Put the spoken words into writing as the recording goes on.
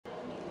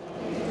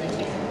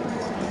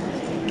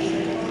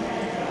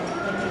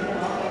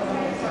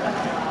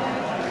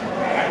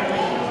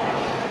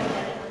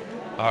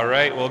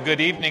right, well, good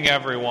evening,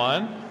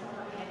 everyone.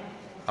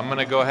 I'm going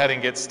to go ahead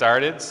and get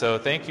started. So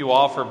thank you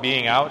all for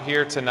being out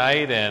here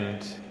tonight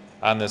and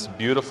on this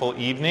beautiful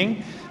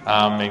evening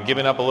and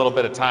giving up a little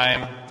bit of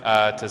time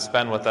to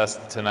spend with us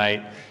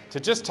tonight to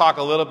just talk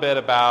a little bit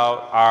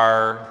about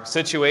our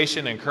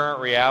situation and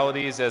current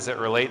realities as it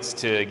relates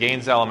to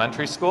Gaines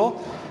Elementary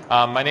School.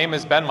 My name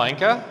is Ben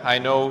Meinke. I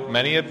know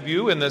many of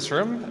you in this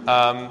room.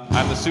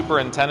 I'm the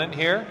superintendent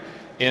here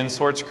in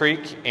Swartz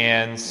Creek,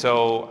 and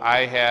so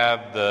I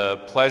have the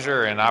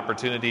pleasure and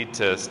opportunity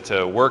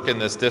to work in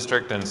this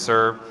district and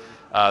serve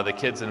the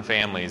kids and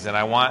families. And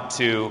I want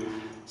to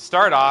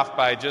start off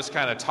by just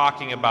kind of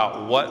talking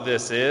about what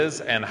this is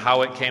and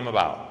how it came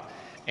about.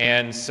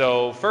 And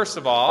so first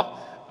of all,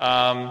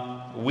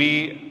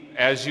 we,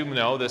 as you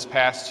know, this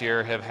past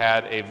year have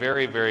had a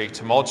very, very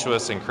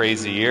tumultuous and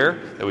crazy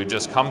year that we've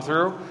just come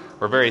through.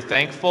 We're very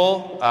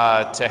thankful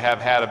to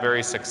have had a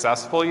very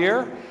successful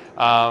year.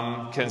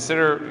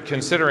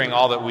 Considering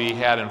all that we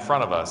had in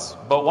front of us.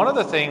 But one of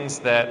the things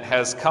that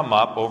has come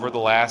up over the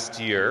last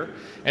year,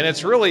 and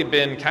it's really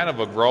been kind of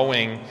a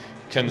growing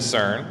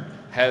concern,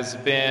 has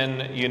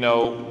been,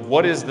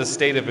 what is the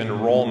state of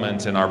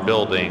enrollment in our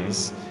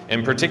buildings,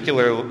 in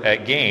particular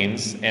at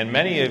Gaines. And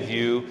many of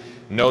you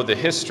know the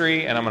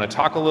history, and I'm going to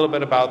talk a little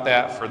bit about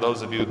that for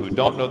those of you who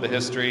don't know the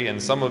history, and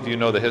some of you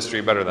know the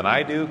history better than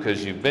I do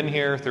because you've been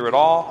here through it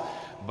all.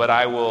 But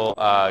I will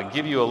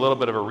give you a little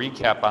bit of a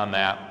recap on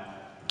that.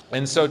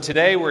 And so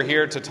today we're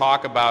here to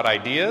talk about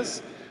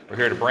ideas. We're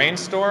here to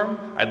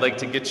brainstorm. I'd like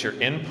to get your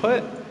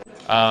input.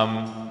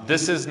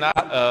 This is not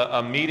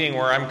a meeting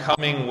where I'm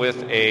coming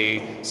with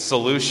a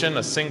solution,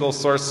 a single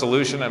source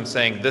solution. I'm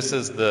saying this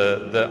is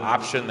the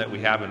option that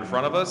we have in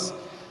front of us.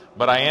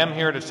 But I am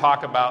here to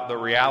talk about the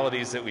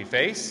realities that we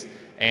face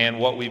and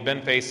what we've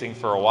been facing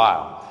for a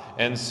while.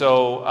 And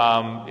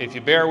so if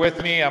you bear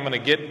with me, I'm going to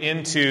get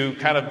into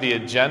kind of the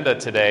agenda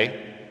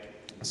today.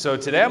 So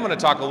today I'm going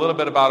to talk a little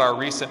bit about our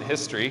recent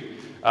history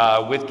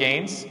with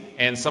Gaines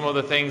and some of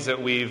the things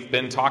that we've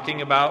been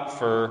talking about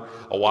for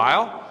a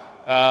while.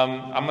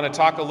 I'm going to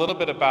talk a little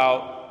bit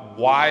about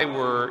why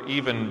we're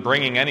even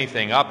bringing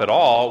anything up at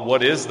all.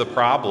 What is the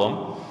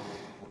problem?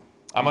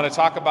 I'm going to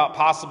talk about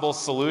possible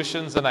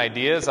solutions and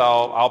ideas.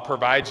 I'll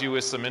provide you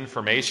with some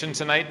information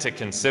tonight to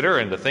consider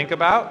and to think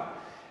about.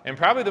 And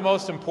probably the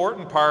most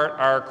important part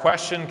are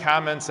question,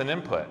 comments, and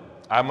input.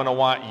 I'm going to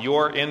want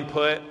your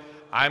input.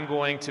 I'm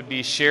going to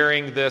be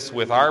sharing this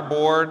with our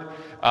board.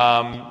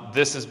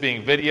 This is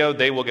being videoed.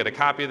 They will get a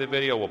copy of the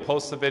video. We'll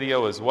post the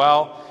video as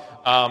well.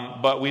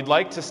 But we'd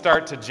like to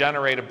start to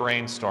generate a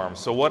brainstorm.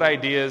 So what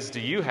ideas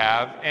do you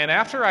have? And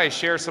after I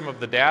share some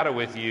of the data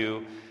with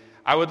you,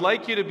 I would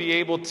like you to be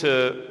able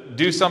to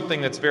do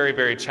something that's very,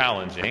 very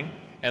challenging.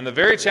 And the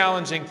very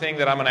challenging thing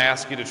that I'm going to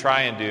ask you to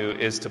try and do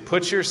is to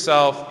put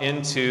yourself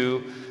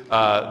into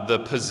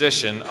the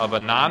position of a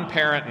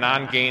non-parent,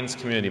 non-Gaines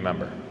community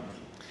member.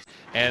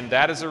 And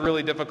that is a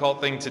really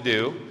difficult thing to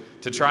do,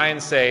 to try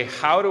and say,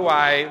 how do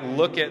I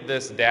look at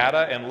this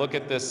data and look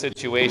at this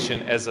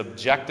situation as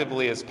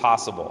objectively as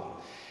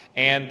possible?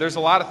 And there's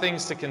a lot of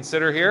things to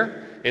consider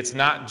here. It's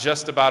not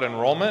just about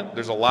enrollment.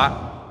 There's a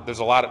lot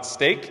at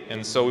stake,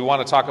 and so we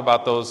want to talk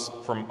about those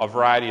from a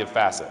variety of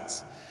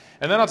facets.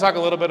 And then I'll talk a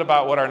little bit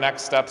about what our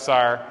next steps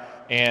are,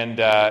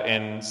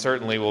 and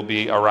certainly we'll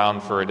be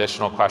around for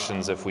additional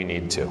questions if we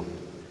need to.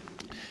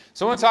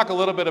 So I want to talk a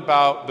little bit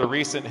about the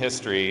recent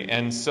history.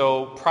 And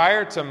so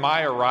prior to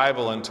my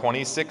arrival in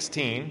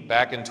 2016,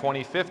 back in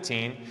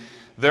 2015,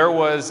 there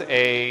was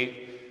a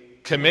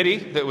committee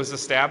that was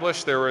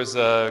established. There was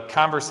a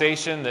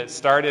conversation that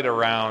started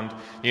around,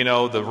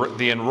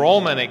 the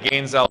enrollment at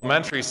Gaines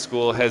Elementary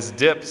School has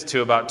dipped to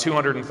about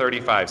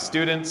 235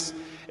 students.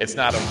 It's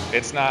not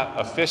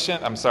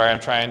efficient. I'm sorry, I'm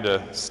trying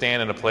to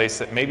stand in a place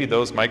that maybe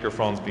those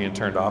microphones being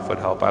turned off would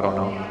help. I don't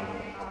know.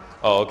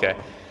 Oh, okay.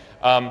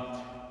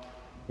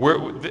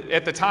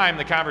 At the time,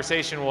 the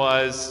conversation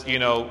was,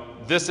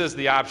 this is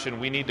the option.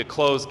 We need to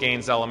close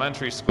Gaines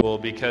Elementary School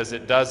because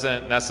it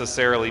doesn't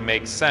necessarily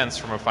make sense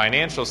from a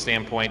financial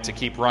standpoint to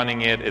keep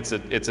running it. It's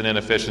an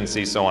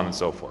inefficiency, so on and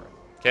so forth.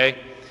 Okay?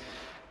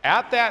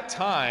 At that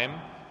time,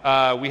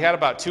 we had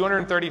about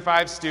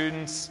 235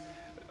 students,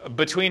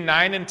 between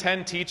 9 and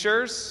 10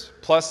 teachers,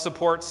 plus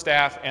support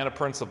staff and a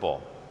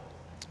principal.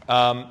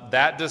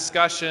 That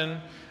discussion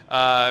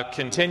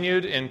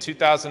continued in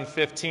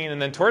 2015, and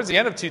then towards the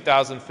end of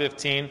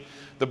 2015,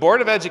 the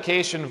Board of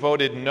Education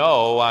voted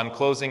no on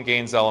closing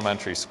Gaines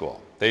Elementary School.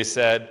 They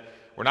said,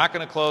 we're not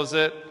going to close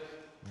it,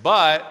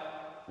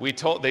 but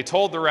they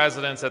told the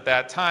residents at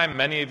that time,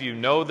 many of you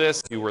know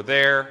this, you were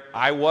there,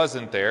 I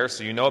wasn't there,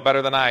 so you know it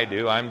better than I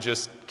do. I'm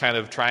just kind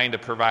of trying to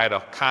provide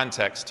a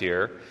context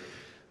here.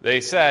 They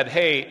said,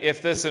 hey,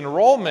 if this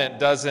enrollment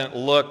doesn't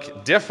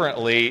look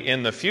differently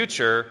in the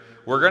future,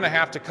 we're going to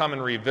have to come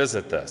and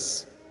revisit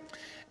this.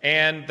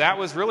 And that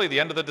was really the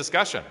end of the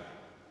discussion.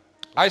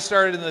 I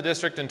started in the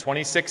district in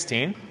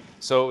 2016,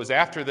 so it was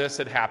after this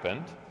had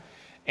happened.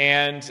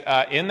 And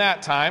in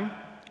that time,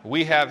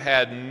 we have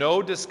had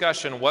no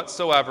discussion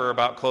whatsoever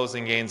about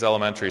closing Gaines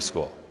Elementary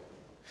School.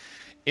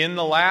 In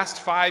the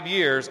last 5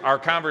 years, our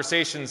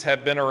conversations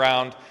have been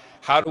around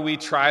how do we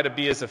try to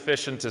be as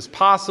efficient as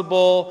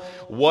possible?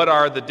 What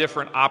are the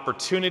different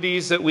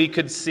opportunities that we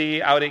could see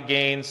out at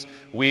Gaines?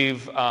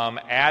 We've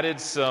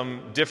added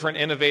some different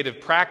innovative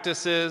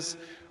practices.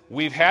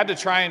 We've had to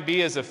try and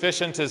be as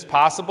efficient as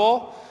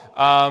possible,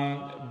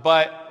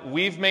 but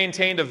we've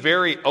maintained a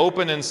very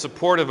open and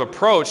supportive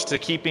approach to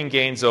keeping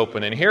Gaines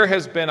open. And here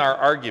has been our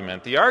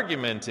argument. The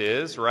argument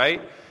is,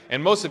 right,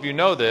 and most of you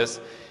know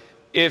this,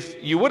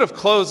 if you would have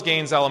closed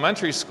Gaines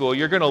Elementary School,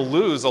 you're going to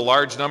lose a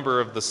large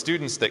number of the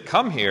students that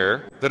come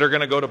here that are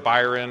going to go to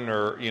Byron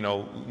or,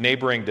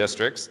 neighboring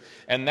districts.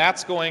 And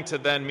that's going to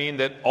then mean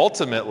that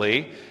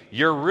ultimately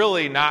you're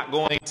really not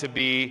going to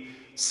be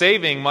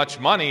saving much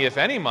money, if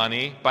any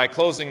money, by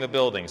closing the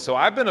building. So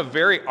I've been a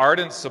very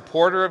ardent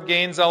supporter of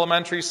Gaines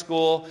Elementary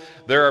School.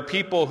 There are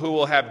people who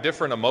will have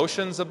different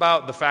emotions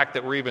about the fact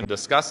that we're even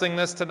discussing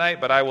this tonight,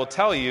 but I will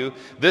tell you,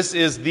 this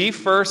is the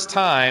first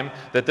time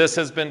that this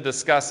has been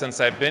discussed since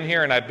I've been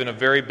here, and I've been a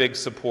very big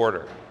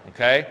supporter,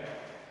 okay?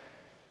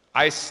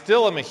 I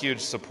still am a huge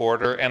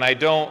supporter, and I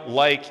don't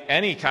like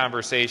any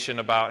conversation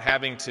about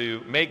having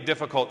to make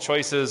difficult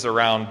choices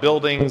around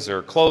buildings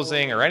or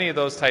closing or any of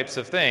those types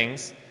of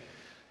things.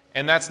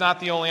 And that's not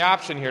the only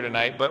option here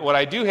tonight, but what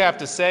I do have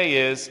to say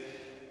is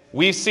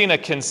we've seen a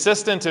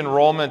consistent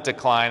enrollment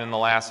decline in the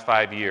last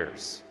 5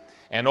 years.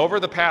 And over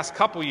the past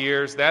couple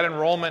years, that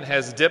enrollment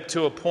has dipped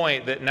to a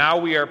point that now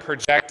we are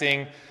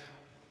projecting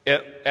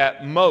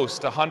at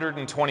most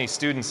 120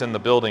 students in the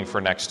building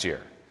for next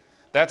year.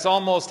 That's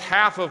almost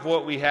half of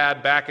what we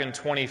had back in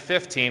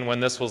 2015 when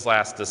this was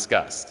last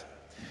discussed.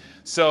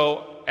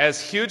 So as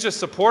huge a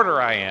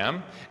supporter I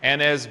am,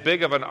 and as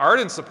big of an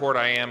ardent support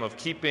I am of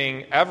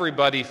keeping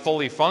everybody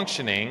fully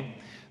functioning,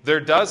 there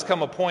does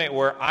come a point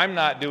where I'm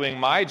not doing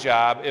my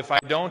job if I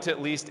don't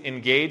at least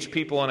engage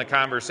people in a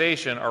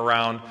conversation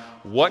around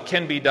what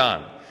can be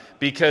done.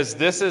 Because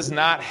this is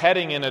not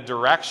heading in a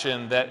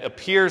direction that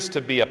appears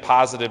to be a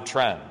positive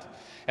trend.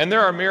 And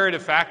there are myriad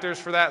of factors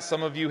for that.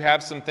 Some of you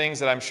have some things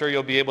that I'm sure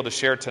you'll be able to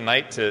share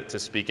tonight to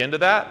speak into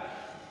that.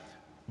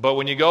 But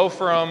when you go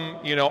from,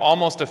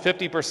 almost a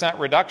 50%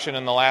 reduction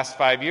in the last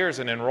 5 years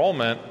in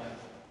enrollment,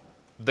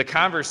 the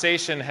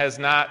conversation has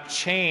not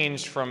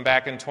changed from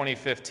back in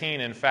 2015.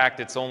 In fact,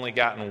 it's only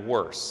gotten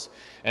worse.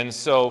 And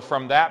so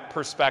from that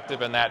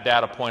perspective and that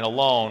data point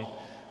alone,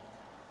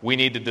 we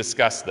need to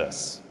discuss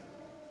this.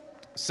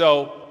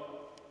 So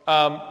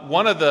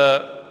one of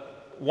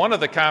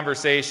the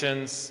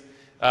conversations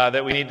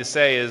that we need to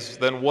say is,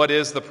 then what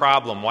is the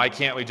problem? Why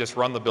can't we just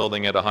run the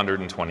building at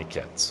 120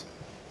 kids?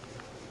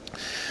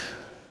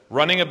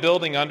 Running a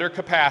building under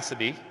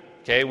capacity,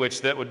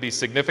 which that would be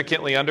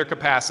significantly under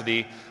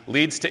capacity,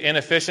 leads to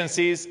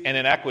inefficiencies and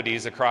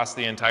inequities across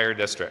the entire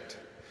district.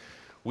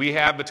 We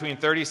have between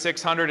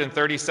 3,600 and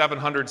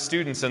 3,700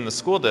 students in the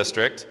school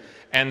district,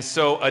 and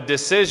so a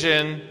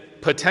decision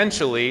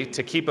potentially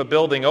to keep a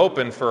building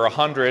open for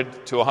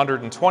 100 to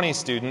 120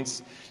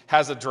 students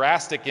has a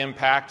drastic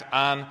impact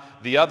on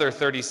the other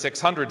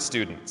 3,600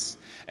 students.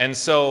 And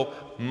so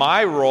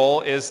my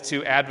role is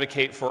to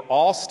advocate for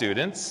all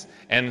students.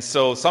 And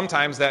so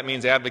sometimes that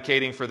means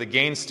advocating for the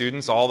Gaines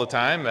students all the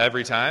time,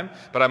 every time,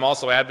 but I'm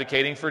also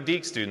advocating for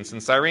Deke students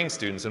and Cyrene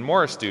students and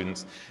Morris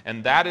students.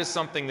 And that is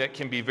something that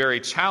can be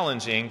very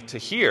challenging to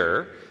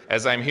hear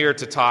as I'm here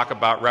to talk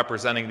about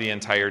representing the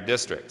entire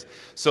district.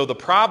 So the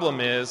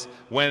problem is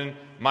when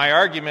my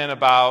argument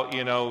about,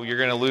 you're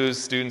going to lose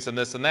students and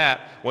this and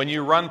that, when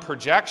you run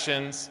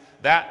projections,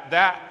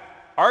 that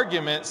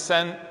argument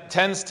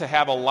tends to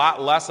have a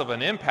lot less of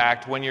an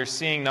impact when you're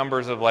seeing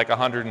numbers of like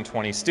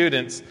 120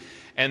 students.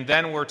 And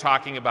then we're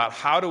talking about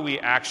how do we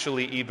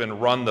actually even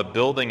run the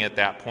building at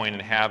that point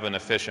and have an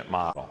efficient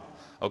model.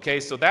 Okay,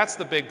 so that's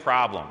the big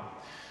problem.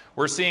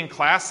 We're seeing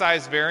class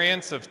size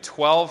variance of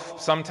 12,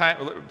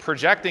 sometime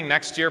projecting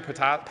next year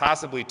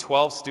possibly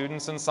 12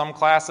 students in some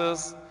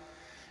classes.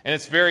 And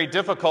it's very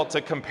difficult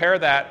to compare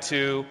that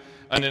to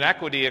an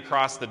inequity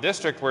across the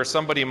district where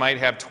somebody might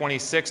have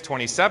 26,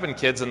 27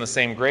 kids in the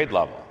same grade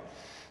level.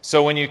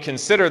 So when you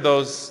consider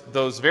those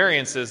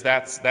variances,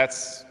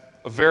 that's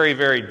very,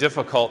 very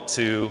difficult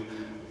to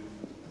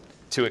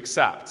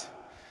accept.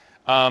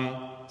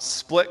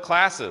 Split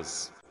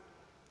classes.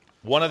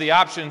 One of the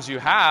options you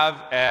have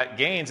at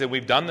Gaines, and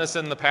we've done this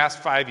in the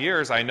past 5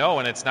 years, I know,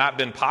 and it's not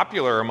been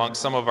popular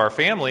amongst some of our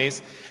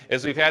families,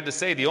 is we've had to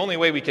say the only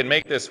way we can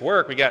make this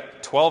work, we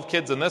got 12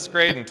 kids in this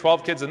grade and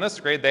 12 kids in this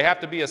grade, they have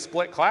to be a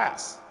split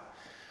class.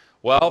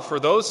 Well, for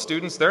those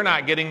students, they're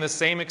not getting the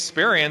same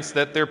experience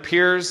that their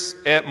peers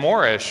at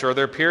Moorish or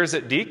their peers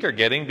at Deke are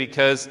getting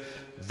because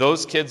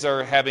those kids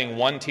are having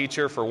one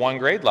teacher for one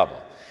grade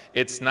level.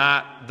 It's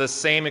not the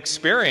same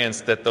experience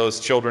that those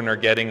children are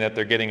getting that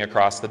they're getting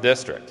across the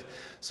district.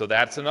 So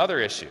that's another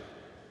issue.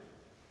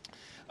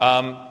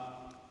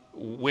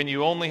 When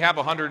you only have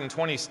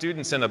 120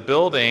 students in a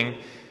building,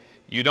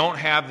 you don't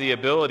have the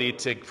ability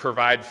to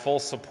provide full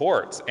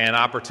support and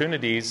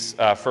opportunities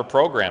for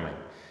programming.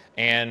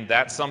 And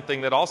that's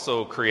something that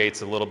also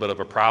creates a little bit of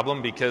a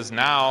problem, because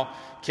now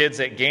kids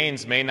at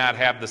Gaines may not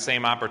have the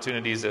same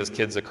opportunities as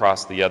kids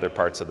across the other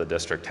parts of the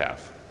district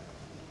have.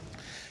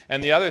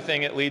 And the other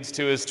thing it leads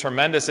to is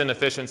tremendous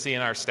inefficiency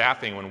in our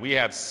staffing. When we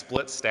have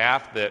split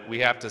staff that we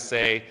have to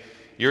say,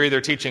 you're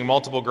either teaching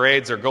multiple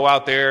grades or go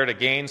out there to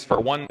Gaines for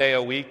 1 day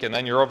a week and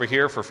then you're over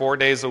here for 4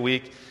 days a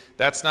week,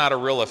 that's not a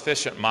real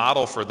efficient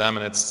model for them,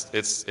 and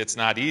it's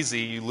not easy.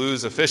 You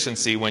lose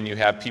efficiency when you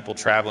have people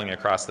traveling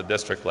across the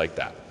district like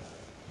that.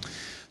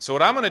 So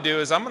what I'm going to do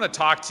is I'm going to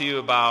talk to you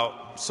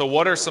about, so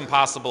what are some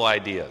possible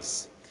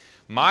ideas?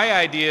 My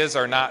ideas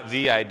are not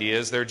the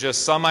ideas, they're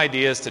just some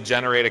ideas to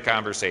generate a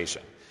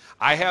conversation.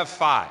 I have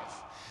 5.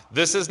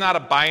 This is not a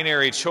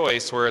binary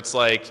choice where it's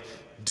like,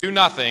 do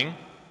nothing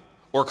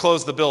or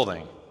close the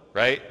building,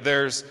 right?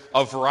 There's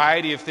a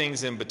variety of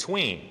things in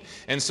between.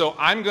 And so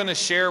I'm going to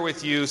share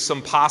with you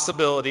some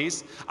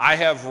possibilities. I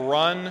have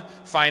run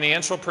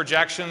financial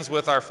projections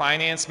with our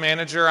finance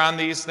manager on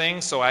these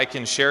things, so I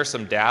can share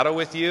some data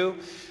with you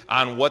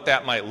on what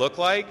that might look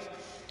like.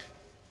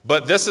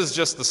 But this is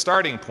just the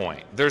starting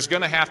point. There's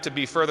going to have to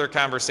be further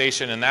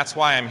conversation, and that's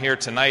why I'm here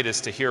tonight,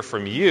 is to hear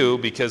from you,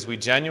 because we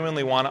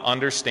genuinely want to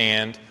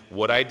understand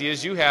what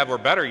ideas you have, or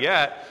better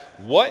yet,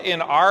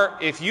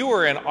 if you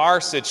were in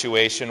our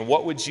situation,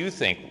 what would you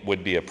think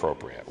would be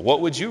appropriate? What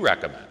would you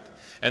recommend?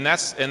 And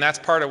that's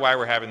part of why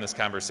we're having this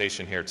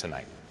conversation here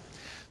tonight.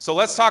 So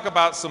let's talk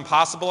about some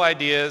possible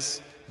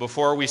ideas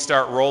before we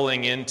start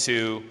rolling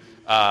into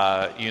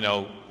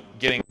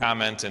getting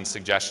comment and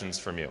suggestions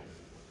from you.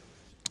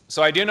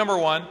 So idea number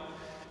 1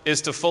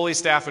 is to fully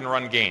staff and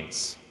run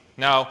Gaines.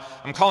 Now,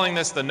 I'm calling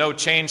this the no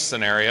change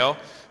scenario,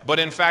 but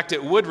in fact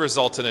it would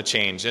result in a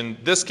change. And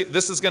this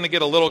is going to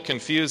get a little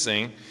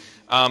confusing.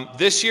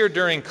 This year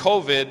during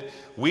COVID,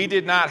 we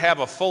did not have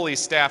a fully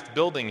staffed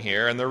building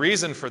here, and the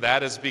reason for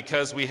that is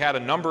because we had a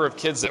number of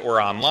kids that were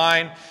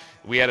online.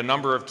 We had a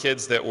number of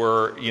kids that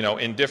were,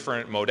 in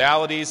different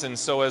modalities, and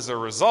so as a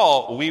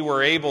result, we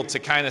were able to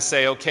kind of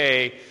say,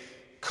 okay,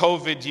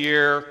 COVID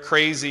year,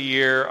 crazy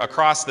year,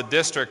 across the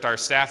district, our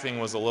staffing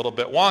was a little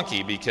bit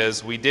wonky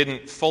because we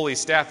didn't fully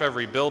staff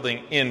every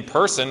building in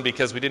person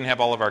because we didn't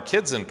have all of our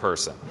kids in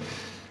person.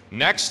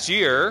 Next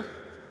year,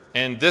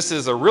 and this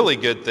is a really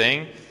good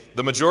thing,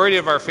 the majority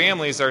of our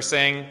families are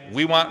saying,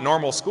 we want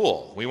normal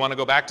school. We want to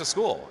go back to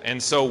school.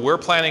 And so we're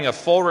planning a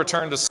full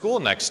return to school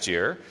next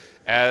year,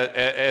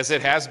 as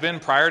it has been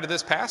prior to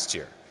this past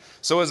year.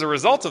 So as a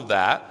result of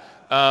that,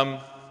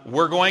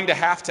 we're going to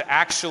have to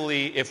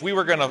actually, if we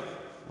were going to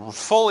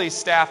fully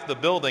staff the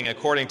building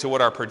according to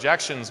what our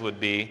projections would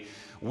be,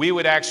 we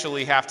would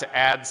actually have to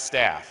add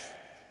staff,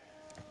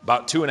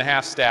 about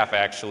 2.5 staff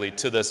actually,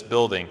 to this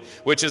building,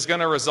 which is going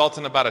to result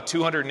in about a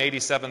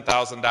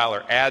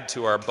 $287,000 add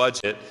to our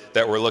budget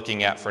that we're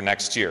looking at for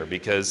next year,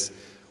 because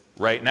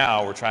right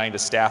now we're trying to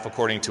staff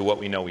according to what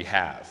we know we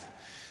have.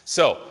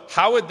 So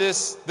how would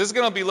this is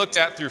going to be looked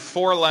at through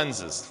 4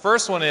 lenses. The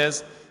first one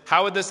is,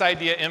 how would this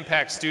idea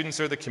impact students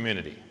or the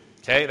community?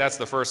 Okay, that's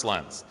the first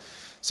lens.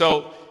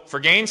 So for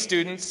Gaines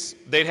students,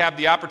 they'd have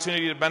the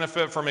opportunity to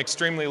benefit from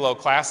extremely low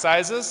class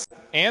sizes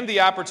and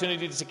the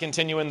opportunity to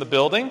continue in the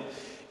building.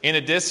 In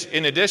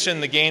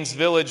addition, the Gaines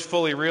Village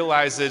fully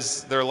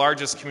realizes their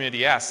largest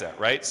community asset,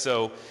 right?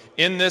 So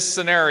in this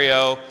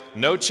scenario,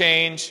 no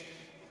change,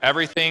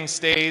 everything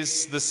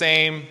stays the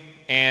same,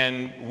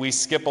 and we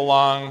skip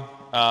along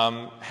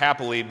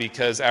happily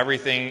because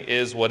everything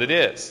is what it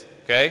is,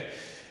 okay?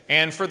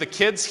 And for the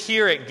kids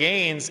here at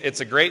Gaines, it's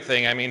a great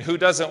thing. I mean, who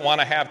doesn't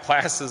want to have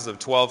classes of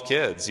 12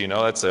 kids?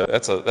 That's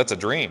a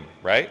dream,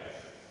 right?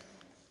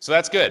 So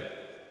that's good.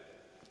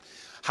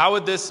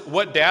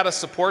 What data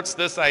supports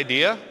this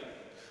idea?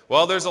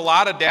 Well, there's a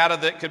lot of data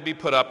that could be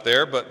put up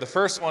there, but the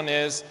first one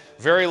is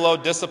very low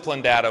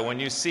discipline data. When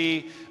you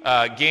see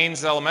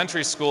Gaines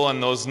Elementary School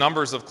and those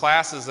numbers of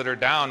classes that are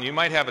down, you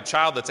might have a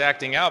child that's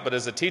acting out, but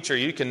as a teacher,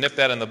 you can nip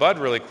that in the bud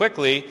really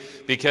quickly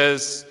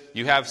because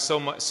you have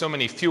so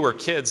many fewer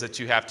kids that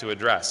you have to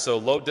address. So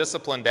low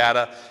discipline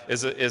data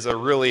is a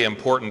really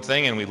important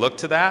thing, and we look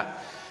to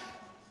that.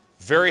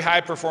 Very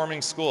high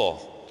performing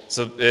school.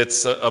 So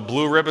it's a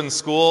blue ribbon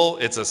school.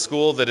 It's a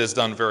school that has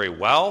done very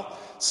well.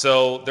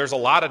 So there's a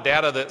lot of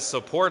data that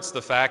supports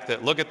the fact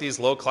that, look at these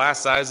low class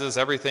sizes,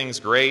 everything's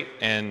great,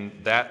 and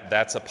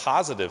that's a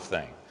positive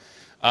thing.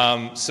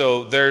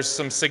 So there's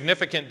some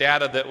significant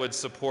data that would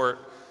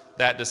support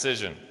that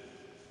decision.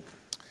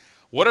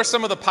 What are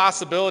some of the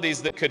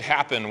possibilities that could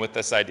happen with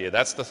this idea?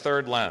 That's the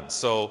third lens.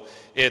 So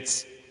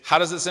it's, how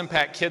does this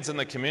impact kids in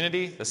the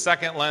community? The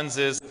second lens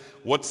is,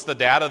 what's the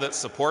data that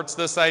supports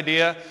this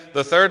idea?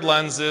 The third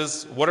lens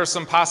is, what are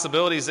some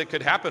possibilities that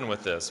could happen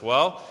with this?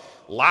 Well,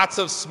 lots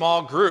of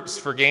small groups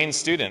for Gaines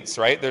students,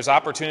 right? There's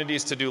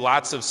opportunities to do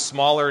lots of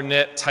smaller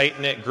knit,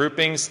 tight-knit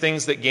groupings,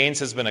 things that Gaines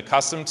has been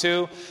accustomed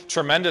to,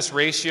 tremendous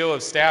ratio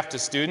of staff to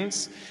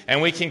students,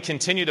 and we can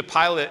continue to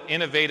pilot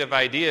innovative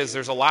ideas.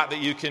 There's a lot that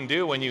you can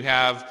do when you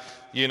have,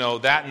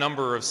 that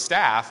number of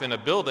staff in a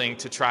building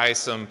to try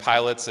some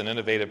pilots and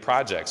innovative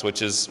projects,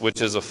 which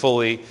is a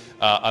fully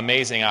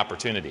amazing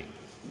opportunity.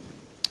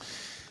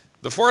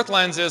 The fourth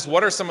lens is,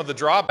 what are some of the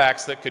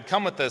drawbacks that could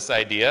come with this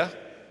idea?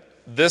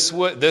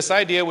 This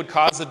idea would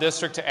cause the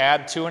district to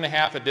add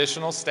 2.5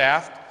 additional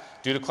staff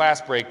due to class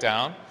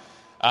breakdown.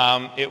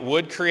 It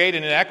would create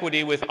an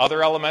inequity with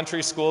other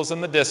elementary schools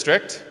in the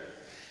district.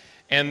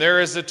 And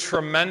there is a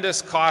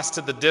tremendous cost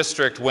to the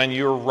district when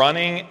you're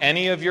running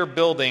any of your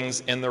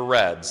buildings in the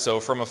red. So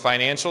from a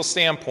financial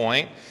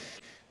standpoint,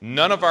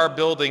 none of our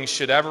buildings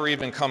should ever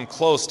even come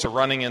close to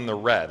running in the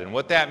red. And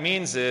what that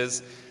means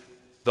is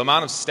the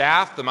amount of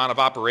staff, the amount of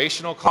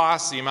operational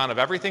costs, the amount of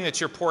everything that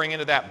you're pouring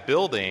into that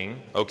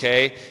building,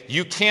 okay,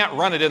 you can't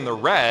run it in the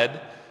red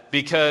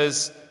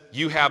because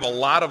you have a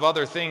lot of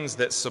other things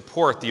that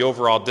support the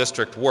overall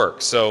district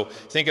work. So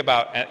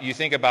you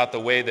think about the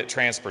way that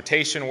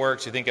transportation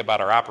works, you think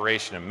about our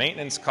operation and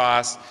maintenance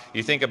costs,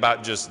 you think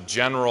about just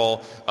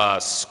general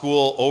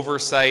school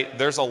oversight.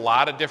 There's a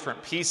lot of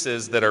different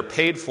pieces that are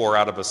paid for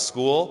out of a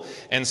school.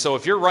 And so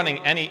if you're running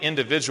any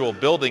individual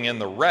building in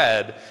the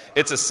red,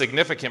 it's a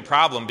significant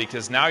problem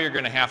because now you're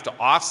going to have to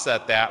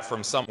offset that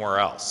from somewhere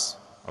else,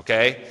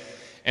 okay?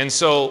 And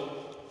so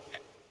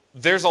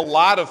there's a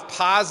lot of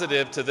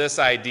positive to this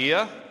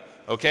idea,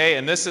 okay?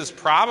 And this is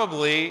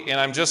probably, and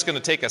I'm just going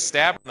to take a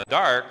stab in the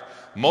dark,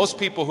 most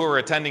people who are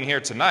attending here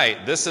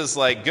tonight, this is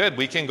like, good,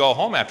 we can go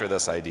home after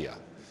this idea,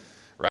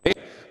 right?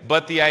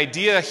 But the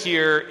idea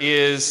here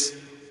is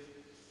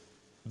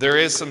there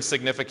is some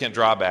significant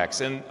drawbacks,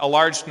 and a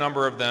large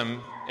number of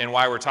them, and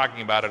why we're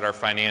talking about it, are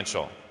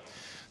financial.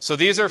 So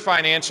these are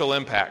financial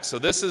impacts. So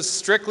this is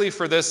strictly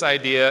for this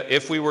idea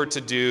if we were to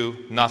do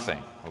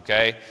nothing,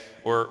 okay?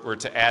 Or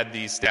to add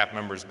these staff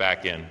members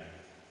back in.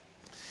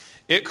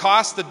 It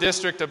costs the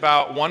district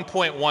about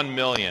 $1.1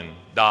 million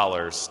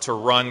to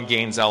run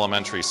Gaines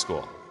Elementary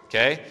School,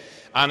 okay,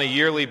 on a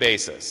yearly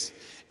basis.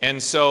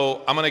 And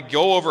so I'm going to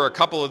go over a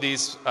couple of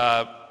these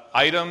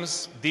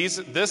items.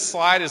 This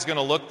slide is going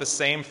to look the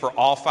same for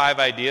all 5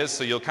 ideas,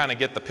 so you'll kind of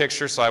get the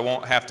picture, so I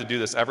won't have to do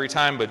this every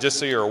time, but just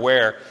so you're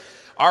aware,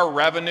 our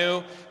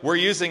revenue, we're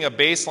using a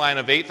baseline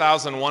of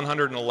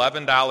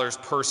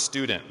 $8,111 per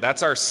student.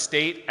 That's our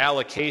state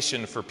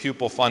allocation for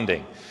pupil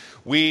funding.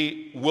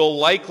 We will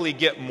likely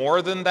get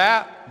more than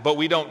that, but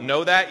we don't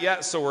know that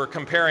yet, so we're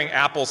comparing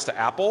apples to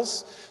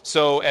apples.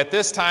 So at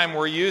this time,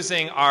 we're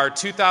using our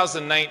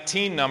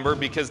 2019 number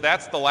because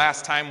that's the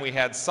last time we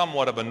had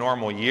somewhat of a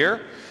normal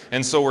year.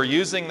 And so we're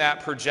using that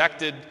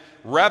projected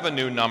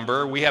revenue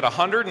number. We had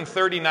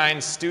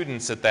 139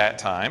 students at that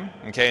time,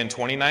 okay, in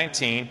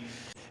 2019.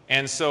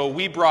 And so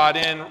we brought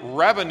in,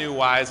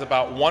 revenue-wise,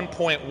 about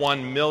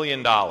 $1.1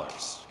 million,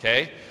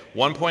 okay?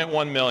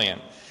 $1.1 million.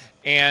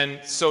 And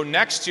so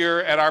next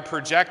year, at our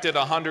projected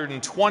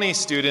 120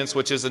 students,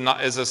 which is a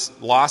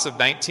loss of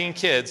 19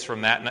 kids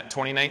from that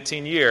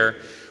 2019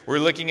 year, we're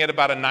looking at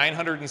about a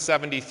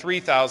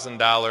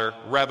 $973,000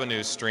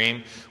 revenue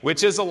stream,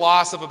 which is a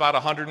loss of about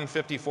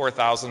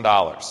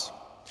 $154,000.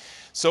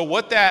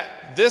 So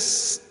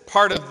this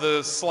part of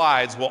the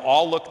slides will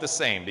all look the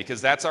same because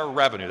that's our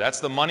revenue. That's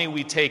the money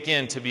we take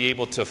in to be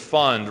able to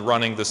fund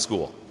running the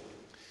school.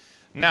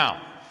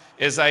 Now,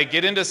 as I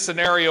get into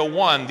scenario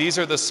 1, these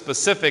are the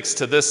specifics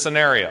to this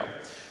scenario.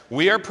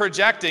 We are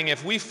projecting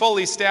if we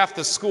fully staff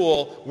the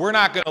school, we're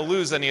not going to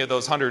lose any of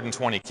those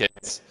 120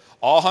 kids.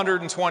 All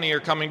 120 are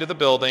coming to the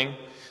building.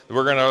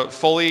 We're going to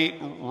fully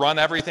run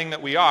everything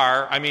that we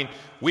are. I mean,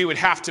 we would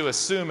have to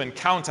assume and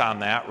count on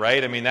that,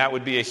 right? I mean, that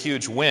would be a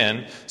huge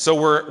win. So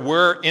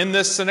we're in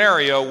this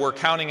scenario, we're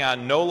counting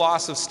on no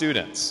loss of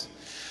students.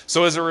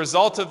 So as a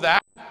result of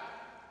that,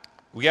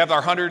 we have our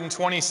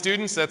 120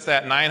 students. That's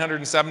that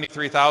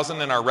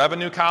 $973,000 in our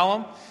revenue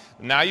column.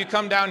 Now you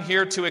come down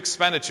here to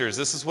expenditures.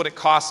 This is what it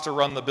costs to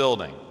run the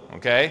building,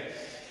 okay?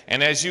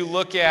 And as you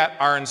look at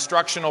our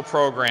instructional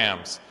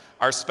programs,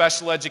 our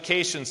special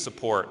education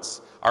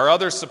supports, our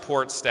other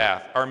support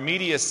staff, our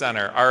media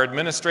center, our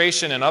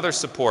administration and other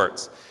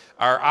supports,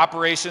 our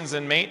operations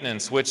and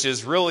maintenance, which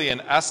is really an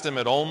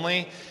estimate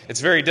only.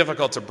 It's very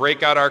difficult to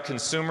break out our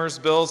consumers'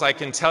 bills. I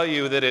can tell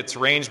you that it's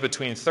ranged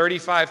between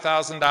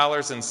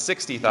 $35,000 and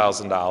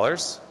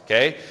 $60,000,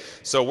 okay?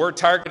 So we're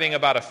targeting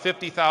about a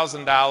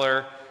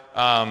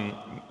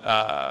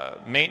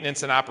 $50,000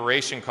 maintenance and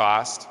operation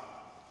cost.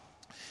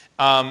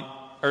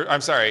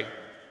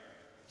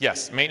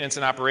 Maintenance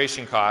and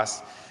operation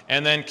costs.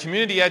 And then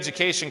community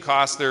education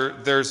costs,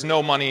 there's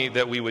no money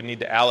that we would need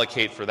to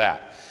allocate for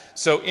that.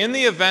 So in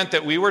the event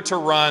that we were to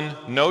run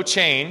no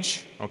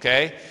change,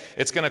 okay,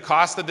 it's going to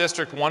cost the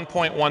district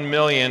 $1.1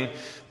 million,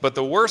 but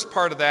the worst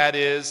part of that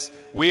is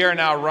we are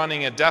now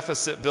running a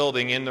deficit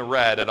building in the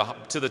red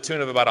to the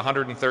tune of about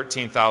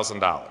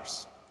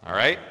 $113,000, all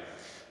right?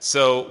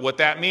 So what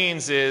that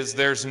means is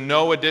there's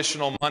no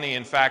additional money.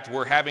 In fact,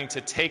 we're having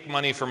to take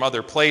money from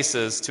other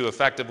places to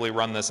effectively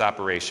run this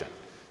operation,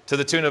 to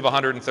the tune of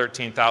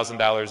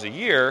 $113,000 a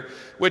year,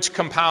 which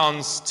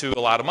compounds to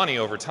a lot of money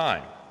over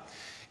time.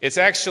 It's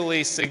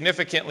actually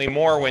significantly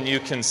more when you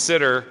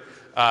consider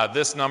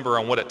this number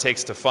and what it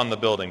takes to fund the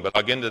building, but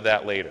I'll get into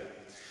that later.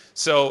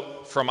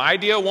 So from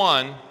idea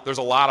 1, there's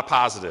a lot of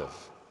positive.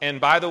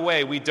 And by the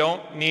way, we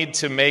don't need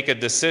to make a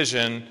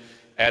decision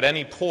at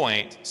any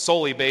point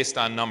solely based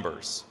on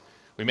numbers.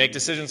 We make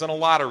decisions on a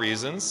lot of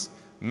reasons.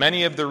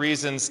 Many of the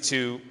reasons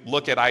to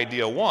look at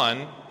Idea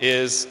 1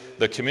 is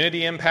the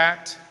community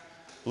impact,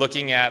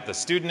 looking at the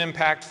student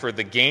impact for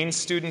the GAIN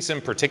students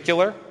in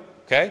particular.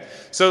 Okay?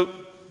 So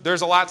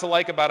there's a lot to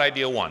like about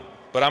Idea 1,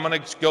 but I'm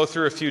going to go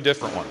through a few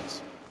different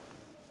ones.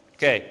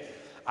 Okay,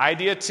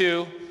 Idea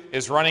 2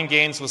 is running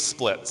gains with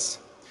splits.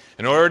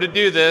 In order to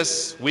do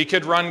this, we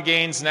could run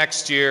gains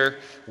next year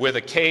with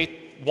a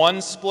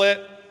K1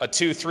 split, a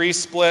 2-3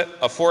 split,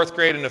 a 4th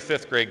grade and a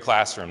 5th grade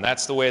classroom.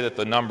 That's the way that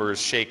the numbers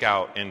shake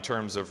out in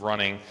terms of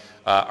running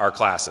our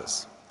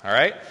classes. All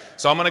right?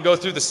 So I'm going to go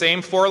through the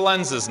same 4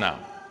 lenses now.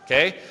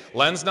 Okay?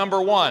 Lens number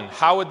 1,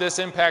 how would this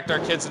impact our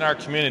kids in our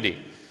community?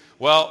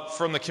 Well,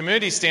 from the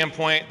community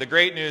standpoint, the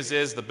great news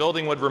is the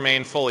building would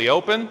remain fully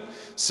open,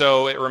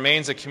 so it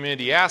remains a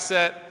community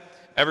asset.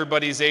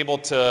 Everybody's able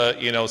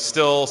to,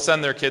 still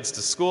send their kids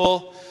to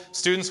school.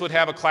 Students would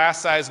have a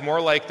class size more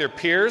like their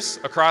peers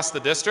across the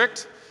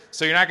district.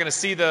 So you're not going to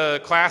see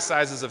the class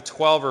sizes of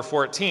 12 or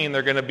 14.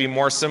 They're going to be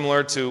more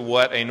similar to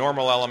what a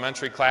normal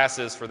elementary class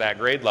is for that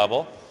grade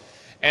level.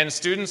 And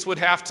students would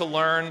have to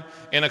learn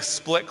in a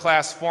split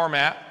class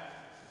format.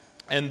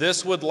 And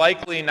this would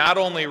likely not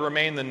only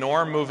remain the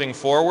norm moving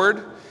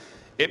forward,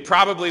 it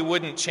probably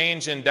wouldn't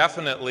change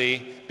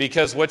indefinitely,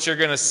 because what you're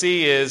going to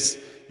see is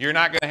you're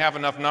not going to have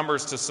enough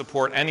numbers to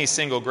support any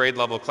single grade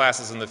level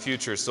classes in the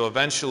future. So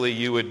eventually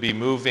you would be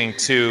moving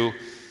to,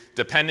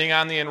 depending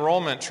on the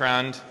enrollment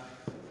trend,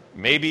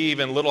 maybe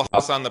even Little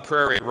House on the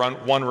Prairie,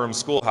 one-room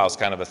schoolhouse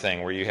kind of a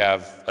thing, where you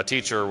have a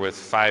teacher with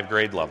 5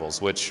 grade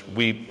levels, which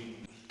we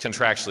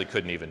contractually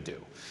couldn't even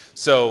do.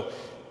 So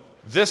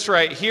this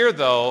right here,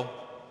 though,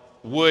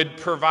 would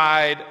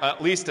provide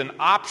at least an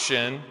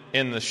option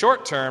in the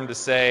short term to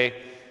say,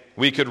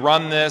 we could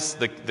run this,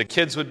 the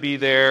kids would be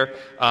there,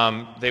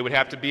 they would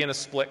have to be in a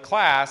split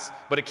class,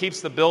 but it keeps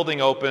the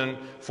building open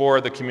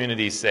for the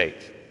community's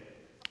sake.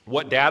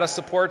 What data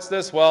supports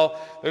this? Well,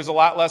 there's a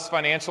lot less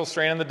financial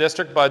strain on the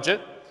district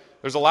budget.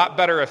 There's a lot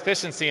better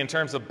efficiency in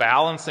terms of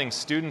balancing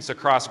students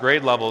across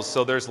grade levels,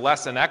 so there's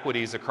less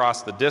inequities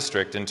across the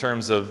district in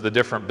terms of the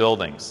different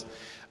buildings.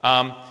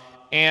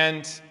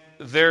 And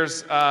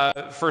there's,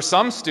 for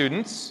some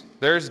students,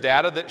 there's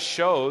data that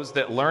shows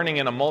that learning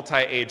in a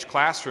multi-age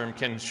classroom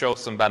can show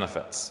some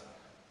benefits.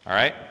 All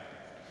right?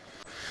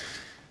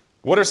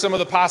 What are some of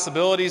the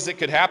possibilities that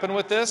could happen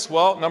with this?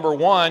 Well, number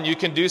 1, you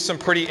can do some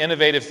pretty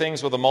innovative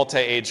things with a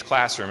multi-age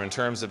classroom in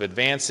terms of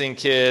advancing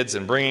kids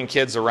and bringing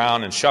kids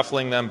around and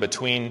shuffling them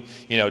between,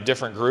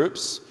 different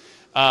groups.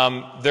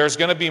 There's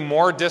going to be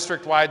more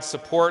district-wide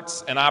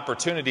supports and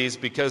opportunities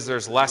because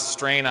there's less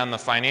strain on the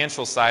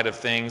financial side of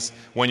things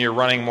when you're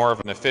running more of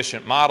an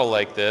efficient model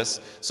like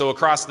this. So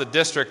across the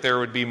district, there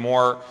would be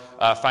more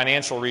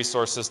financial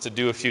resources to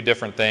do a few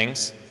different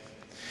things.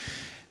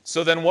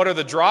 So then what are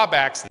the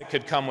drawbacks that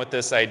could come with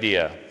this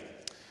idea?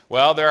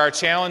 Well, there are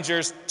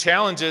challenges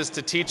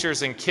to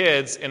teachers and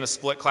kids in a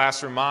split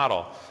classroom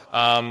model.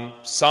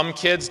 Some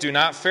kids do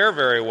not fare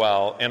very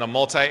well in a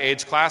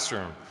multi-age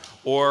classroom.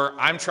 Or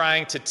I'm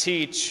trying to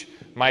teach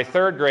my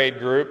 3rd grade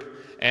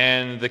group,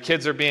 and the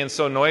kids are being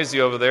so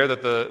noisy over there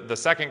that the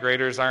 2nd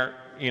graders aren't,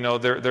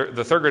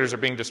 the 3rd graders are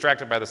being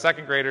distracted by the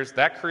 2nd graders.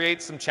 That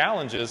creates some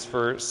challenges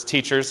for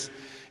teachers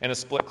in a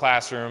split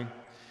classroom.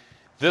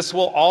 This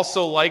will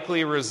also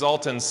likely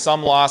result in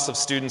some loss of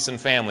students and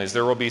families.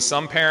 There will be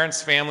some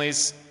parents,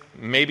 families,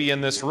 maybe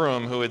in this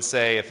room, who would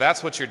say, if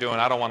that's what you're doing,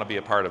 I don't want to be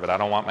a part of it. I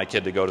don't want my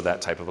kid to go to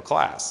that type of a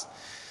class.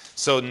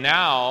 So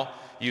now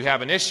you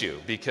have an issue,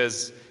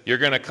 because you're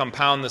going to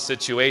compound the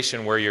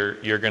situation where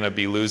you're going to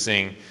be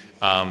losing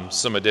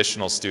some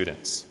additional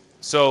students.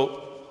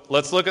 So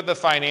let's look at the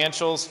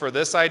financials for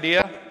this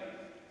idea.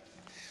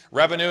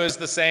 Revenue is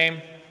the same,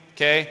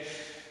 okay?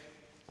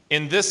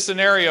 In this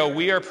scenario,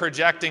 we are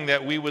projecting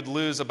that we would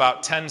lose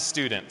about 10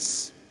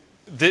 students.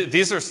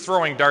 These are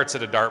throwing darts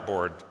at a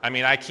dartboard. I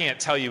mean, I can't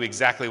tell you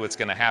exactly what's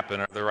going to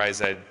happen,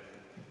 otherwise I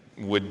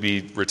would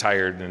be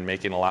retired and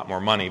making a lot more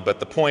money.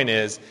 But the point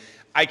is,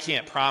 I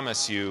can't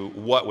promise you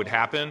what would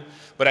happen,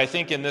 but I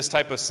think in this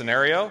type of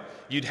scenario,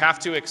 you'd have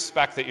to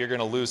expect that you're going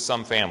to lose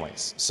some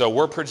families. So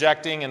we're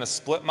projecting in a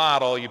split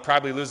model, you'd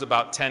probably lose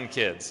about 10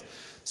 kids.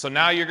 So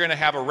now you're going to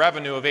have a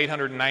revenue of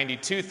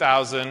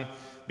 $892,000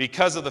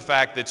 because of the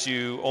fact that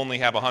you only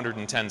have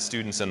 110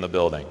 students in the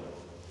building.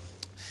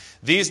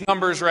 These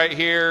numbers right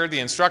here, the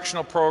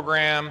instructional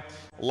program,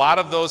 a lot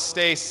of those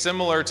stay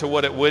similar to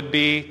what it would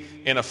be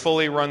in a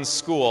fully run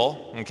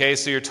school. Okay,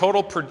 so your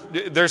total,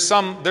 there's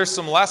some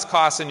less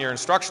costs in your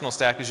instructional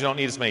staff because you don't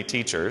need as many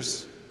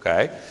teachers.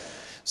 Okay,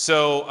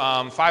 so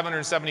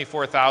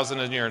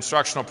 $574,000 in your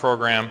instructional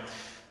program.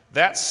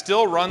 That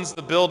still runs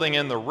the building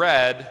in the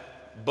red,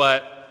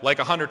 but like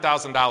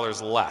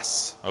 $100,000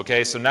 less.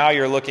 Okay, so now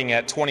you're looking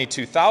at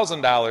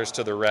 $22,000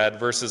 to the red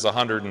versus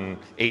 $118,000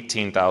 or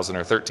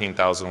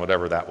 $13,000,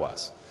 whatever that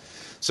was.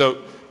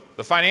 So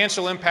the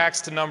financial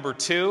impacts to number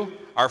 2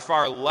 are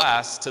far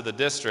less to the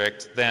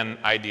district than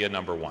idea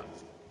number 1.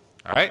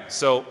 All right,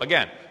 so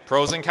again,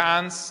 pros and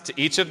cons to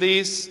each of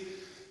these.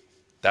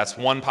 That's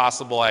one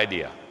possible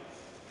idea.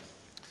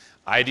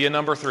 Idea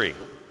number 3,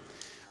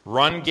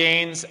 run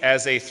Gaines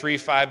as a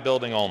 3-5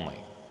 building only.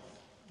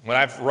 When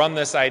I've run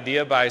this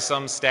idea by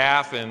some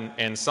staff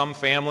and some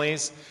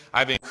families,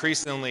 I've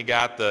increasingly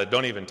got the,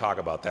 don't even talk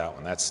about that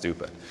one, that's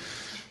stupid.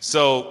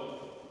 So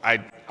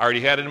I already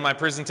had it in my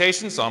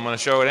presentation, so I'm going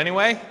to show it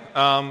anyway,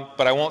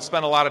 but I won't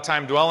spend a lot of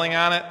time dwelling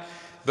on it.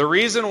 The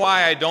reason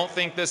why I don't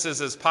think this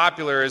is as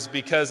popular is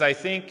because I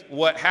think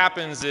what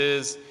happens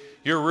is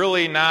you're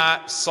really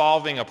not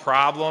solving a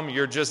problem,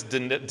 you're just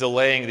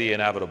delaying the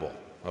inevitable,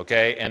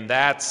 okay? And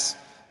that's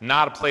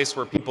not a place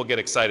where people get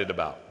excited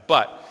about.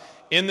 But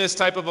in this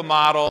type of a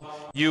model,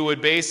 you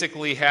would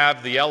basically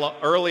have the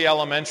early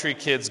elementary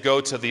kids go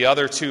to the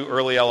other 2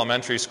 early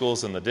elementary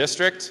schools in the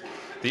district.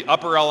 The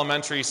upper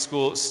elementary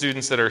school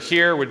students that are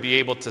here would be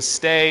able to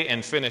stay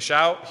and finish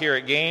out here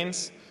at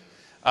Gaines.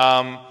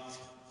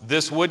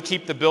 This would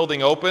keep the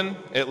building open,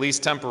 at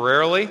least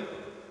temporarily.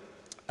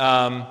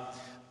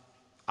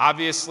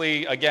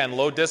 Obviously, again,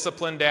 low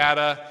discipline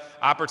data,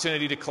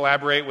 opportunity to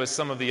collaborate with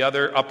some of the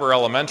other upper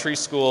elementary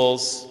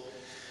schools.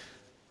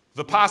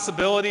 The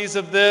possibilities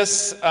of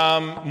this,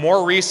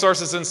 more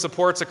resources and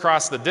supports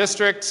across the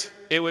district.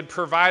 It would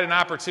provide an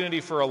opportunity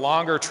for a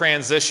longer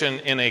transition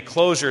in a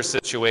closure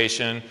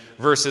situation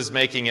versus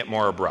making it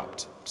more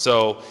abrupt.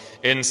 So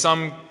in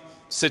some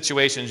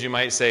situations you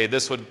might say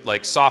this would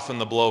like soften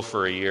the blow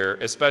for a year,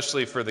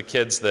 especially for the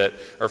kids that,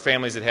 or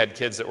families that had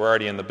kids that were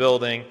already in the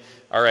building.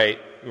 All right,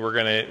 we're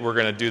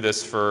gonna do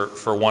this for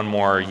 1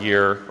 more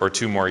year or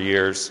 2 more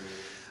years.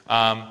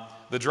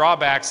 The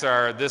drawbacks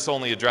are this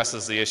only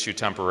addresses the issue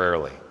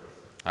temporarily.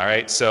 All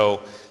right,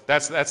 so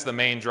that's the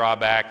main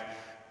drawback.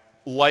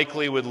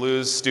 Likely would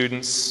lose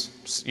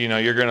students. You know,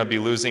 you're going to be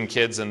losing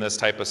kids in this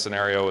type of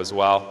scenario as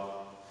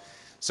well.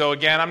 So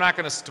again, I'm not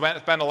going to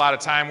spend a lot of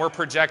time. We're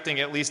projecting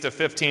at least a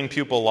 15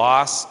 pupil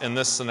loss in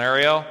this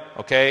scenario,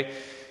 okay?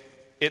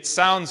 It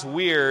sounds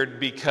weird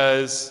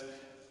because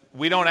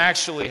we don't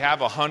actually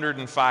have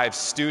 105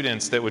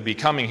 students that would be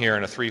coming here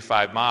in a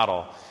 3-5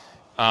 model.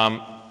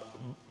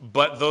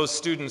 But those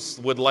students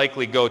would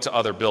likely go to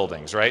other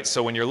buildings, right?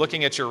 So when you're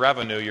looking at your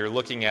revenue, you're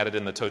looking at it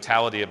in the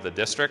totality of the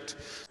district.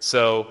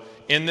 So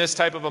in this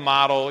type of a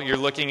model, you're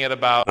looking at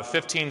about a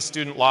 15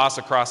 student loss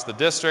across the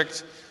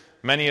district.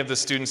 Many of the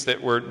students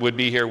that would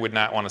be here would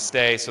not want to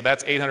stay. So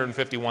that's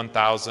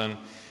 $851,000.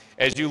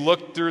 As you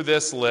look through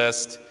this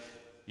list,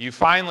 you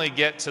finally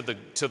get to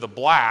the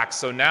black.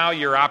 So now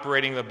you're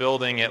operating the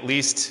building, at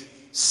least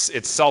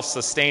it's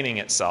self-sustaining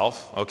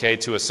itself, okay,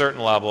 to a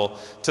certain level,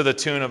 to the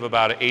tune of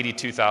about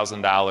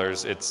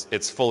 $82,000.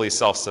 It's fully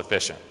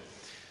self-sufficient.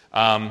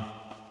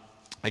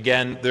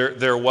 Again,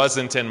 there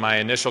wasn't in my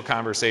initial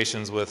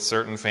conversations with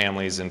certain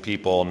families and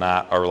people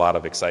not a lot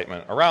of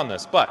excitement around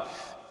this, but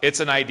it's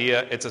an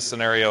idea, it's a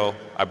scenario,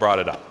 I brought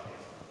it up.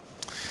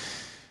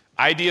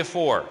 Idea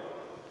 4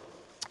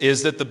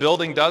 is that the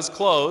building does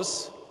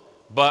close,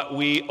 but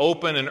we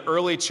open an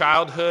early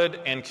childhood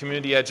and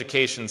community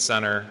education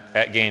center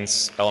at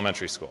Gaines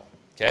Elementary School,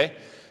 okay?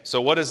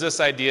 So what does this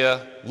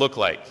idea look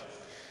like?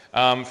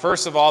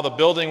 First of all, the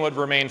building would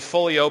remain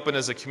fully open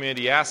as a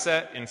community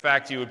asset. In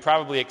fact, you would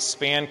probably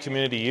expand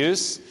community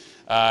use.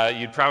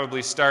 You'd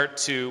probably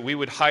we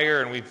would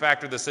hire, and we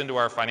factored this into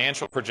our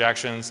financial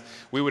projections,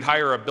 we would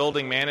hire a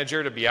building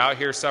manager to be out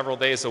here several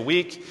days a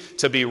week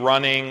to be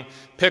running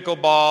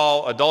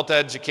pickleball, adult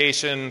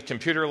education,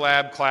 computer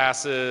lab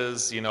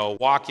classes, you know,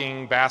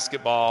 walking,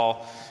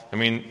 basketball. I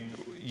mean,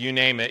 you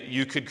name it,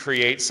 you could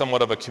create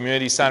somewhat of a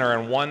community center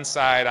on one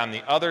side. On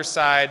the other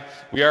side,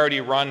 we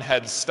already run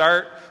Head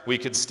Start. We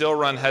could still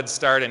run Head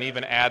Start and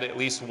even add at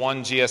least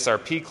 1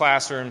 GSRP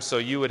classroom, so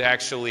you would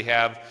actually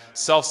have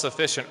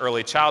self-sufficient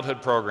early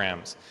childhood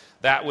programs.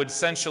 That would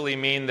essentially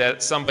mean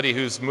that somebody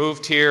who's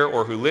moved here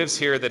or who lives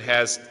here that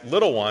has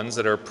little ones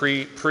that are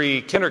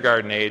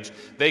pre-kindergarten age,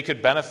 they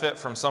could benefit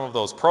from some of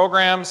those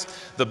programs.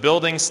 The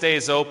building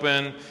stays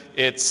open.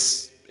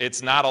 It's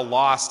not a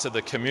loss to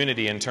the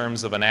community in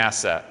terms of an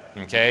asset,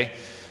 okay?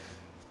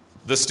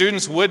 The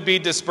students would be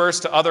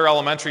dispersed to other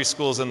elementary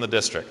schools in the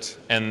district.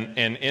 And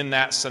in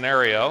that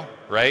scenario,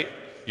 right,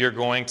 you're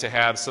going to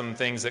have some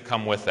things that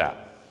come with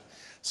that.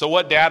 So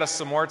what data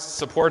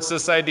supports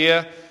this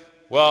idea?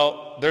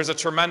 Well, there's a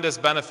tremendous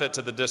benefit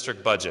to the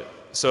district budget.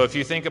 So if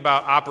you think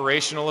about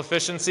operational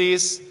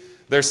efficiencies,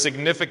 they're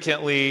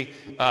significantly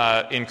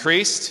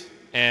increased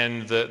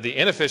and the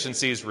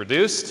inefficiencies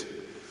reduced.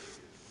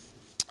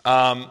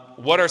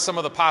 What are some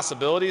of the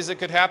possibilities that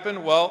could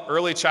happen? Well,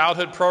 early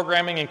childhood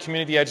programming and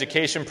community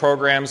education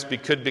programs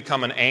could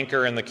become an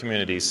anchor in the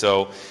community.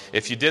 So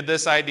if you did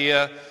this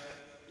idea,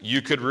 you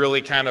could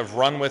really kind of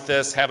run with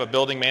this, have a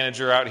building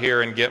manager out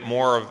here and get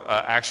more of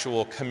an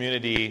actual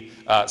community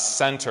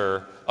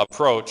center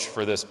approach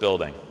for this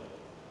building.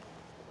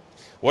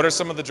 What are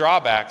some of the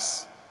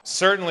drawbacks?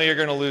 Certainly you're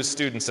going to lose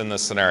students in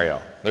this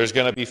scenario. There's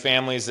going to be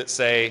families that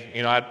say,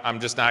 you know, I'm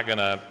just not going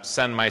to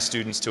send my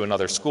students to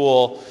another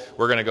school.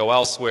 We're going to go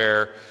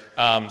elsewhere.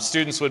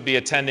 Students would be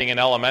attending an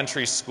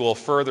elementary school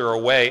further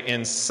away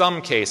in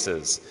some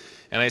cases.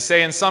 And I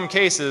say in some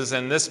cases,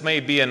 and this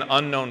may be an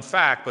unknown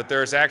fact, but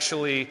there's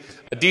actually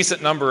a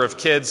decent number of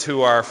kids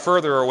who are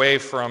further away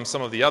from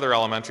some of the other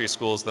elementary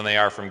schools than they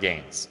are from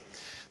Gaines.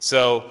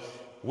 So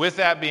with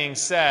that being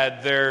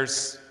said,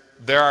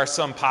 there are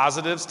some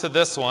positives to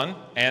this one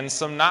and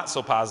some not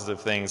so positive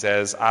things,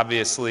 as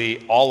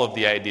obviously all of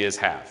the ideas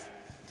have.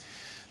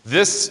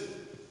 This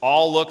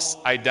all looks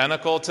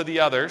identical to the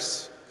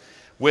others.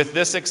 With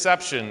this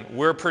exception,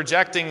 we're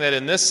projecting that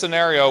in this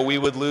scenario we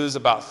would lose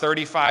about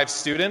 35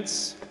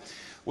 students,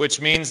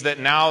 which means that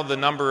now the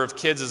number of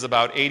kids is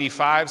about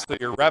 85, so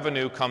your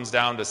revenue comes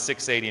down to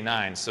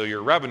 689. So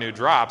your revenue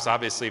drops,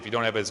 obviously, if you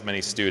don't have as many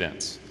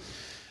students.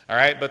 All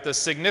right, but the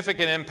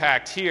significant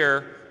impact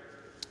here,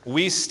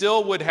 we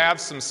still would have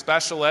some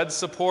special ed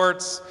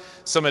supports,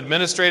 some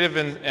administrative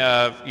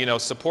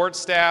and support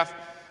staff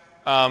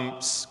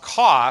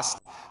cost,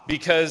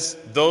 because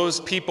those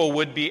people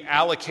would be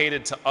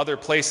allocated to other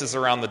places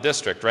around the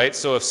district, right?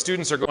 So if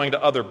students are going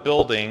to other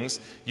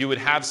buildings, you would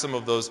have some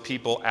of those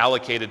people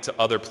allocated to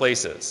other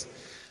places.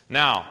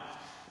 Now,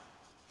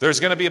 there's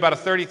going to be about a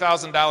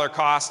 $30,000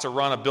 cost to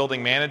run a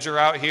building manager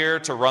out here,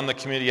 to run the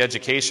community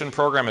education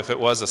program if it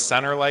was a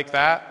center like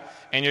that.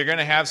 And you're going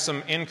to have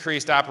some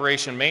increased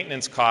operation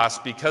maintenance costs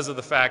because of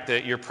the fact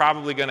that you're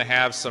probably going to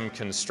have some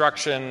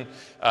construction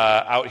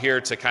out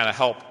here to kind of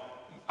help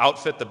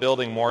outfit the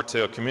building more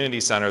to a community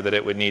center that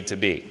it would need to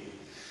be.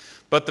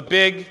 But the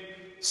big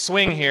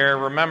swing here,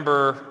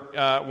 remember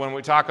when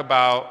we talk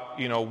about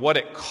what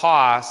it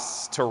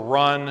costs to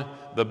run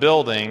the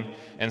building,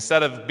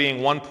 instead of being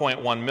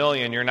 1.1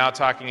 million, you're now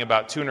talking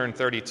about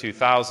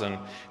 232,000.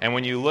 And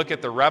when you look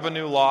at the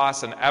revenue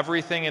loss and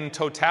everything in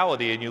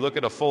totality, and you look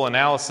at a full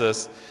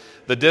analysis,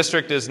 the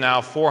district is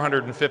now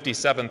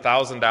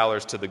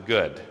 $457,000 to the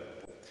good.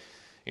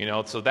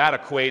 So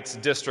that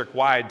equates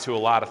district-wide to a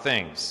lot of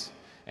things.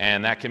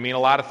 And that can mean a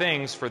lot of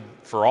things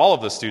for all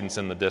of the students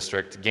in the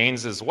district,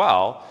 Gaines as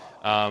well,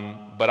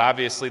 but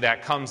obviously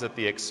that comes at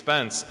the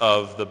expense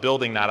of the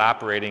building not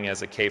operating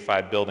as a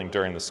K-5 building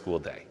during the school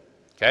day.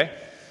 Okay?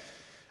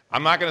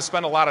 I'm not going to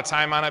spend a lot of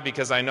time on it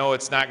because I know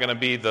it's not going to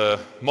be the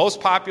most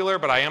popular,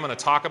 but I am going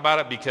to talk about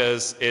it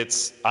because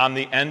it's on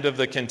the end of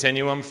the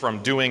continuum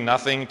from doing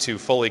nothing to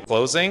fully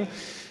closing.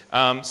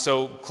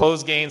 So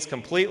close Gaines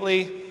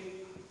completely.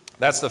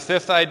 That's the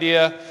fifth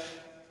idea.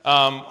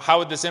 How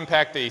would this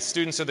impact the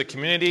students of the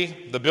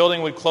community? The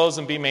building would close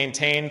and be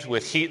maintained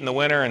with heat in the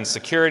winter and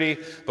security,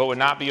 but would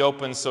not be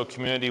open, so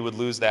community would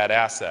lose that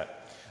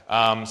asset.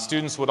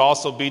 Students would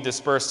also be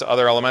dispersed to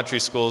other elementary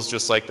schools,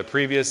 just like the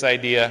previous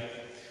idea.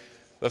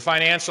 The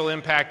financial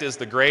impact is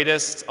the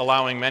greatest,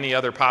 allowing many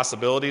other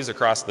possibilities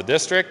across the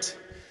district.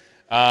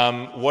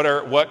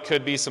 What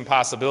could be some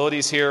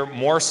possibilities here?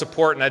 More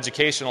support and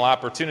educational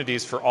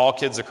opportunities for all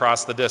kids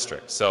across the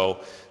district. So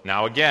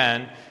now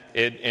again,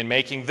 in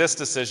making this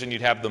decision,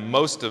 you'd have the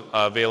most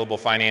available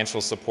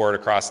financial support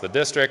across the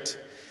district.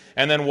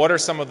 And then what are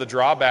some of the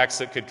drawbacks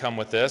that could come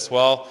with this?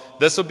 Well,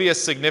 this would be a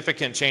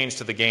significant change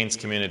to the Gaines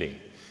community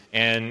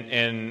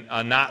in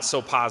a not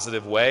so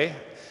positive way.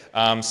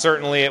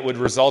 Certainly it would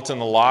result in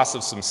the loss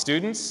of some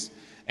students,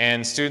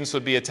 and students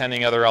would be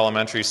attending other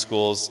elementary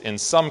schools, in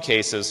some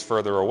cases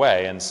further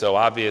away. And so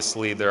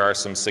obviously there are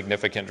some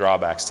significant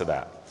drawbacks to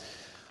that.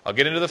 I'll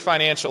get into the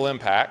financial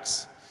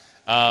impacts.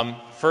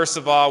 First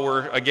of all,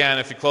 again,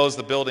 if you close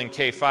the building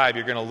K-5,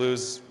 you're going to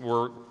lose,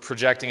 we're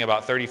projecting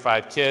about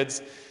 35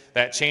 kids.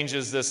 That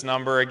changes this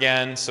number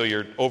again, so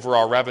your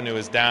overall revenue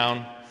is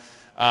down.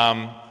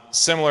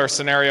 Similar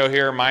scenario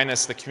here,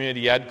 minus the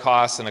community ed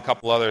costs and a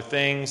couple other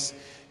things.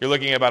 You're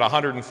looking at about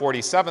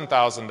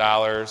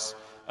 $147,000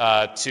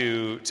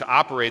 to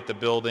operate the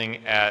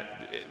building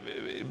at,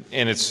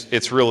 and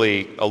it's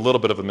really a little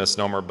bit of a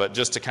misnomer, but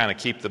just to kind of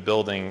keep the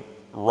building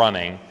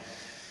running.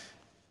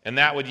 And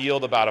that would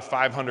yield about a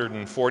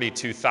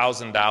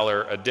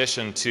 $542,000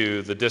 addition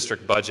to the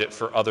district budget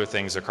for other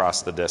things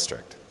across the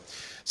district.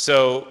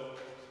 So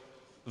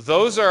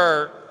those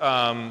are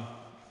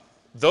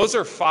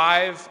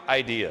 5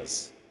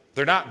 ideas.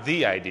 They're not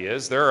the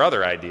ideas. There are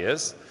other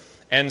ideas.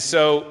 And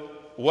so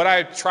what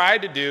I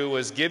tried to do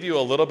was give you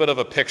a little bit of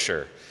a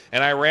picture.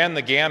 And I ran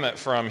the gamut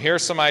from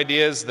here's some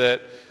ideas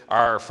that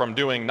are from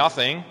doing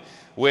nothing,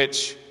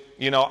 which,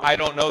 I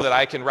don't know that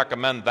I can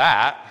recommend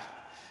that.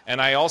 And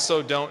I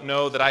also don't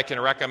know that I can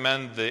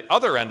recommend the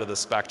other end of the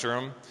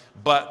spectrum,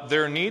 but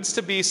there needs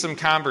to be some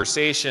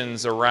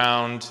conversations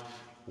around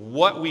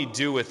what we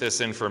do with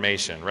this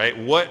information, right?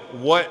 What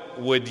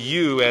would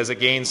you as a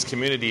Gaines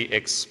community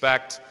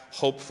expect,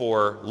 hope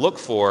for, look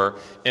for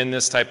in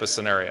this type of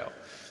scenario?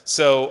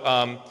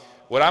 So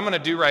what I'm going to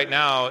do right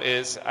now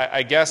is,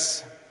 I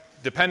guess,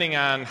 depending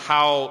on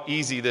how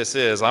easy this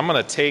is, I'm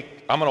going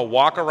to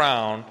walk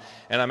around,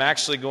 and I'm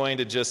actually going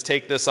to just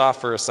take this off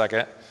for a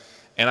second.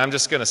 And I'm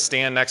just going to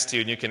stand next to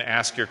you, and you can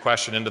ask your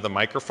question into the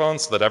microphone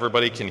so that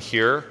everybody can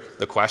hear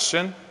the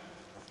question.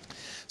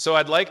 So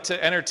I'd like to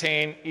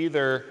entertain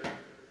either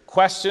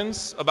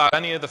questions about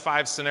any of the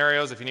 5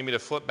 scenarios. If you need me to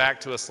flip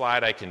back to a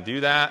slide, I can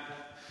do that.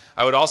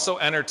 I would also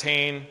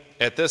entertain,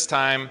 at this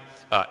time,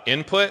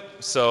 input.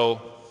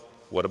 So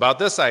what about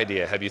this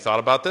idea? Have you thought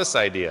about this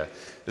idea?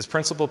 Is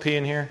Principal P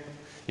in here?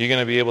 You going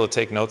to be able to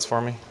take notes for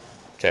me?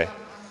 Okay.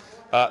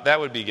 That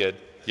would be good.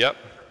 Yep.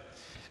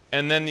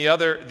 And then the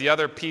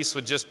other piece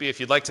would just be, if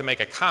you'd like to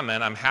make a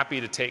comment, I'm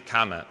happy to take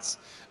comments.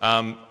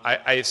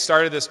 I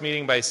started this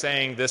meeting by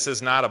saying this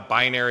is not a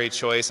binary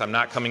choice. I'm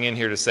not coming in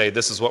here to say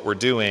this is what we're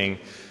doing,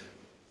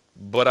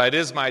 but it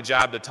is my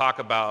job to talk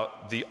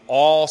about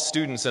all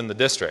students in the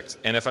district.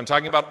 And if I'm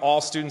talking about all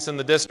students in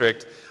the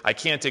district, I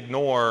can't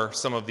ignore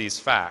some of these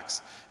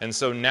facts. And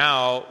so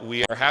now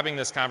we are having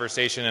this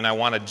conversation, and I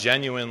want to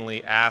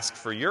genuinely ask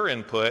for your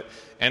input.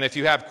 And if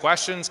you have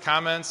questions,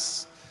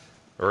 comments,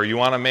 or you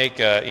want to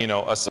make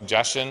a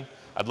suggestion,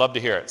 I'd love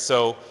to hear it.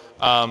 So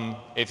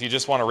if you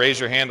just want to raise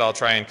your hand, I'll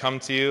try and come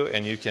to you,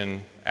 and you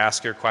can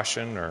ask your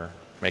question or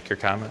make your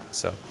comment.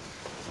 So.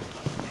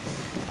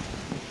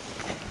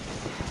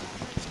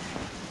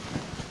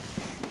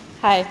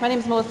 Hi, my name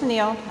is Melissa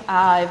Neal.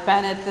 I've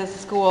been at this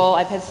school,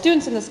 I've had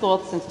students in the school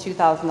since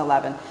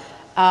 2011.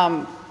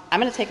 I'm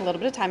going to take a little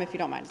bit of time if you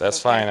don't mind. That's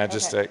fine. I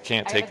just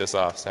can't take this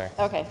off. Sorry.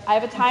 Okay. I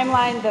have a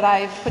timeline that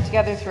I've put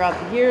together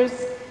throughout the years.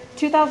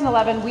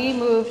 2011, we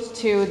moved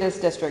to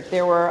this district.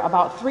 There were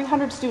about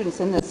 300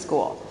 students in this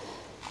school.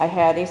 I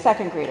had a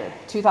second grader.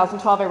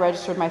 2012, I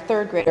registered my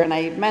third grader, and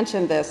I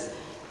mentioned this.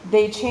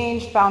 They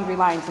changed boundary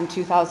lines in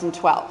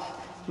 2012.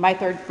 My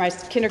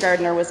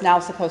kindergartner was now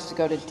supposed to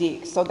go to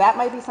Deke. So that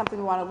might be something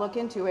we want to look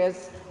into,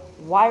 is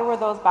why were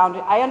those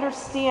boundaries? I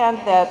understand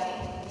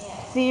that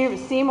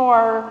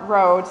Seymour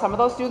Road, some of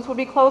those students would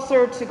be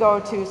closer to go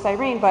to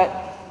Cyrene, but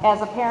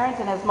as a parent,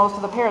 and as most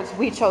of the parents,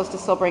 we chose to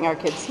still bring our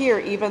kids here,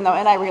 even though,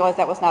 and I realize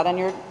that was not on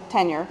your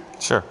tenure.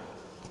 Sure.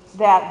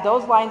 That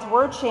those lines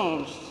were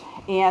changed,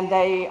 and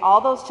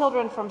all those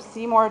children from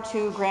Seymour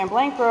to Grand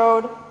Blanc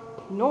Road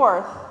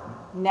north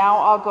now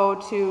all go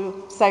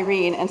to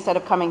Cyrene instead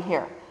of coming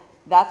here.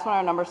 That's when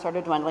our numbers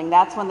started dwindling.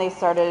 That's when they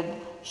started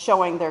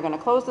showing they're going to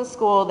close the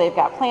school. They've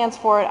got plans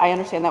for it. I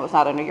understand that was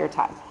not under your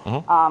time.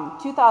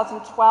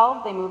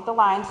 2012, they moved the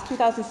lines.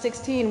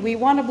 2016, we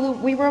were a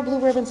blue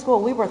ribbon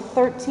school. We were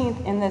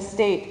 13th in this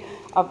state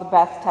of the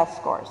best test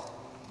scores.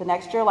 The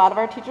next year, a lot of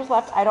our teachers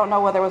left. I don't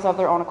know whether it was of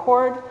their own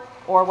accord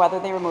or whether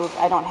they were moved.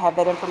 I don't have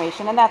that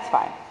information, and that's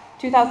fine.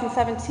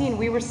 2017,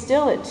 we were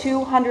still at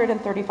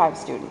 235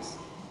 students.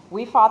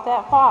 We fought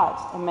that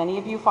fight, and many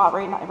of you fought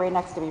right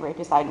next to me, right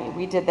beside me.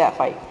 We did that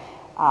fight.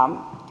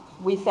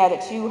 We sat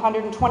at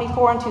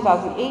 224 in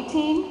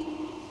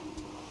 2018.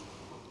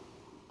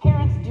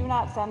 Parents do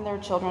not send their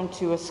children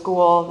to a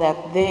school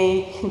that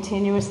they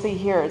continuously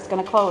hear, it's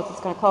going to close, it's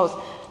going to close.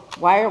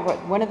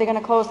 When are they going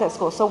to close that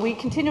school? So we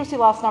continuously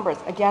lost numbers.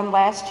 Again,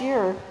 last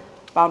year,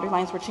 boundary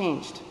lines were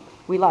changed.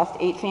 We lost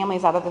 8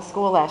 families out of the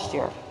school last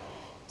year.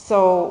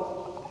 So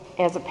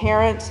as a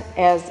parent,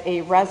 as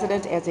a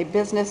resident, as a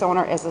business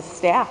owner, as a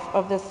staff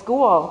of this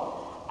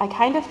school, I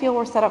kind of feel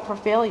we're set up for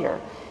failure.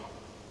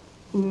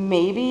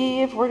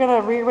 Maybe if we're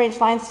going to rearrange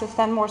lines to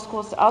send more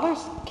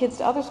kids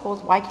to other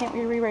schools, why can't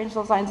we rearrange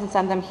those lines and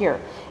send them here?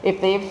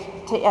 If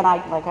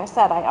like I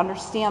said, I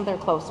understand they're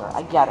closer.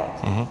 I get it.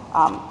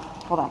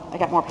 Hold on, I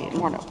got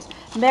more notes.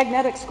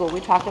 Magnetic school. We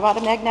talked about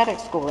a magnetic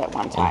school at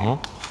one time.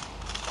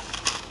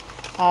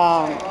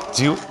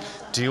 Do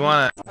you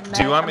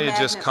want me to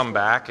just come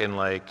back and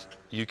I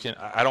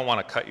don't want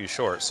to cut you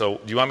short. So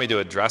do you want me to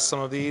address some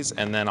of these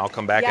and then I'll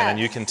come back and then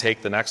you can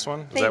take the next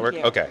one? Does that work?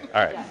 You. Okay.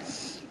 All right.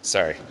 Yes.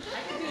 Sorry.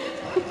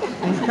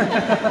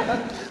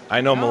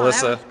 I know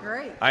Melissa. That was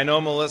great. I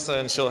know Melissa,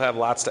 and she'll have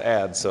lots to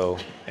add. So,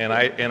 and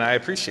I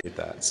appreciate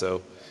that.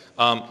 So,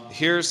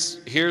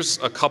 here's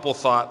a couple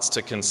thoughts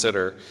to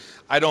consider.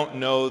 I don't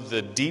know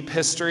the deep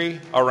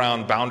history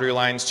around boundary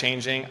lines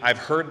changing. I've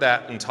heard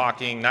that in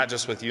talking, not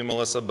just with you,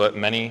 Melissa, but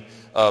many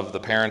of the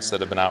parents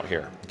that have been out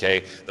here.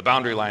 Okay, the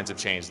boundary lines have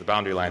changed. The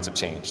boundary lines have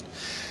changed.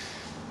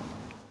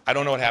 I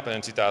don't know what happened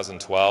in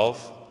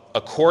 2012.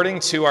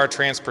 According to our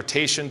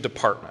transportation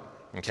department,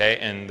 okay,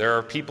 and there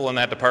are people in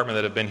that department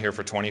that have been here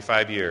for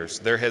 25 years,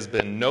 there has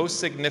been no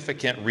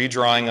significant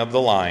redrawing of the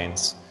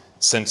lines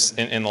since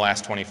in the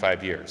last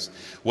 25 years.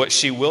 What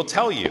she will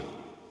tell you,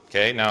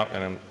 okay, now,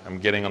 and I'm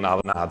getting a lot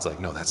of nods like,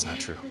 no, that's not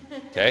true,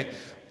 okay?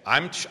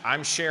 I'm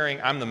sharing,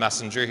 I'm the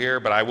messenger here,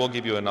 but I will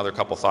give you another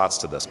couple thoughts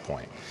to this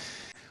point.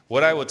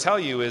 What I will tell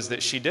you is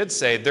that she did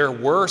say there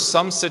were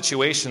some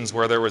situations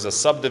where there was a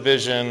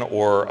subdivision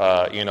or,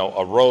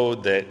 a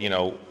road that,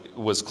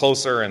 was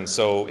closer, and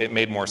so it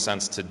made more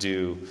sense to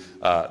do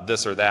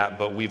this or that,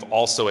 but we've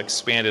also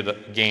expanded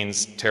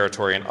Gaines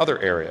territory in other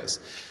areas.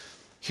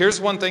 Here's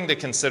one thing to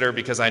consider,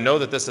 because I know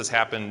that this has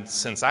happened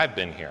since I've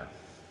been here.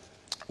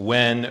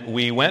 When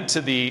we went to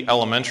the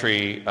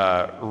elementary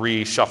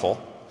reshuffle,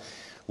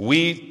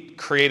 we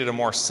created a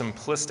more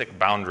simplistic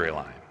boundary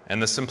line. And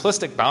the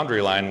simplistic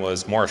boundary line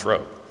was Morris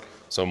Road.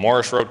 So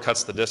Morris Road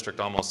cuts the district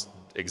almost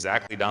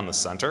exactly down the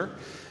center.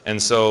 And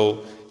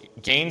so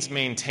Gaines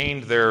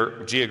maintained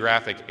their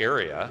geographic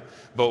area,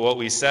 but what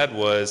we said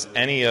was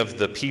any of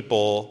the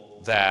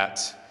people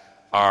that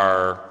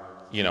are,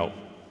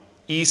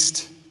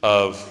 east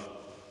of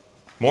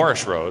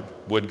Morris Road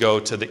would go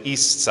to the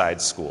east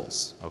side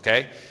schools,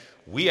 okay?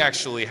 We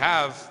actually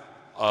have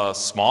a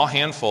small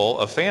handful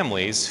of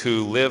families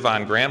who live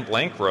on Grand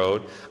Blanc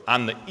Road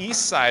on the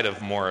east side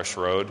of Morris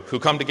Road who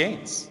come to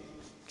Gaines,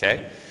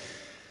 okay?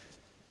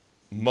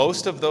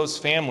 Most of those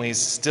families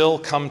still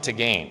come to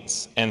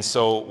Gaines. And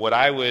so what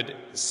I would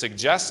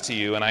suggest to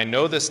you, and I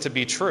know this to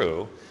be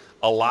true,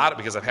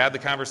 because I've had the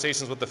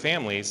conversations with the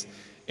families,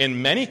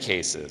 in many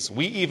cases,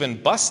 we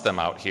even bus them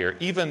out here,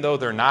 even though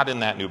they're not in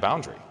that new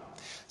boundary.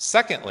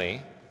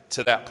 Secondly,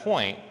 to that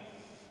point,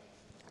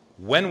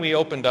 when we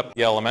opened up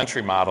the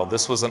elementary model,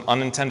 this was an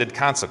unintended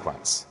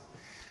consequence.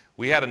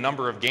 We had a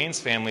number of Gaines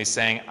families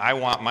saying, I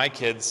want my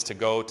kids to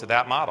go to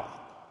that model.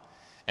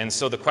 And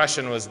so the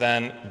question was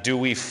then, do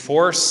we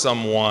force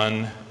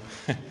someone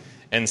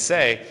and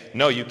say,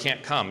 no, you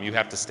can't come, you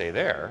have to stay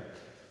there?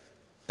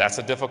 That's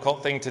a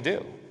difficult thing to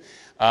do.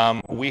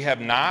 We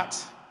have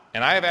not,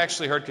 and I have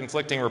actually heard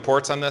conflicting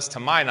reports on this to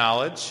my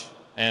knowledge,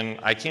 and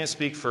I can't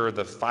speak for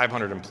the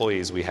 500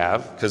 employees we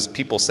have, because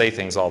people say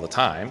things all the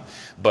time,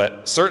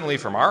 but certainly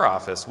from our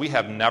office, we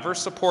have never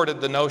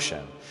supported the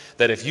notion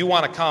that if you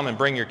want to come and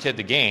bring your kid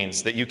to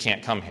Gaines, that you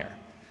can't come here.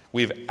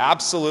 We've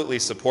absolutely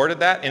supported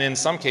that, and in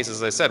some cases,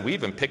 as I said, we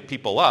even pick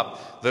people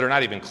up that are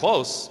not even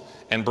close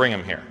and bring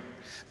them here.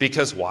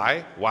 Because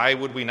why? Why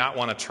would we not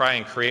want to try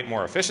and create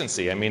more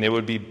efficiency? I mean, it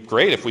would be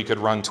great if we could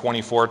run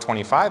 24,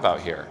 25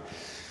 out here.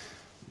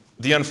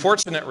 The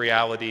unfortunate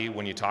reality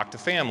when you talk to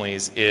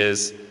families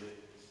is,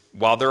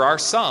 while there are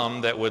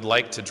some that would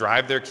like to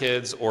drive their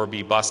kids or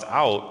be bused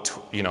out,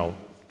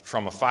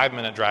 from a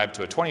 5-minute drive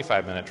to a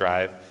 25-minute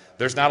drive,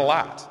 there's not a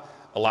lot.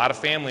 A lot of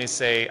families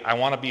say, I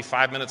want to be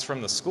 5 minutes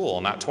from the school,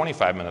 not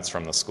 25 minutes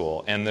from the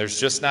school. And there's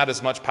just not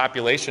as much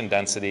population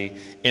density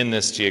in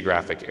this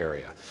geographic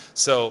area.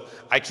 So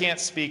I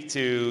can't speak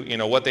to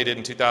what they did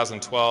in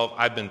 2012.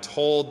 I've been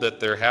told that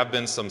there have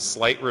been some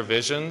slight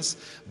revisions,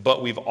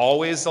 but we've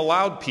always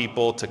allowed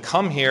people to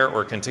come here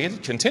or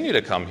continue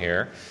to come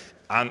here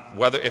on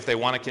whether if they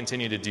want to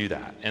continue to do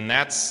that. And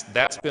that's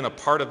been a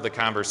part of the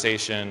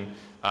conversation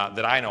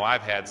that I know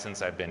I've had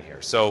since I've been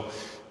here. So,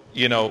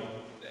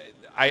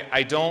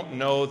 I don't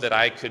know that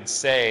I could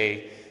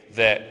say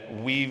that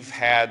we've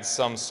had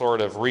some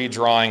sort of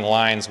redrawing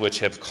lines which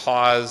have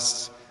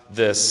caused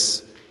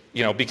this,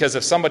 because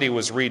if somebody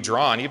was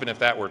redrawn, even if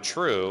that were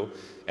true,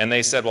 and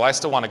they said, well, I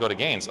still want to go to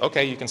Gaines,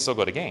 okay, you can still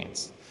go to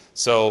Gaines.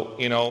 So,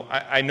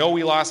 I know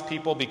we lost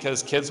people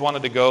because parents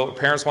wanted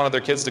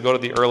their kids to go to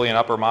the early and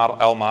upper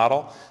L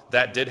model.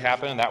 That did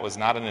happen. That was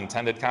not an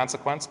intended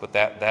consequence, but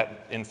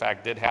that in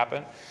fact did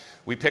happen.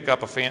 We pick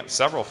up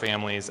several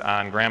families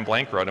on Grand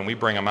Blanc Road, and we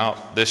bring them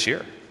out this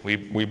year. We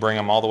bring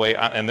them all the way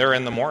out, and they're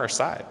in the Morris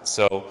side.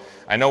 So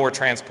I know we're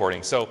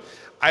transporting. So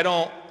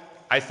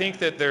I think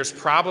that there's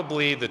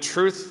probably, the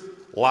truth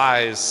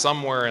lies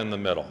somewhere in the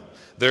middle.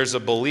 There's a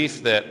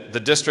belief that the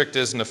district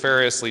is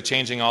nefariously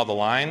changing all the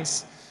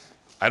lines.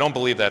 I don't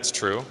believe that's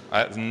true.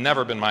 It's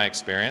never been my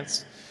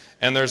experience.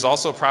 And there's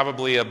also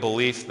probably a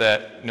belief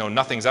that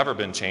nothing's ever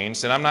been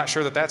changed, and I'm not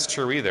sure that that's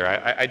true either.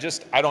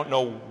 I don't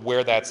know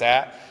where that's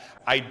at.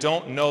 I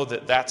don't know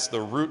that that's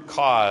the root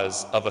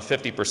cause of a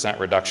 50%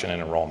 reduction in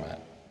enrollment.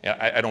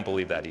 I don't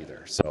believe that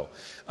either. So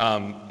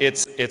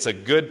it's a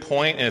good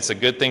point, and it's a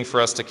good thing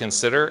for us to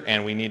consider,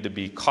 and we need to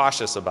be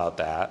cautious about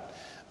that.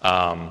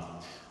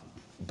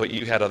 But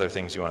you had other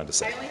things you wanted to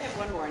say. I only have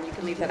one more, and you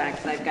can leave that on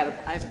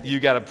because You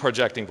got a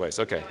projecting place.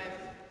 Okay.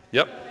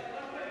 Yep.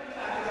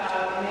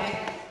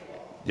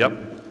 Yep. So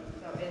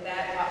is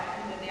that off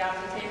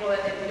the table? And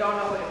if you don't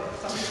know,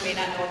 some people may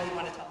not know if you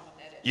want to tell them what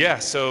that is. Yeah.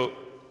 So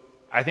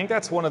I think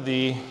that's one of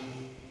the.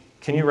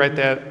 Can you write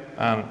that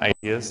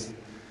ideas?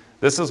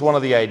 This is one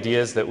of the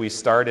ideas that we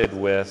started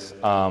with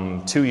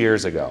 2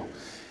 years ago,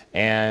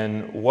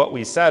 and what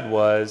we said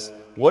was,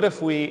 what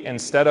if we,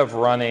 instead of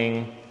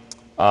running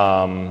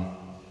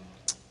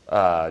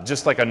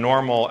just like a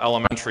normal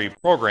elementary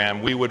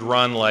program, we would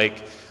run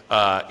like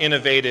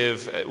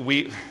innovative.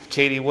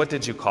 Katie, what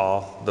did you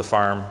call the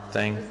farm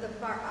thing? It was the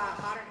Modern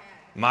Ag.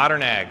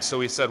 Modern Ag. So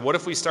we said, what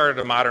if we started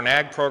a Modern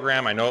Ag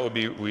program? We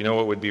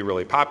know it would be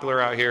really popular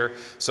out here.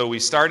 So we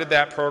started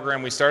that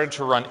program. We started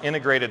to run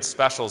integrated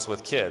specials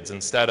with kids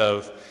instead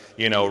of,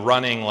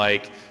 running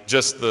like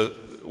just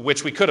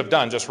which we could have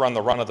done, just run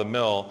the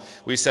run-of-the-mill.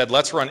 We said,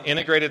 let's run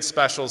integrated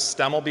specials.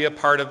 STEM will be a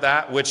part of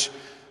that, which,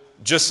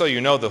 just so you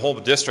know, the whole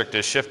district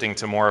is shifting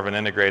to more of an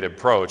integrated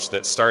approach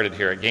that started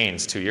here at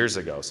Gaines 2 years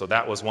ago. So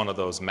that was one of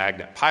those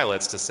magnet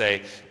pilots to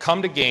say,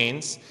 come to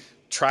Gaines,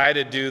 try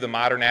to do the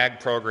Modern Ag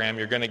program.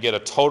 You're going to get a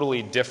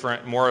totally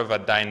different, more of a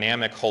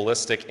dynamic,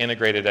 holistic,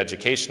 integrated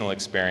educational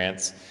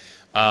experience.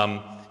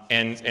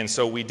 And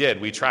so we did.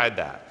 We tried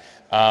that.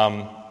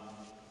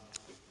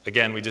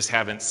 Again, we just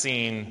haven't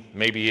seen,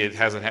 maybe it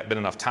hasn't been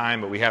enough time,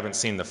 but we haven't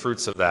seen the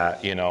fruits of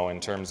that, in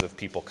terms of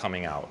people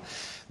coming out.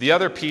 The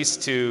other piece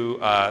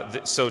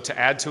so to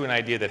add to an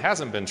idea that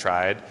hasn't been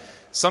tried,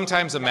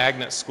 sometimes a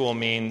magnet school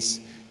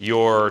means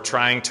you're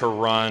trying to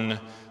run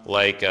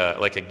like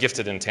a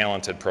gifted and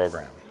talented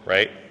program,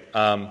 right?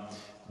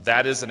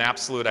 That is an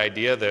absolute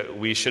idea that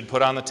we should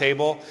put on the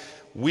table.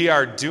 We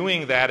are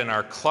doing that in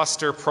our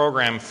cluster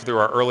program through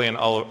our early and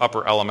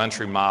upper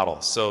elementary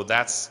model. So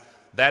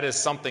that is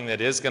something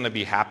that is going to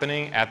be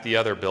happening at the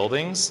other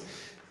buildings,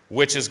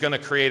 which is going to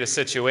create a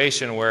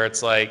situation where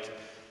it's like,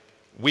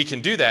 we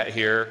can do that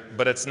here,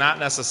 but it's not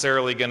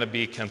necessarily going to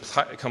be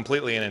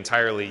completely and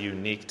entirely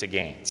unique to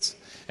Gaines.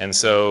 And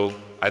so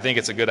I think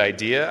it's a good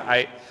idea.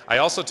 I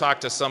also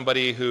talked to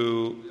somebody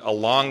who,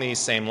 along these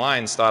same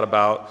lines, thought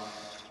about,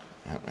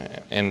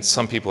 and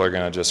some people are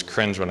going to just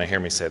cringe when they hear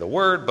me say the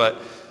word,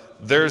 but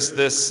there's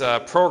this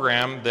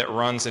program that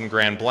runs in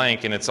Grand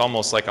Blanc, and it's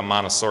almost like a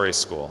Montessori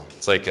school.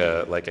 It's like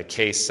a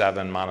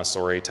K-7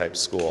 Montessori type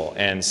school.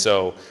 And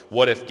so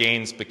what if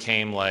Gaines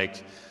became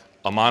like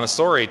a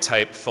Montessori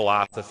type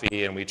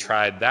philosophy, and we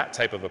tried that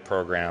type of a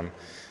program?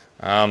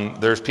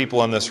 There's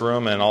people in this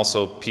room and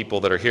also people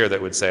that are here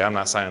that would say, I'm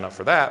not signing up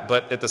for that.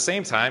 But at the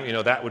same time,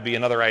 that would be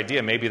another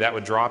idea. Maybe that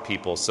would draw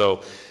people.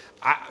 So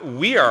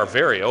we are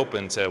very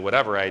open to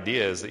whatever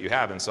ideas that you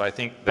have. And so I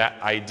think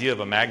that idea of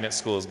a magnet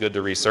school is good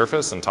to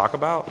resurface and talk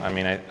about. I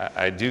mean,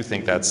 I do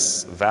think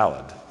that's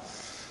valid.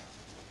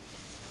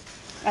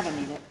 I don't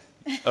need it.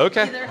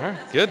 Okay, all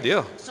right, good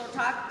deal. So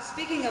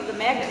speaking of the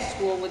magnet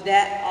school, would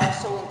that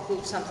also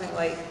include something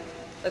like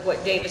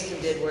what Davison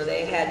did, where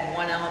they had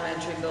one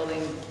elementary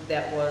building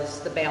that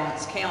was the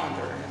balanced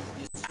calendar, and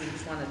if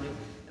students want to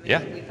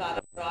do, we thought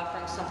of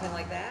offering something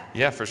like that?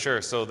 Yeah, for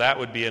sure. So that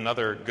would be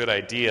another good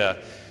idea.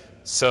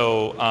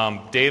 So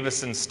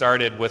Davison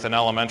started with an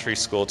elementary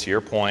school, to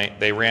your point.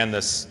 They run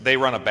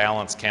a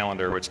balanced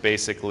calendar, which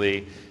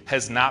basically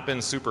has not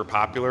been super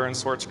popular in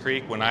Swartz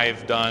Creek. When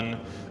I've done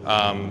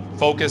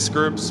focus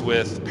groups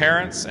with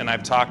parents and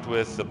I've talked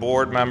with the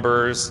board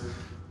members,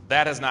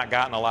 that has not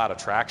gotten a lot of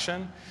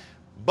traction.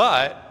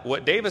 But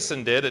what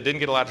Davison did, it didn't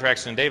get a lot of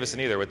traction in Davison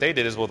either. What they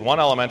did is, with one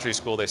elementary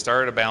school, they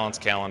started a balanced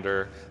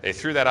calendar. They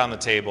threw that on the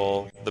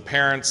table. The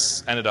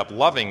parents ended up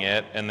loving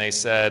it, and they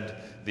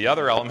said, the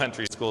other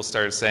elementary schools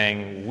started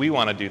saying, we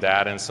want to do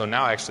that. And so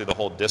now actually the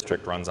whole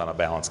district runs on a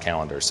balanced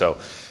calendar. So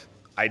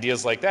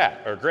ideas like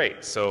that are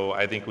great. So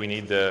I think we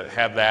need to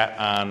have that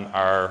on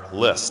our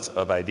list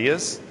of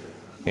ideas,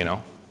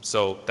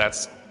 So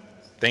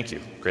thank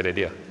you. Great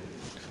idea.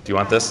 Do you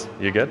want this?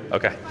 You good?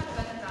 Okay.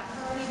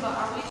 But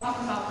are we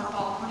talking about for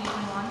fall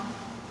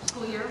 2021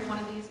 school year, one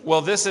of these?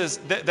 Well,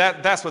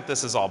 that's what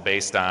this is all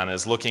based on,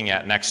 is looking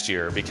at next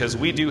year, because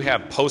we do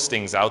have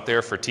postings out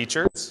there for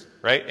teachers,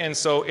 right? And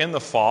so in the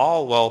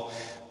fall,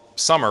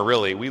 summer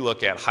really, we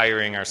look at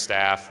hiring our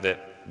staff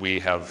that we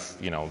have,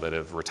 that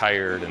have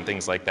retired and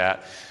things like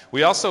that.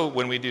 We also,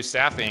 when we do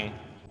staffing,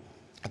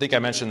 I think I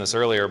mentioned this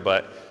earlier,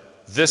 but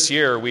this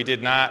year we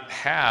did not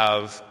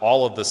have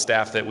all of the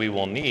staff that we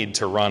will need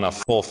to run a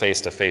full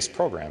face-to-face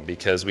program,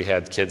 because we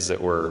had kids that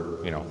were,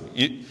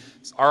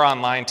 our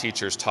online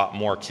teachers taught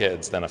more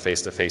kids than a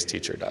face-to-face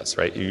teacher does,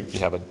 right? You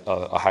have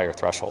a higher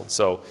threshold.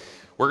 So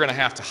we're going to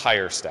have to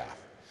hire staff.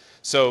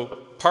 So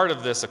part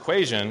of this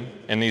equation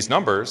and these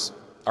numbers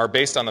are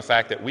based on the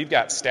fact that we've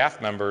got staff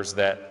members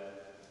that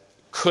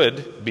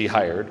could be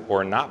hired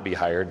or not be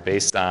hired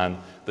based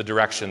on the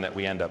direction that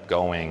we end up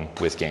going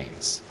with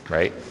Gaines,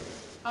 right?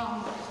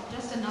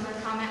 Just another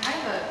comment. I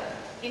have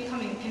an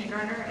incoming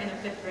kindergartner and a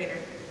fifth grader,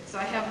 so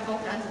I have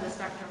both ends of the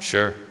spectrum.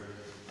 Sure.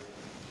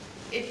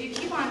 If you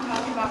keep on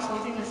talking about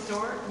closing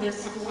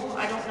this school,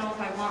 I don't know if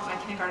I want my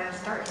kindergarten to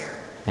start here.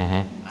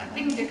 Mm-hmm. A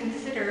thing to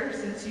consider,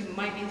 since you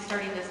might be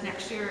starting this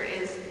next year,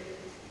 is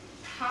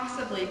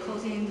possibly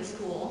closing the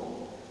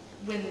school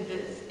when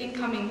the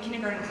incoming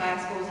kindergarten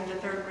class goes into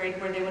third grade,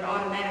 where they would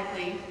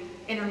automatically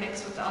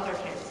intermix with the other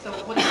kids. So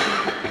would it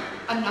be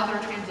another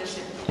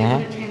transition? They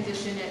would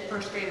transition at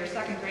first grade or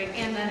second grade,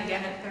 and then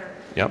again at third.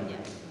 Yep. Yeah.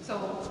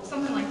 So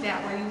something like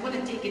that, where you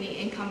wouldn't take any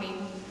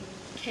incoming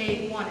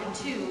K1 and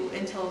 2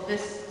 until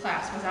this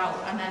class was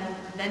out, and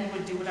then you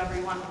would do whatever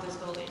you want with this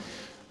building.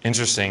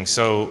 Interesting.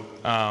 So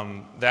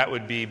that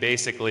would be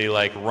basically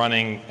like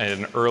running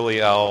an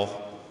early L,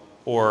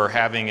 or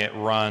having it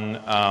run,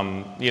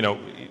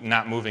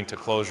 not moving to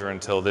closure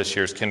until this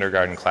year's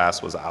kindergarten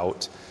class was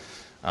out.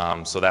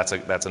 So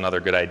that's another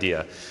good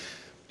idea.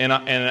 And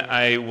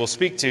I will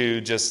speak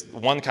to just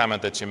one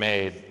comment that you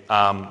made.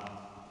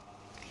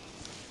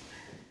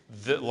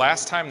 The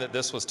last time that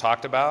this was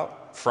talked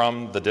about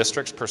from the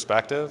district's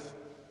perspective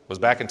was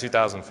back in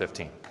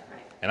 2015.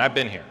 And I've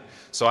been here.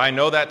 So I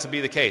know that to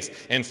be the case.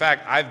 In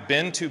fact, I've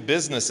been to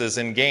businesses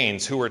in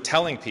Gaines who were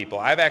telling people,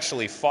 I've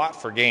actually fought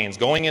for Gaines,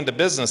 going into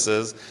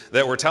businesses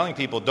that were telling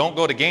people, don't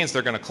go to Gaines,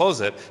 they're going to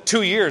close it,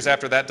 2 years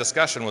after that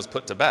discussion was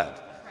put to bed.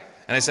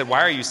 And I said,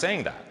 why are you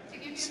saying that? To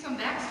give you some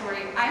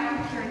backstory, I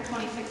moved here in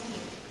 2016.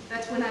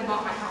 That's when I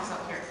bought my house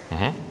out here.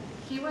 Mm-hmm.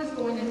 He was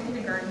going in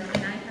kindergarten,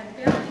 and I had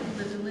family who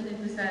lived in Linden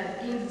who said,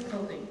 Gaines is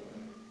closing.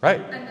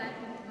 Right. And then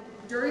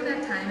during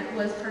that time, it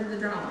was part of the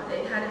drama.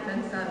 It hadn't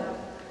been settled.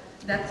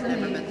 That's when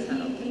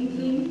he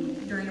came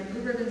during a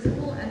Blue Ribbon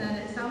School, and then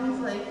it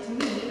sounds like, to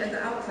me, as an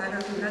outsider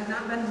who has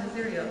not been in this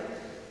area,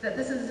 that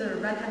this is a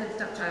red-headed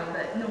stepchild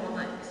that no one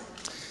likes.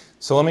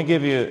 So let me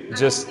give you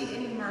just... I don't see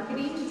any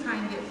marketing to try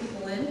and get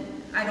people in.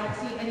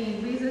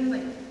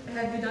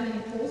 have you done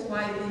any polls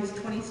why these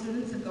 20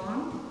 students have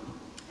gone?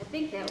 I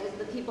think that was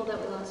the people that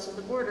we lost to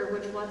the border,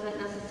 which wasn't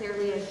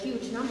necessarily a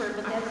huge number,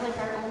 but that's like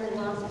our only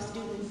loss of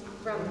students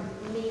from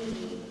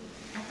maybe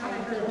I thought I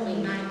heard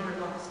only 9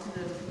 were lost to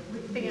the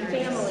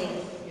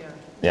families.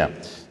 Yeah.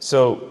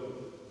 So,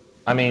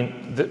 I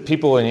mean, the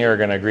people in here are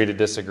going to agree to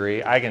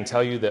disagree. I can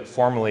tell you that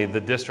formally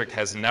the district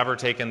has never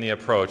taken the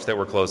approach that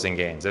we're closing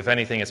games. If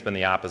anything, it's been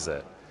the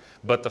opposite.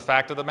 But the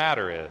fact of the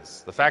matter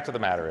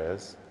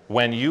is,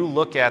 when you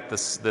look at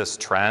this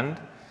trend,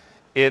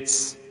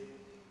 it's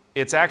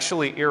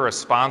actually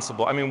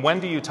irresponsible. I mean, when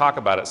do you talk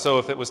about it? So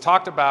if it was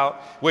talked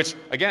about, which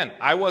again,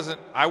 I wasn't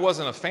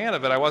a fan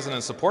of it, I wasn't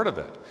in support of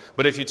it.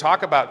 But if you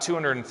talk about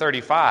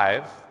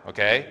 235,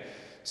 okay,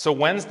 so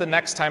when's the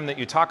next time that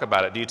you talk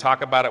about it? Do you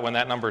talk about it when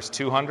that number's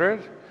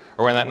 200,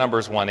 or when that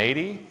number's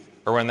 180,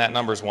 or when that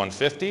number's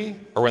 150,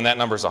 or when that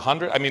number's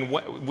 100? I mean,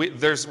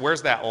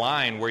 where's that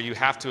line where you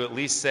have to at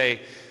least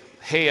say,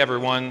 hey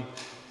everyone,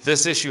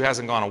 this issue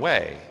hasn't gone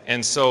away?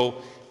 And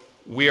so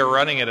we are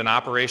running at an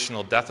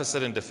operational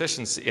deficit and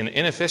deficiency and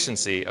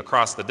inefficiency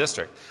across the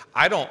district.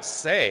 I don't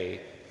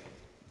say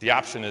the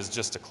option is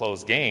just to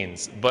close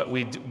gains, but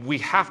we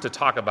have to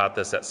talk about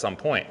this at some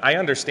point. I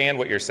understand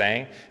what you're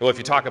saying. Well, if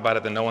you talk about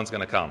it, then no one's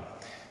going to come.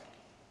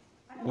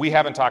 We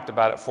haven't talked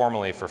about it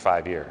formally for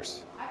 5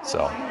 years.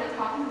 So. I don't mind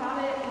talking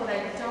about it. What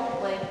I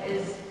don't like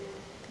is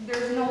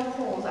there's no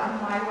polls on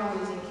why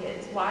we're losing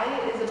kids. Why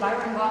is a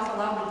Byron Goss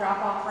allowed to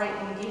drop off right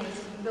in Gaines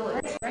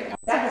Village? Right?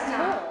 That's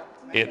not.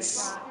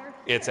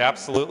 It's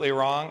absolutely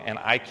wrong, and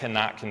I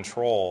cannot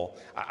control.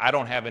 I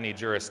don't have any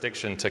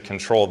jurisdiction to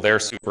control their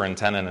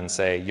superintendent and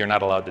say, you're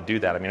not allowed to do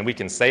that. I mean, we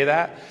can say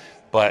that,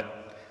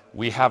 but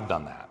we have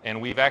done that. And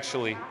we've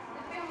actually...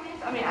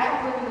 I mean,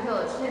 I don't live in the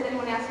village. Has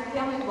anyone asked your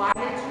families why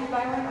they choose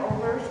Byron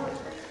over Short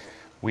Street?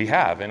 We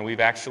have, and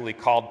we've actually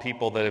called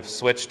people that have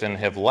switched and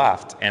have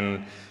left.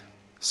 And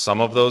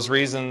some of those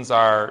reasons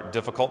are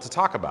difficult to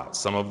talk about.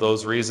 Some of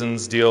those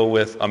reasons deal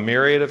with a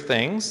myriad of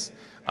things.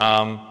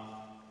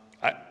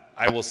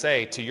 I will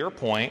say, to your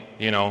point,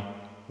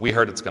 we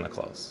heard it's going to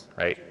close,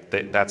 right?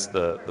 That's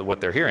what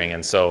they're hearing,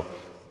 and so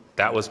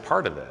that was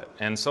part of it.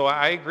 And so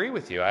I agree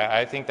with you.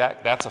 I think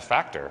that's a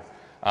factor.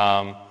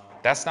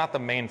 That's not the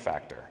main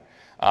factor.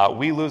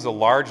 We lose a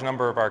large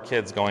number of our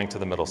kids going to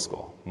the middle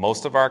school.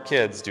 Most of our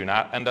kids do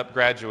not end up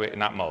graduating,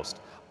 not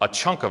most, a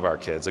chunk of our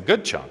kids, a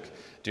good chunk,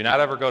 do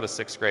not ever go to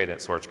 6th grade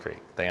at Swartz Creek.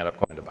 They end up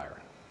going to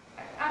Byron.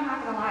 I'm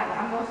not going to lie,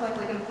 I'm most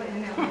likely going to put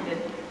in Linden.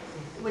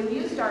 When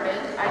you started,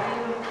 I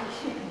gave you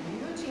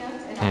a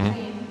chance, and I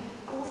mean,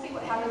 we'll see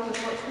what happens with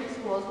Swartz Creek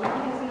schools. When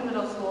he gets into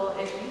middle school,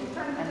 if you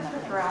turn the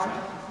district around,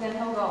 then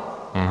he'll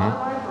go.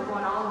 Otherwise, we're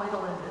going all the way to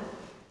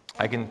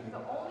Linden.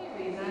 The only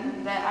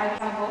reason that I've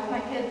had both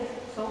my kids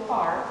so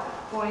far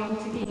going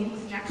to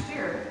Gaines next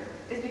year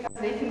is because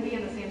they can be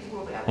in the same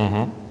school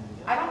together.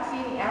 I don't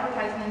see any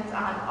advertisements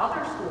on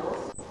other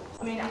schools.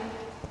 I mean,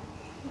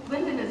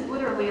 Linden is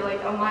literally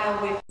like a mile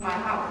away from my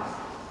house.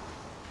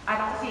 I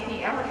don't see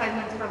any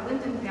advertisements for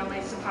Linden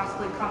families to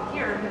possibly come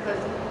here because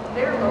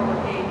their lower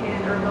paid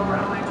kid or lower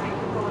elementary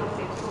can go to the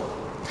same school.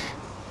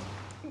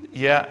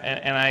 Yeah,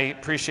 and I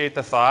appreciate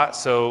the thought.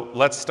 So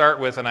let's start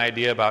with an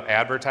idea about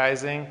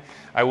advertising.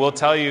 I will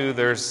tell you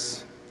there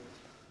is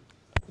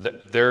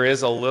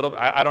a little,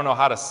 I don't know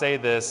how to say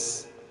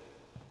this.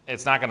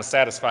 It's not going to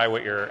satisfy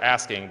what you're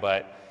asking,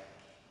 but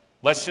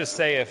let's just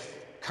say if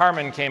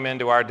Carmen came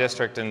into our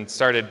district and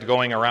started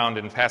going around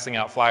and passing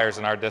out flyers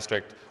in our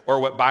district, or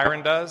what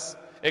Byron does,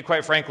 it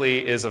quite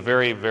frankly is a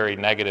very, very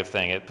negative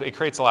thing. It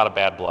creates a lot of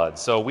bad blood.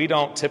 So we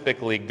don't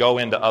typically go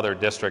into other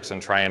districts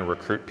and try and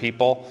recruit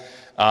people.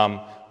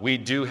 We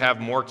do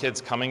have more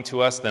kids coming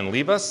to us than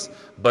leave us,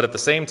 but at the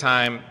same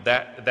time,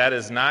 that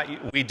is not,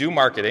 we do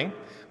marketing,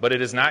 but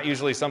it is not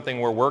usually something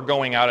where we're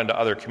going out into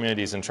other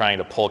communities and trying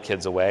to pull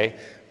kids away.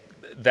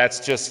 That's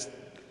just,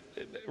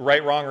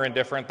 right, wrong, or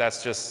indifferent,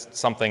 that's just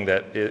something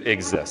that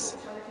exists.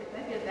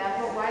 I get that,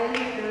 but why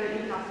isn't there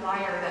even a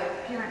flyer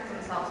that parents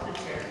themselves could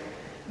share?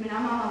 I mean,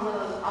 I'm on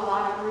a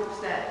lot of groups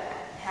that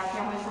have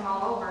families from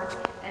all over,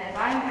 and if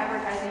I'm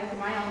advertising for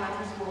my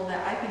elementary school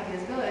that I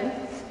think is good,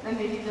 then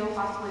maybe they'll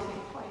possibly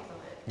think twice of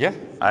it. Yeah,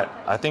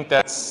 I think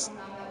that's...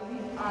 That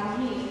would be on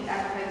me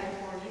advertising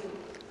for you.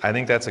 I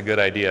think that's a good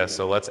idea.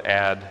 So let's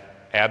add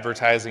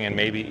advertising and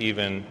maybe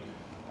even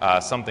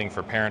something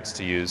for parents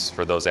to use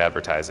for those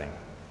advertising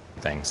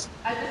things.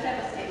 I just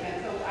have a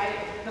statement. So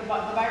the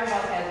Byron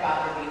Bus has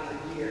bothered me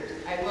for years.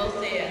 I will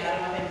say, and I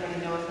don't know if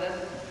anybody knows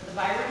this, the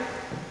Byron,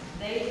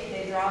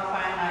 they draw a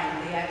fine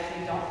line. They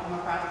actually don't come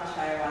across the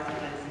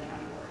Shiawassee-Madison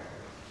County border.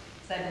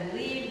 So I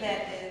believe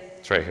that is...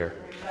 It's right here.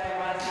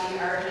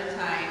 Shiawassee,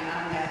 Argentine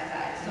on that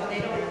side. So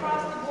they don't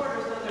cross the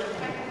border, so they're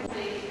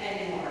technically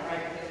anymore,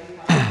 right? Because we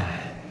come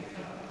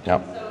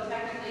Yep. So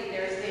technically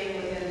they're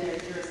staying within their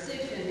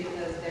jurisdiction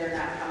because they're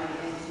not coming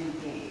into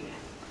Gaines.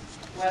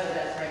 Whether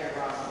that's right or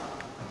wrong.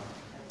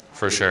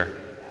 For sure.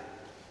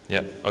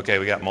 Yep. Okay,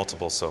 we got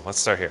multiple, so let's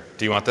start here.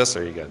 Do you want this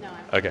or are you good? No,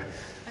 Okay.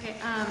 Okay,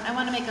 I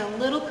want to make a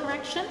little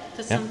correction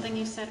to something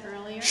you said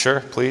earlier. Sure,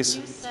 please.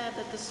 You said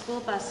that the school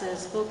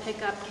buses will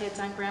pick up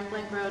kids on Grand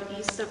Blanc Road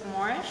east of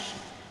Moorish.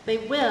 They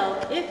will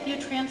if you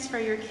transfer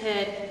your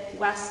kid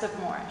west of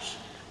Moorish.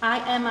 I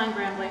am on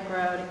Grand Blanc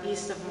Road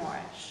east of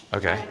Moorish.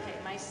 Okay.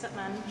 My son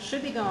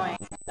should be going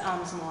to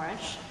Elms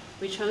Moorish.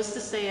 We chose to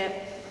stay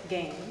at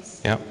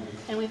Gaines. Yep.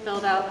 And we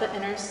filled out the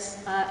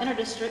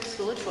inter-district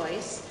school of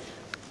choice.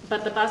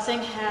 But the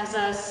busing has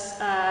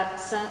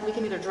us, we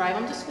can either drive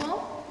them to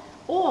school,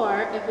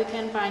 or if we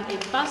can find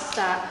a bus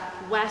stop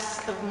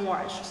west of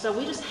Moorish. So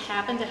we just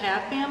happen to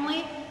have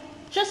family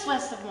just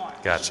west of Moorish.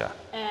 Gotcha.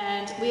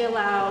 And we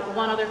allow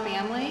one other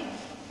family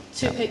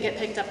to get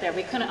picked up there.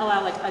 We couldn't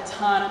allow like a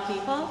ton of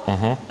people.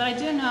 But I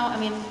do know, I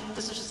mean,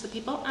 this is just the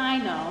people I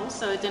know,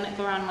 so it didn't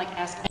go around and like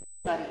ask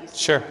anybody.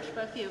 Sure.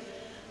 But a few.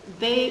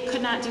 They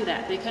could not do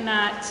that. They could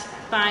not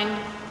find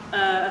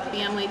a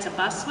family to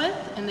bus with,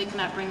 and they could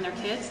not bring their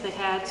kids. They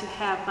had to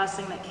have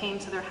busing that came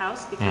to their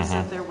house because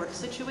of their work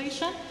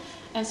situation.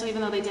 And so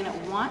even though they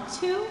didn't want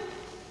to,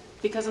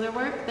 because of their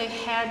work, they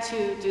had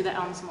to do the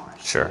Elms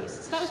Moorish. Sure.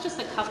 So that was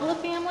just a couple of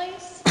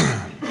families.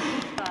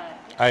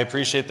 But I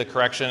appreciate the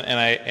correction,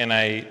 and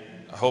I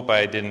hope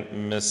I didn't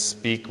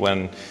misspeak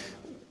when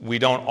we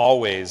don't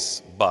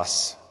always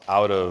bus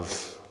out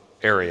of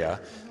area,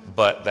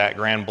 but that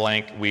Grand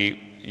Blanc,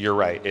 you're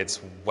right,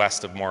 it's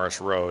west of Moorish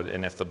Road,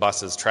 and if the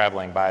bus is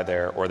traveling by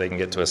there, or they can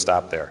get to a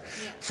stop there.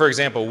 Yeah. For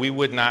example, we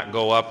would not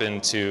go up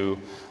into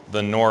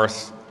the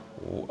north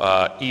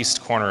east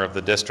corner of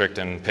the district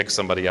and pick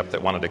somebody up that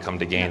wanted to come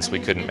to Gaines. We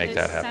couldn't make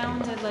that happen.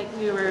 It sounded like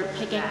we were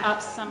picking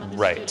up some of the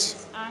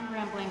students on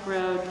Grand Blanc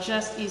Road,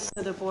 just east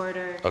of the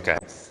border. Okay.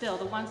 Still,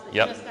 the ones that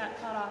just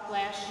got cut off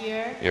last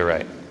year. You're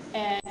right.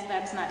 And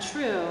that's not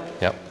true.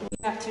 Yep. We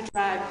have to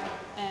drive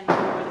and go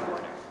over the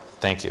border.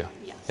 Thank you.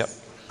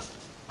 Yes.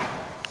 Yep.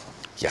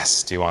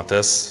 Yes. Do you want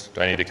this? Do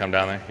I need to come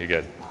down there? You're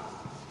good.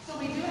 So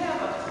we do have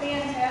a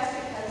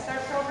fantastic Head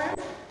Start program.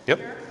 Yep.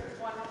 Here,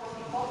 wonderful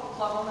people,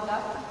 love them to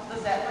death.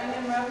 Does that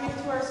bring in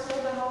revenue to our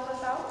school to help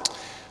us out?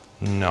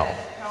 No. Is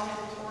that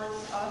counted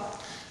towards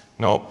us?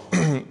 No.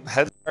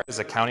 Head Start is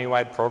a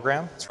countywide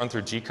program. It's run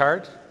through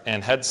G-Card.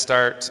 And Head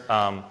Start,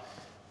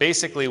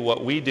 basically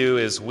what we do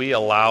is we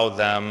allow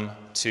them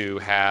to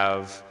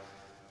have,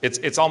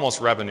 it's almost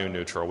revenue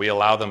neutral. We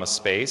allow them a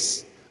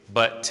space,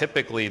 but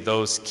typically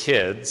those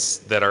kids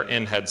that are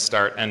in Head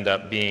Start end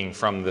up being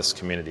from this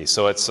community.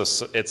 So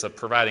it's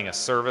providing a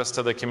service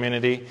to the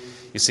community.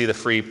 You see the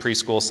free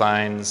preschool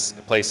signs,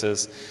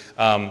 places.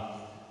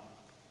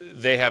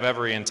 They have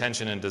every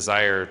intention and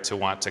desire to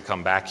want to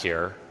come back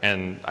here,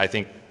 and I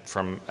think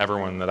from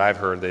everyone that I've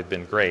heard, they've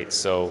been great.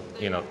 So,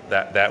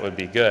 that would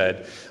be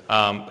good.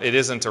 It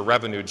isn't a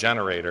revenue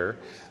generator.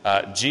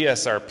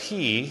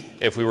 GSRP,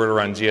 if we were to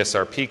run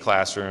GSRP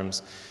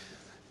classrooms,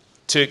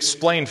 to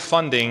explain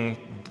funding,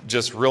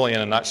 just really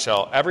in a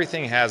nutshell,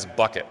 everything has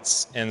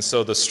buckets. And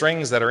so the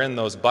strings that are in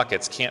those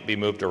buckets can't be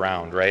moved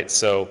around, right?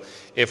 So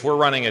if we're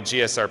running a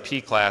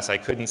GSRP class, I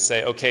couldn't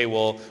say, okay,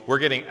 well, we're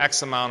getting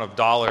X amount of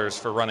dollars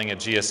for running a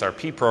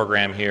GSRP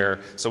program here,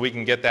 so we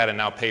can get that and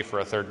now pay for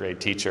a third grade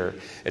teacher.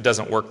 It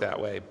doesn't work that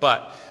way.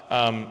 But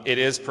it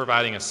is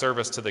providing a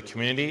service to the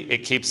community. It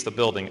keeps the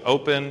building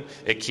open.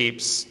 It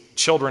keeps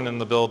children in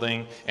the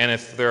building, and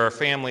if there are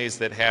families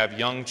that have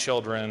young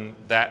children,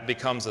 that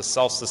becomes a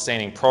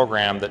self-sustaining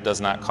program that does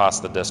not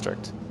cost the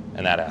district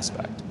in that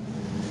aspect.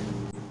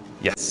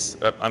 Yes,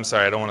 I'm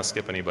sorry, I don't want to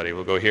skip anybody.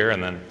 We'll go here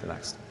and then the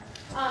next.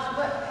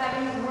 But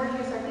having more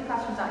GSRP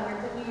classrooms out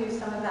here, could you use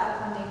some of that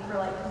funding for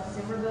like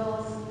consumer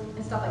bills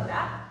and stuff like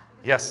that?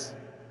 Yes,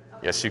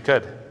 yes you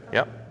could,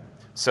 yep.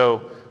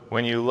 So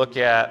when you look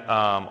at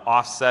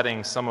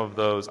offsetting some of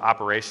those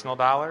operational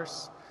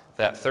dollars,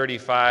 that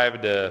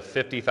 $35,000 to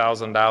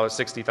 $50,000,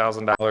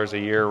 $60,000 a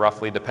year,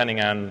 roughly, depending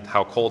on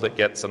how cold it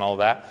gets and all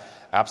that,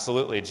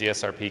 absolutely,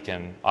 GSRP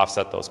can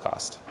offset those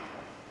costs.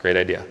 Great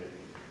idea.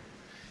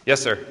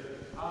 Yes, sir.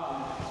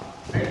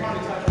 I just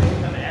wanted to touch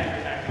base on the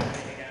advertising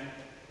thing again.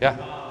 Yeah.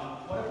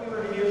 What if we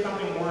were to do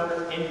something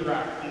more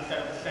indirect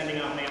instead of sending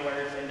out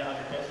mailers into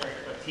other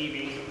districts, but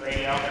TVs,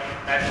 radio,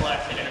 that's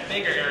left, and in a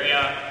bigger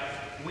area,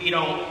 we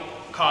don't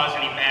cause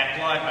any bad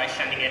blood by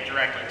sending it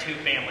directly to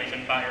families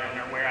in Byron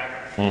or wherever.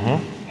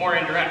 More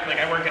indirect, like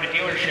I work at a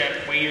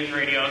dealership, we use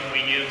radios,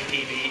 we use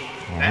TV.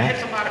 That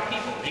hits a lot of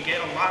people. We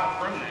get a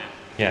lot from that.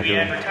 Yeah, we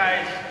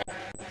advertise,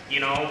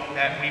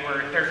 that we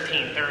were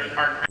 13th,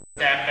 our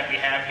staff that we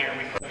have here.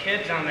 We put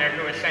kids on there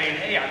who are saying,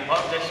 hey, I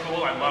love this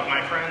school, I love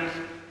my friends.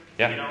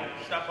 Yeah.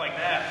 Stuff like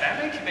that.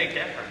 That makes a big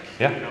difference.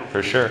 Yeah,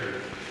 for sure.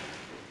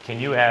 Can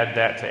you add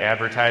that to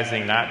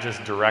advertising, not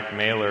just direct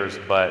mailers,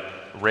 but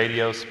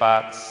radio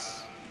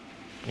spots,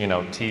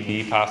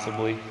 TV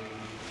possibly?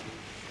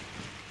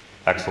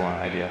 Excellent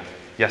idea.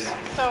 Yes?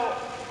 So,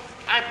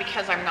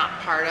 because I'm not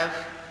part of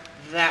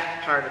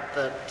that part of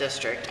the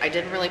district, I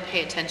didn't really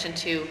pay attention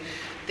to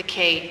the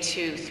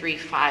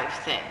K235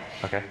 thing.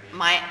 Okay.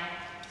 My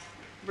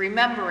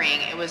remembering,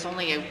 it was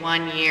only a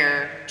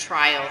 1-year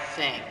trial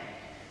thing.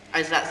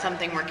 Is that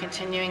something we're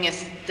continuing?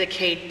 Is the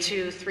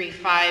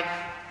K235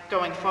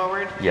 going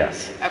forward?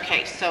 Yes.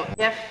 Okay, so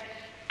if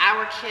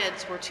our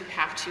kids were to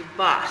have to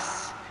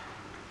bus,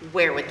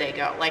 where would they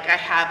go? Like I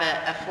have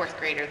a fourth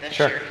grader this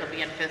Sure. year, he'll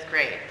be in fifth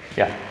grade.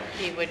 Yeah.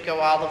 He would go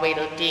all the way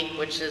to Deke,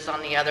 which is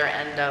on the other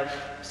end of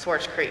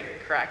Swartz Creek,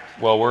 correct?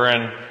 Well,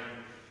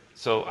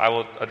 so I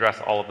will address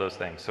all of those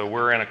things. So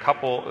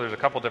there's a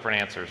couple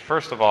different answers.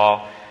 First of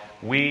all,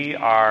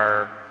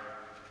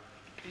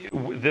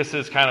 this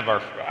is kind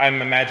of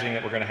I'm imagining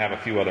that we're going to have a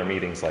few other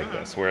meetings like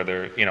this where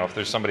if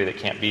there's somebody that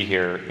can't be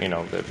here,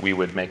 that we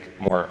would make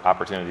more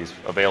opportunities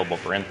available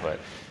for input,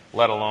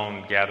 let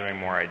alone gathering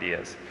more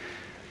ideas.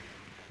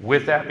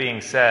 With that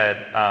being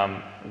said,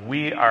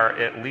 we are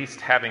at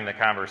least having the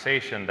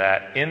conversation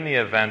that in the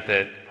event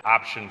that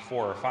option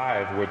 4 or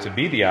 5 were to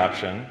be the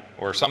option,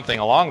 or something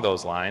along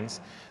those lines,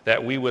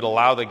 that we would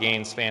allow the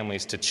Gaines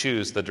families to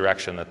choose the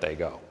direction that they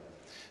go.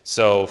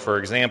 So, for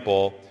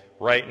example,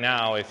 right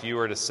now, if you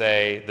were to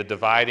say the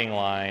dividing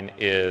line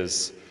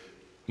is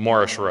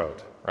Morris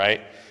Road, right?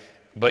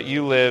 But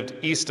you lived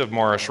east of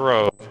Morris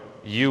Road,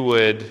 you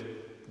would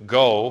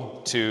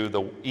go to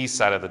the east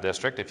side of the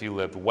district. If you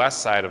lived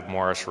west side of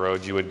Morris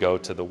Road, you would go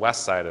to the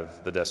west side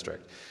of the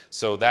district.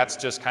 So that's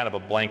just kind of a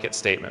blanket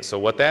statement. So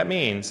what that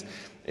means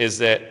is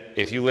that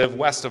if you live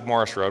west of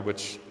Morris Road,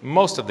 which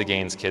most of the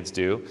Gaines kids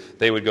do,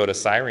 they would go to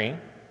Cyrene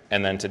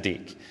and then to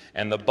Deke.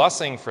 And the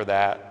busing for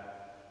that,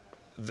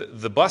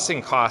 the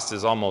busing cost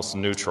is almost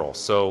neutral.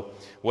 So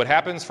what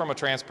happens from a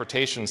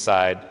transportation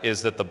side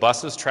is that the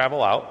buses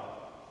travel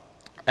out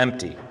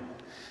empty.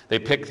 They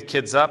pick the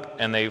kids up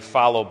and they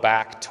follow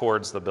back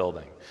towards the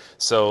building.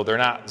 So they're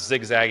not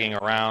zigzagging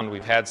around.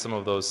 We've had some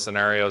of those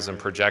scenarios and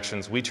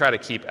projections. We try to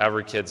keep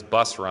every kid's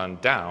bus run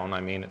down. I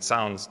mean, it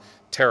sounds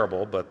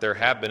terrible, but there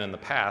have been in the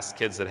past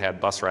kids that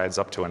had bus rides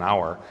up to an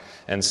hour.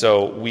 And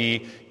so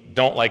we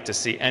don't like to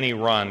see any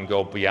run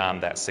go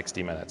beyond that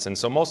 60 minutes. And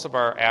so most of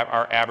our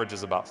average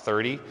is about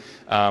 30.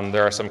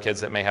 There are some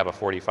kids that may have a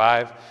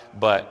 45,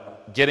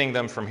 but getting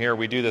them from here,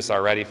 we do this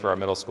already for our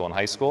middle school and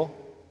high school.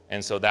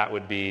 And so that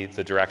would be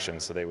the direction.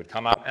 So they would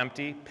come out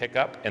empty, pick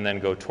up, and then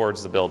go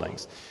towards the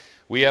buildings.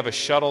 We have a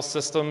shuttle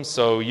system,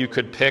 so you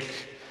could pick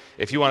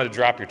if you wanted to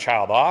drop your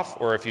child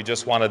off or if you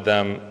just wanted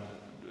them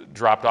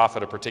dropped off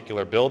at a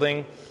particular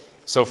building.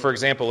 So for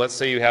example, let's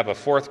say you have a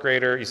fourth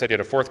grader, you said you had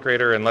a fourth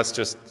grader, and let's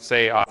just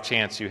say off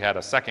chance you had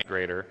a second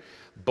grader.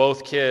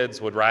 Both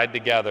kids would ride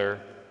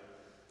together.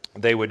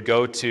 They would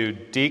go to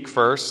Deke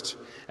first,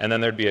 and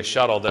then there'd be a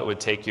shuttle that would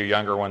take your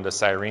younger one to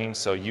Cyrene,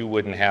 so you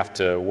wouldn't have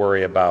to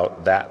worry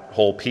about that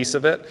whole piece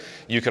of it.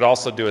 You could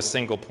also do a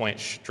single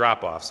point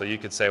drop-off. So you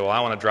could say, well, I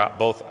want to drop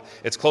both.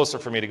 It's closer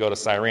for me to go to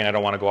Cyrene. I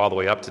don't want to go all the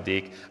way up to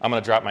Deke. I'm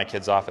going to drop my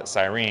kids off at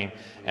Cyrene,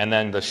 and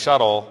then the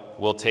shuttle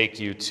will take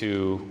you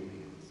to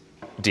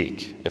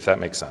Deke, if that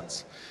makes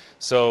sense.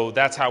 So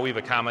that's how we've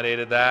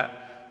accommodated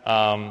that.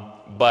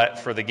 But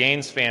for the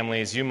Gaines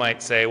families, you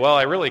might say, well,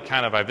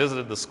 I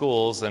visited the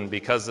schools, and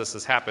because this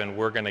has happened,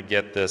 we're going to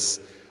get this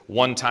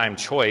one-time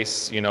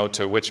choice,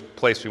 to which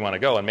place we want to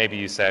go. And maybe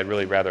you say, I'd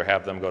really rather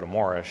have them go to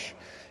Morris,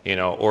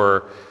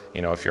 or,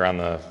 if you're on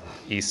the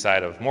east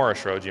side of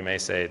Morris Road, you may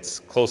say it's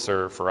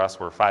closer for us.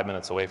 We're 5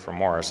 minutes away from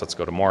Morris. Let's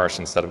go to Morris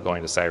instead of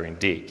going to Cyrene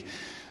Deke.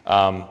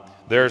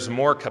 There's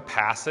more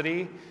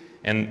capacity,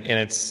 and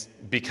it's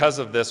because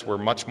of this, we're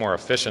much more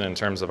efficient in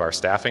terms of our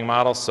staffing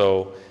model.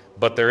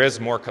 But there is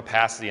more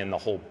capacity in the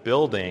whole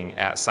building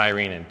at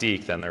Cyrene and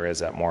Deke than there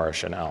is at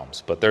Morris and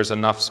Elms. But there's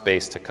enough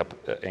space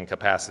in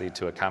capacity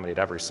to accommodate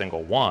every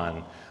single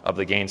one of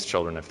the Gaines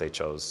children if they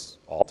chose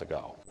all to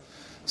go.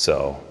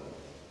 So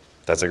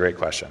that's a great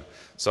question.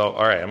 So,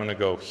 all right, I'm going to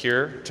go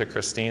here to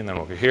Christine, then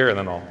we'll go here, and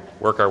then we'll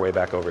work our way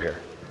back over here.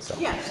 So.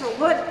 Yeah, so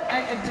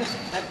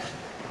I've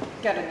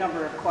got a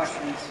number of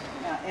questions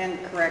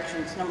and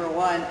corrections. Number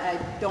one, I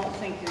don't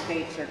think your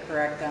dates are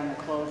correct on the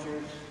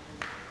closures.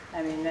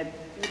 I mean,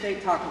 they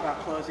talk about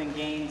closing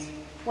Gaines,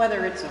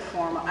 whether it's a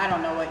formal, I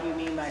don't know what you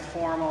mean by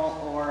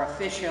formal or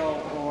official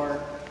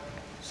or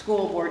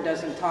school board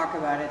doesn't talk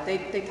about it.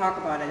 They talk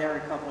about it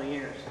every couple of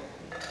years.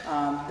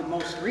 The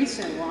most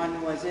recent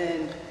one was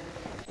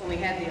when we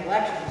had the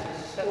elections,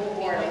 the school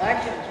board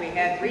elections, we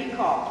had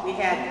recalls. We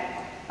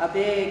had a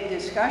big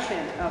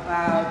discussion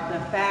about the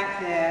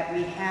fact that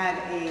we had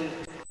a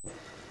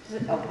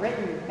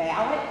written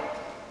ballot.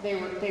 They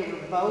were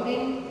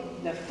voting,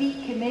 the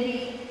FEE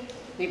committee,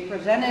 they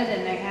presented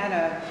and they had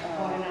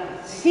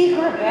a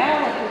secret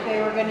ballot that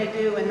they were going to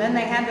do, and then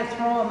they had to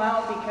throw them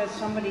out because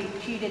somebody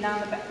cheated on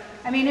the ballot.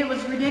 I mean, it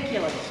was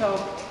ridiculous. So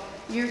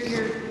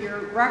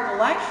your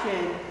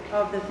recollection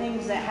of the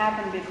things that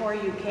happened before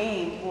you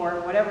came or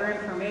whatever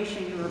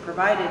information you were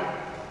provided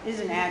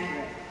isn't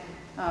accurate.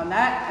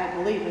 That, I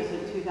believe, is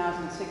in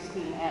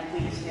 2016 at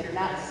least, if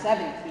not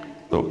 17.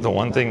 The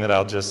one thing that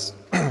I'll just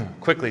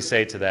quickly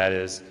say to that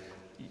is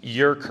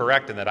you're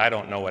correct in that I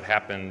don't know what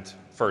happened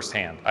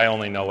firsthand. I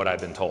only know what I've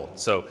been told.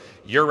 So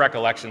your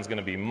recollection is going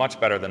to be much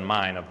better than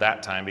mine of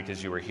that time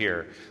because you were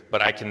here.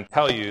 But I can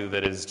tell you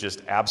that it is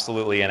just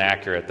absolutely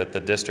inaccurate that the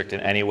district in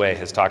any way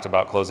has talked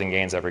about closing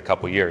Gaines every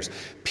couple years.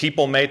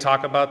 People may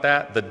talk about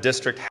that. The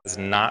district has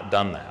not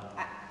done that.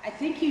 I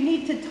think you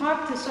need to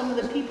talk to some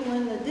of the people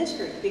in the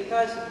district,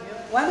 because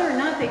whether or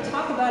not they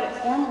talk about it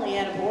formally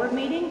at a board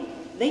meeting,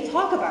 they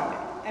talk about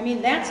it. I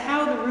mean, that's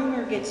how the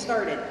rumor gets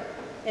started.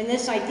 And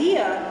this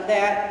idea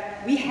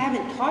that we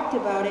haven't talked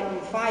about it in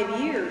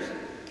 5 years,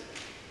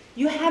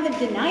 you haven't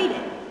denied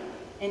it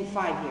in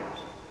 5 years.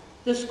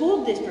 The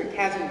school district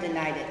hasn't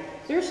denied it.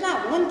 There's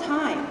not one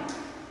time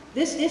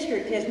this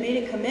district has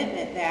made a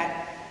commitment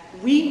that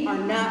we are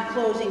not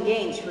closing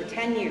games for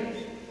 10 years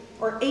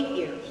or 8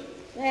 years.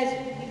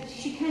 As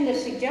she kind of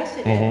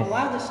suggested, that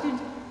allow the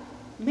students,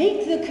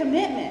 make the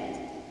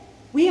commitment.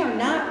 We are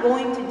not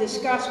going to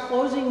discuss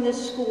closing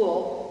this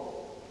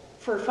school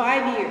for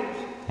 5 years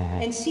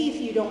and see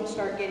if you don't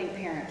start getting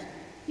parents.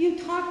 You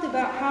talked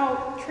about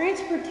how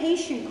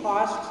transportation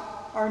costs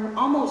are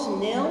almost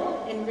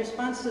nil in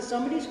response to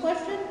somebody's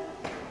question,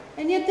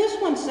 and yet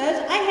this one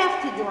says I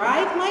have to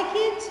drive my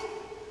kids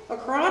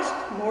across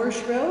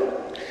Morse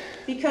Road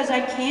because I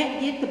can't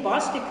get the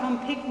bus to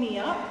come pick me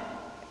up.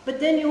 But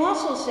then you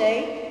also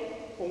say,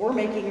 well, we're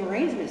making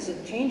arrangements.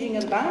 The changing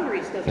of the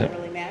boundaries doesn't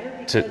really matter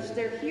because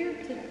they're here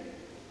to,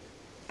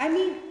 I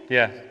mean,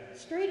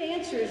 straight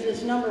answers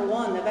is number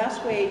one, the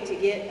best way to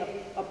get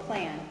a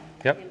plan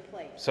in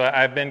place. So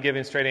I've been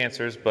giving straight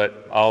answers,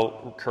 but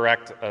I'll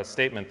correct a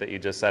statement that you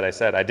just said. I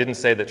said, I didn't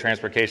say that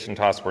transportation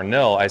costs were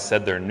nil. I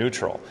said they're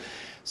neutral.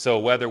 So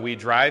whether we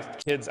drive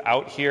kids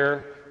out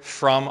here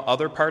from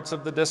other parts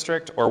of the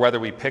district or whether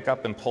we pick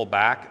up and pull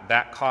back,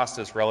 that cost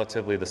is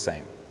relatively the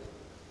same.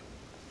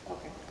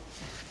 Okay.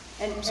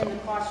 And the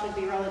cost would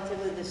be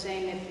relatively the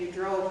same if you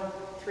drove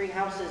 3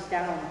 houses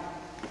down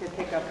to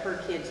pick up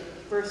her kids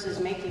versus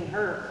making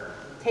her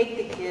take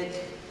the kids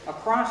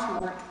across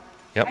more.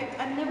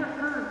 I've never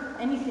heard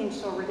anything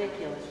so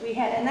ridiculous. We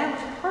had, and that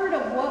was part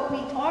of what we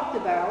talked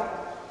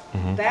about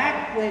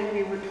back when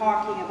we were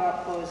talking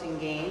about closing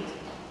games.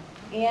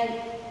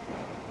 And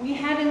we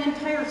had an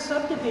entire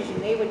subdivision.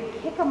 They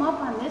would pick them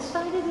up on this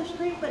side of the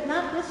street, but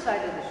not this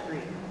side of the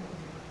street.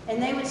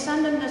 And they would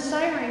send them to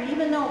Siren,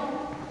 even though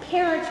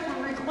parents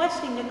were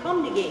requesting to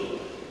come to games.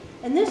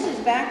 And this is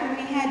back when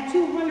we had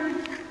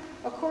 200,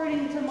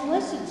 according to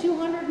Melissa,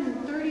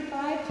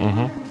 235,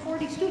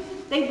 240 students.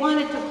 They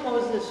wanted to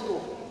close the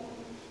school.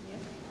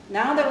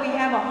 Now that we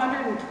have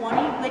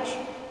 120, which,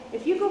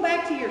 if you go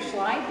back to your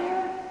slide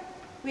there,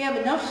 we have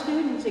enough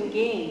students in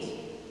Gaines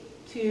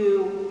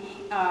to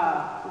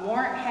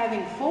warrant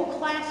having full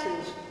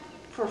classes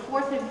for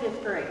 4th and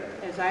 5th grade,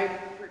 as I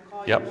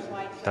recall your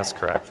slide said. That's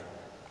correct.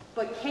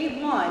 But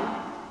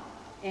K1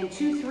 and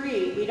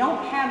 2-3, we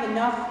don't have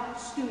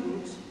enough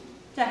students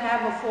to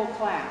have a full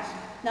class.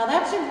 Now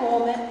that's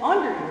enrollment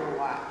under your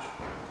watch.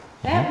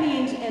 That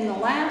means in the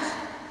last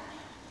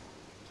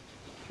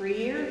 3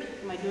 years,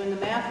 am I doing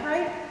the math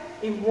right?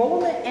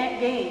 Enrollment at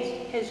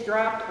Gaines has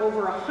dropped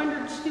over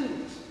 100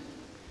 students.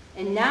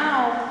 And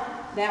now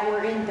that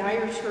we're in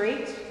dire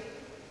straits,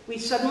 we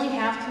suddenly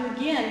have to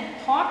again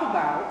talk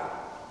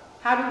about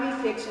how do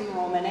we fix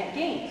enrollment at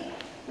Gaines.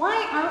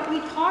 Why aren't we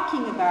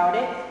talking about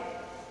it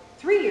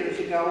 3 years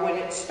ago when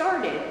it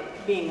started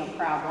being a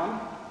problem,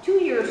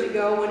 2 years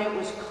ago when it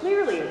was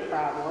clearly a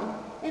problem,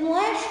 and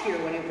last year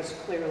when it was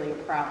clearly a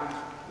problem?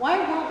 Why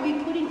weren't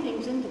we putting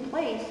things into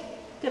place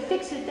to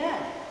fix it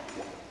then?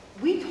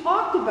 We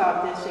talked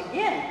about this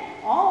again,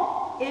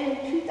 all in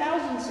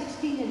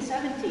 2016 and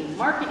 17,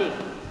 marketing,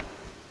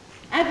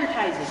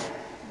 advertising.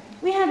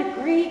 We had a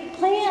great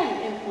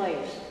plan in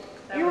place.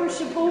 We were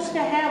supposed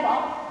to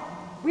have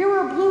we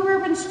were a blue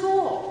ribbon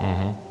school.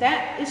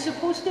 That is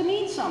supposed to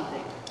mean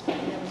something. And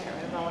then we got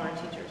rid of all our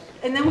teachers.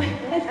 And then we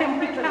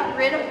got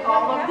rid of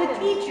all of the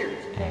teachers.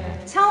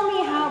 Tell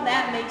me how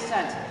that makes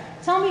sense.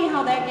 Tell me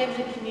how that gives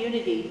a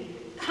community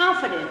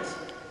confidence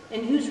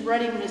in who's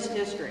running this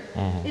district.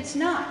 It's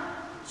not.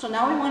 So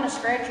now we want to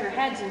scratch our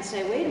heads and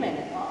say, wait a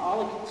minute,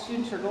 all the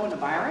students are going to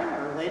Byron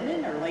or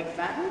Linden or Lake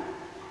Fenton?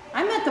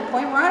 I'm at the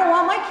point where I don't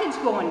want my kids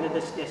going to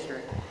this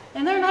district.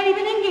 And they're not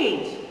even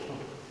engaged.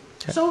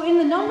 So in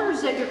the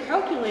numbers that you're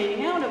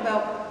calculating out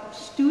about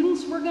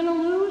students we're going to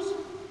lose,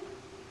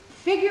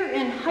 figure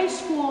in high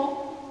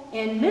school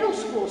and middle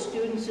school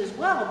students as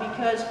well,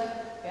 because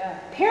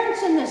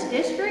parents in this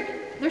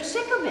district, they're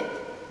sick of it.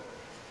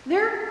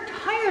 They're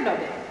tired of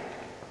it.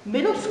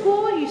 Middle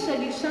school, you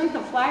said you sent the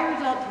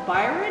flyers out to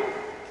Byron,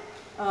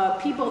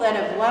 people that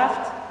have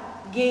left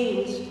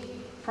Gaines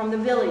from the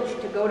village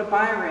to go to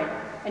Byron,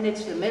 and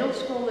it's the middle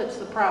school that's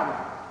the problem.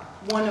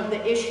 One of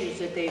the issues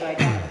that they've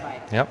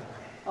identified.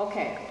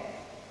 Okay,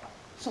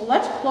 so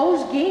let's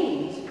close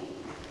Gaines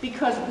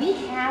because we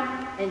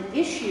have an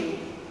issue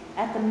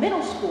at the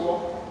middle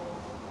school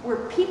where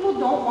people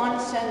don't want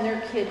to send their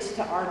kids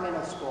to our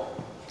middle school.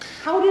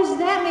 How does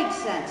that make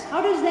sense?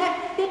 How does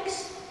that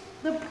fix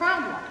the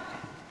problem?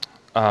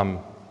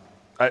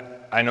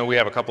 I know we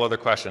have a couple other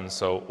questions,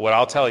 so what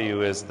I'll tell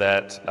you is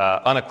that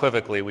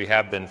unequivocally we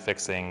have been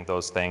fixing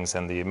those things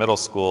in the middle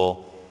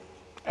school.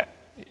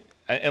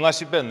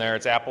 Unless you've been there,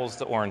 it's apples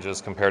to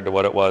oranges compared to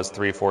what it was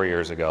 3-4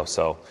 years ago.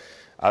 So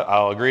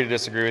I'll agree to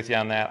disagree with you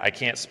on that. I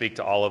can't speak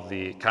to all of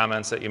the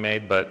comments that you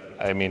made, but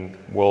I mean,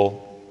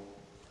 we'll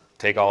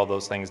take all of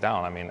those things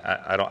down. I mean,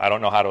 I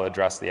don't know how to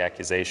address the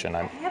accusation.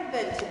 I have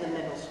been to the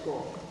middle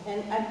school,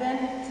 and I've been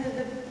to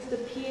the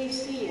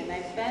PAC, and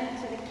I've been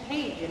to the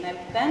Cage, and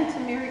I've been to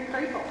Mary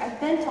Crapo. I've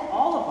been to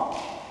all of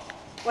them.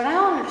 What I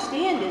don't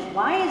understand is,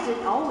 why is it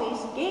always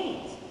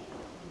Gaines?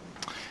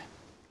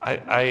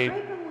 Crapo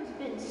has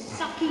been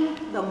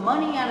sucking the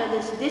money out of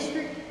this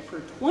district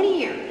for 20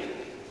 years.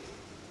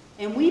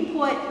 And we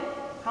put,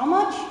 how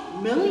much?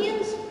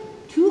 Millions?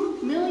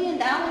 $2 million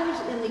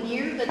in the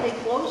year that they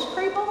closed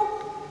Crapo?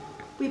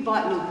 We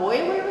bought new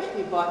boilers,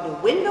 we bought new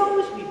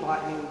windows, we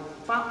bought new,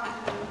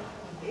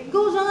 it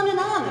goes on and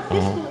on. The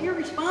fiscal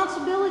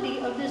irresponsibility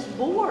of this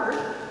board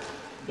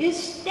is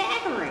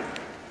staggering.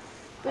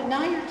 But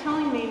now you're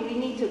telling me we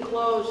need to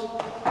close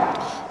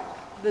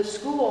the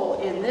school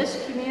in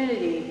this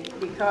community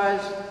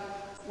because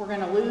we're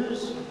gonna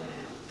lose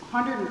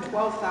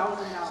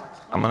 $112,000.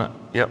 I'm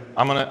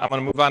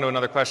gonna move on to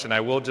another question. I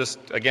will just,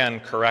 again,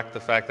 correct the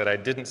fact that I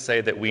didn't say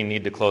that we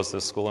need to close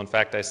this school. In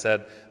fact, I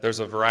said there's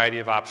a variety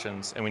of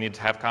options and we need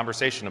to have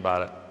conversation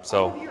about it.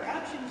 So all of your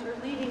options are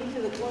leading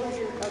to the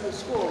closure of the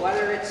school,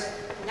 whether it's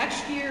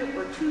next year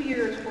or 2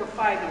 years or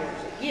 5 years.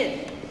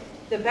 Again,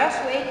 the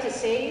best way to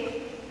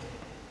save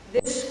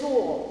this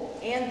school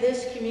and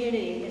this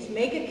community is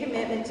make a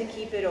commitment to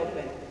keep it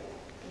open.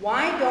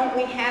 Why don't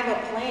we have a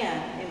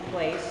plan in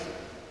place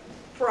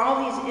for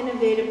all these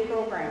innovative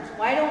programs?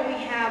 Why don't we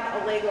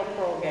have a Lego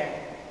program?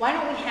 Why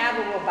don't we have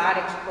a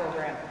robotics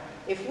program?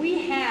 If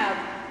we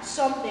have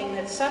something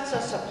that sets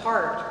us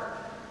apart,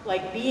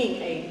 like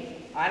being a,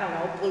 I don't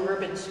know, blue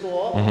ribbon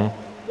school,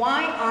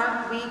 why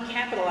aren't we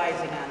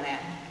capitalizing on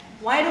that?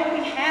 Why don't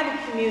we have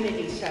a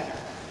community center?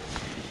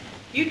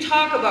 You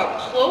talk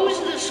about close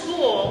the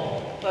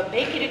school, but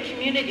make it a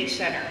community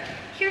center.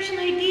 Here's an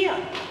idea.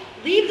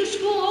 Leave the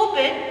school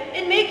open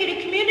and make it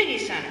a community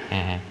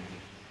center.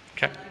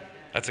 okay,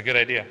 that's a good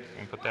idea. You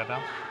can put that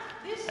down.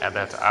 Add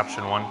that to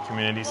option 1,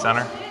 community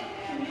center.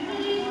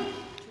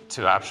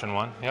 To option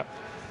 1, yep.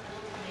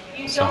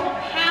 You don't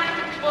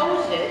have to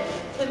close it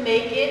to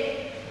make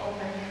it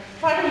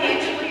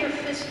financially or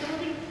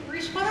fiscally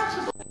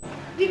responsible.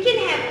 We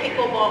can have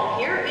pickleball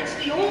here. It's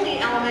the only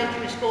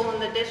elementary school in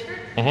the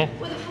district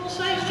with a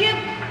full-size gym.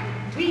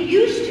 We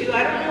used to,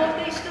 I don't know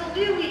if they still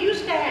do, we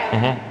used to have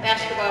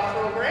basketball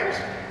programs.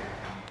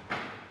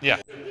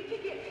 Yeah. You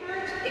could get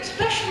groups,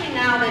 especially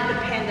now that the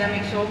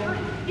pandemic's over,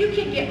 you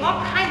can get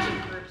all kinds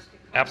of groups.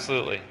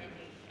 Absolutely.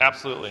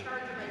 Absolutely.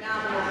 Charge them a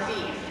nominal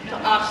fee to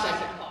offset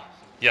the cost.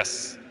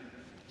 Yes.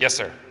 Yes,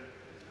 sir.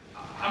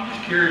 I'm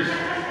just curious,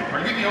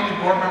 are you the only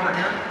board member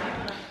here?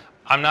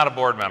 I'm not a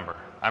board member.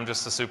 I'm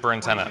just the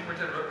superintendent.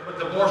 But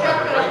the board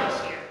member,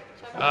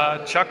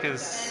 right? Chuck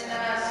is...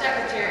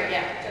 Secretary,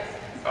 yeah.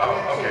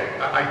 Oh, okay.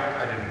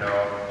 I didn't know.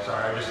 I'm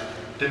sorry. I just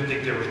didn't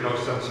think there was no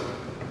sense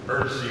of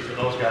urgency for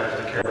those guys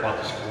to care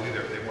about the school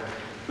either if they weren't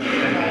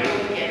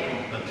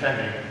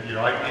attending. You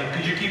know,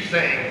 because you keep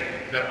saying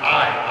that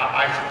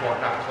I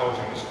support not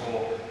closing the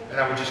school, and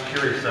I was just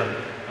curious on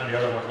the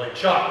other one. Like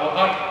Chuck, well,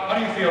 how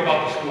do you feel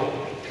about the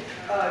school?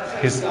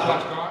 He's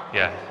gone?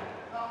 Yeah.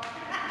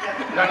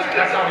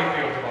 That's how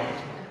he feels about it.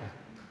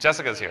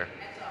 Jessica's here.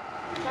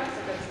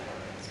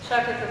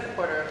 Chuck is a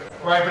supporter.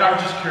 Right, but I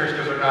was just curious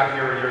because they're not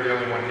here and you're the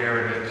only one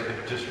here, and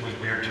it just was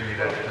weird to me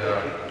that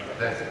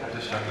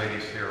this young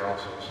lady's here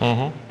also.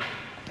 So.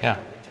 Yeah.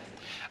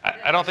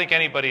 I don't think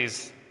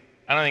anybody's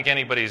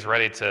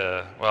ready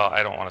to, well,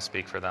 I don't want to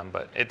speak for them,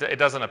 but it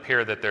doesn't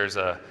appear that there's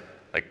a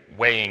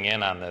weighing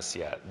in on this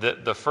yet.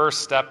 The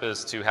first step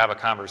is to have a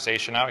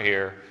conversation out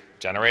here,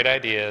 generate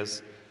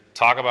ideas,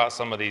 talk about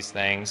some of these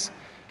things.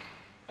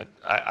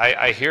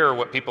 I hear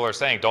what people are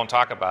saying, don't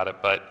talk about it,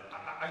 but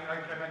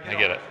I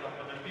get it.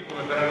 But there's people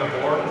who have been on the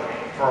board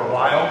for a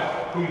while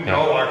who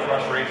know our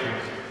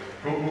frustrations,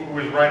 who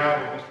is right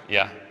on with us.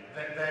 Yeah.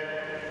 That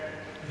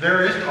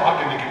there is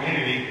talk in the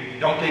community,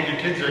 don't take your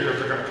kids there because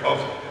they're going to close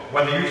it.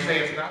 Whether you say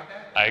it's not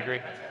that. I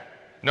agree.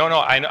 No,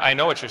 I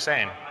know what you're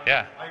saying.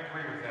 Yeah. I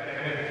agree with that.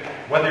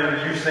 And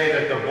whether you say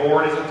that the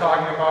board isn't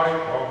talking about it,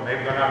 well,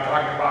 maybe they're not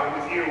talking about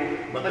it with you,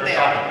 but they're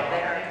talking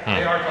about it.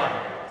 They are talking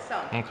about it. So.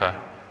 Okay.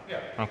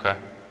 Yeah. Okay.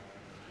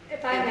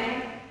 If I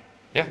may,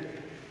 Yeah.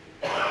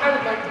 I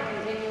would like to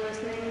continue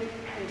listening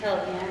until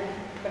the end,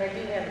 but I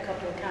do have a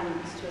couple of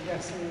comments to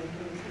address some of the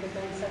things that have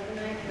been said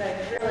tonight,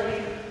 because I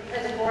really,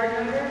 as a board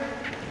member,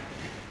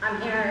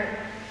 I'm here,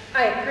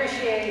 I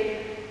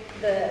appreciate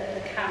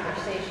the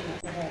conversation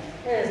as a whole.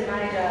 It is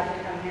my job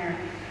to come here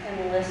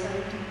and listen,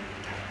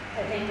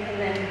 I think, and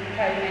then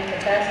try to make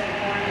the best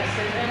informed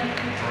decision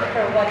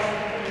for what's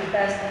in the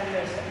best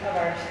interest of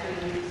our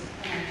students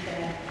and our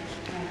staff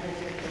and our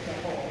district as a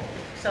whole.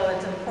 So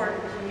it's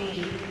important to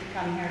me to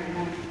come here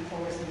tonight to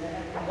listen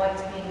to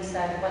what's being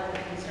said, what the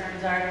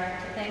concerns are.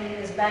 I think,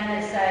 as Ben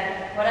has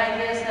said, what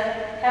ideas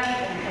haven't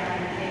been put on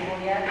the table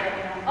yet, but,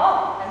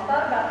 oh, I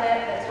thought about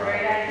that, that's a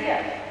great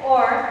idea.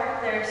 Or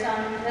there's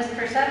some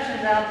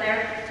misperceptions out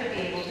there to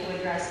be able to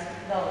address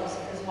those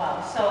as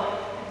well. So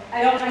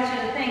I don't want you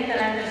to think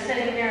that I'm just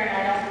sitting here and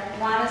I don't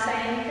want to say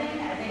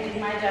anything. I think it's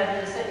my job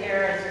to sit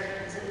here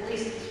as at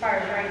least as far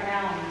as right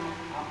now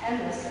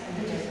and listen,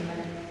 and just a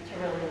minute to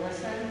really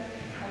listen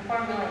and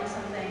formulate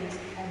some things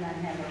and then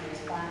have a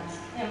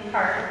response in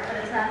part, but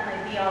it's not my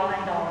be-all,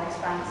 end-all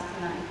response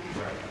tonight.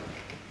 Right.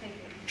 Thank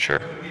you. Sure.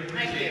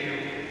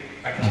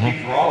 I can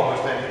speak for all of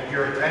us that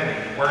you're attending.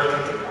 Where is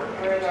it?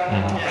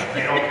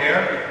 They don't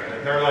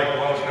care. They're like,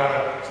 well,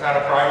 it's not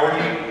a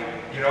priority.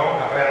 You know,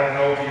 I don't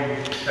know if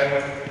you've been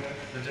with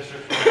the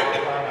district for a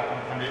long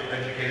time. I'm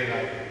educated.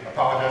 I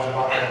apologize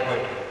about that,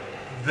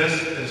 but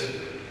this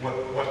is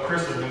what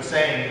Chris has been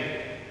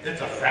saying.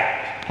 It's a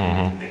fact.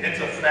 It's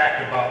a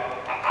fact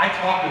about. I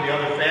talk to the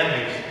other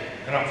families,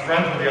 and I'm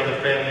friends with the other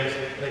families.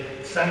 They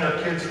send their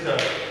kids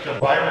to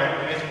Byron,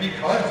 and it's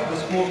because the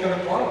school's going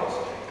to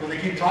close. Because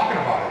they keep talking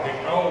about it.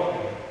 They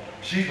know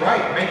she's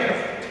right. Make it a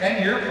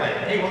 10-year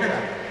plan. Hey,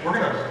 we're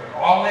gonna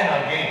all in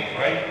on games,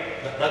 right?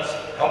 Let's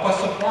help us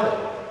support it,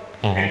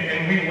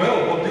 and we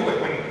will. We'll do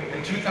it. When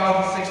in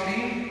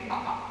 2016, I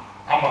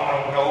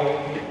don't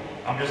know.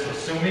 I'm just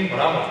assuming, but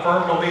I'm a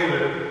firm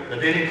believer that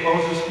they didn't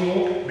close the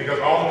school because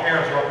all the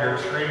parents were up here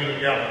screaming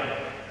and yelling.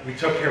 We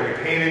took care. We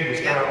painted. We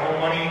spent our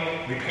own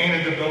money. We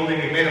painted the building.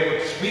 We made it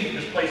look sweet.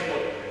 This place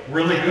looked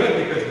really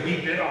good because we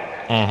did all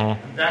that.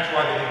 And that's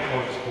why they didn't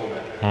close the school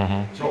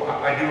then. So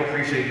I do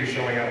appreciate you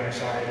showing up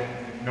inside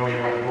and know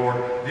you're on the board.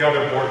 The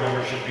other board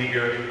members should be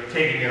here,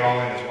 taking it all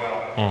in as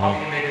well. How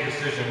can you make a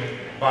decision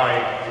by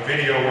a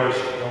video where it's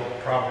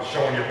probably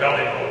showing your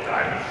belly the whole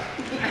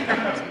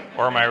time?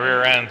 Or my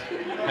rear end.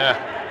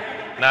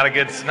 Yeah. Not a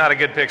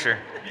good picture.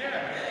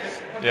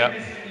 Yeah.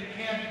 You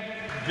can't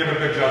give a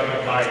good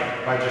judgment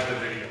by just a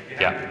video. You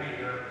have to be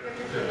here.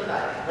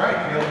 Right,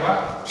 feel the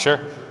vibe.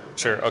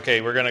 Sure.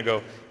 Okay, we're going to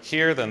go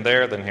here, then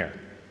there, then here.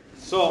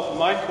 So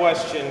my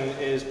question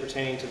is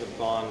pertaining to the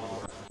bond.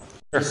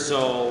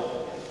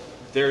 So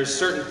there's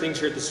certain things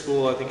here at the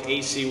school, I think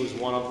AC was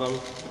one of them,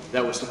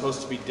 that was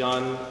supposed to be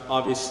done.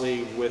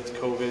 Obviously with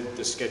COVID,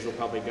 the schedule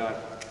probably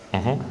got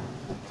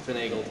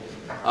finagled.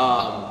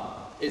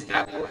 Is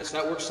that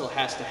work still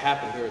has to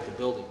happen here at the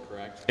building,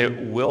 correct?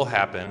 It will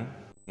happen.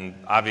 And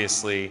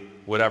obviously,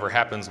 whatever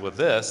happens with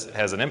this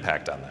has an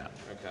impact on that.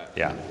 Okay.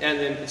 Yeah. And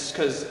then it's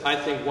because I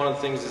think one of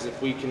the things is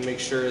if we can make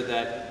sure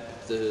that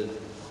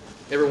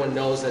everyone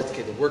knows that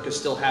okay, the work is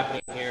still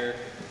happening here.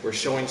 We're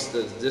showing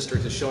the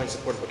district is showing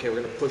support. Okay,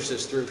 we're going to push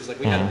this through because like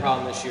we had a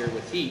problem this year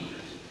with heat.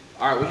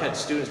 All right, we had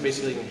students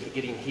basically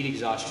getting heat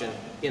exhaustion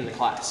in the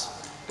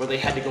class where they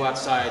had to go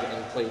outside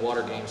and play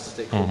water games to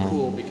stay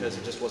cool because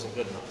it just wasn't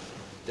good enough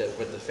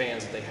with the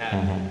fans that they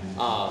had.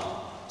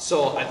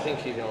 So I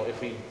think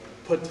if we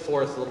put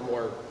forth a little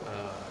more,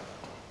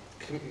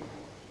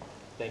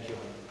 thank you.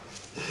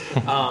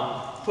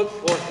 Put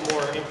forth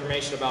more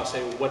information about,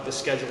 say, what the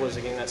schedule is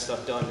of getting that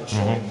stuff done and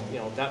showing,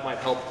 that might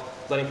help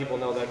letting people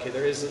know that, okay,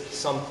 there is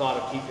some thought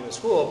of keeping the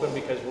school open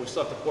because we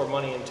still have to pour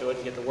money into it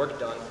and get the work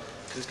done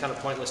because it's kind of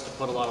pointless to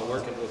put a lot of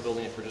work into a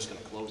building if we're just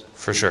going to close it.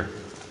 For sure.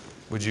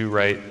 Would you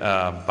write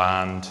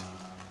bond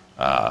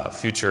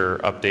future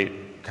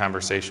update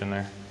conversation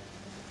there?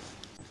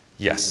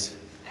 Yes.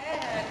 I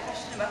had a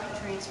question about the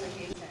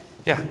transportation.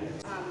 Yeah.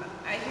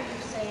 I hear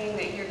you saying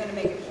that you're going to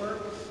make it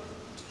work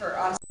for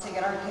us to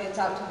get our kids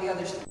out to the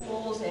other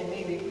schools, and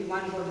maybe if we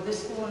want to go to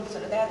this school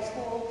instead of that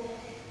school.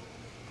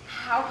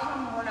 How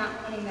come we're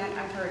not putting that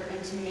effort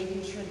into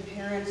making sure the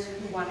parents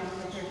who want to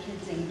put their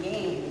kids in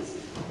games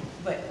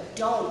but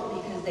don't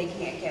because they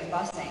can't get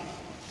busing?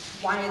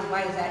 Why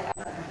is that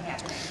effort not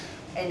happening?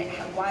 And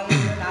why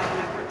is there not an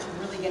effort to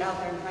really get out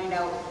there and find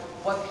out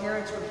what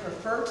parents would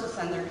prefer to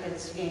send their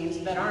kids to games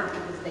but aren't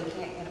because they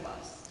can't get a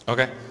bus?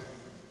 Okay.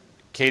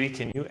 Katie,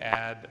 can you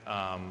add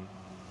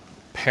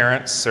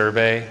parent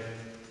survey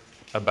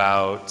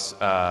about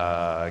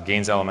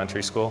Gaines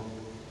Elementary School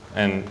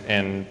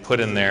and put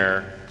in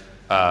there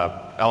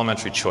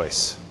elementary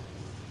choice?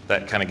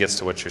 That kind of gets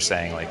to what you're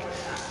saying, like.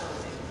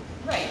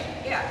 Right,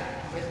 yeah.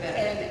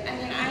 And I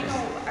mean, I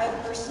know I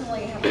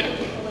personally have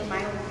people in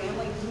my own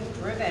family who've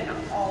driven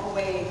all the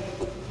way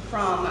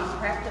from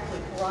practically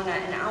Corona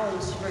and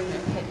Elms to bring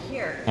their kid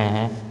here.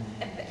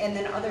 And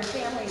then other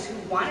families who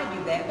want to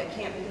do that but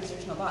can't because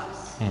there's no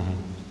bus.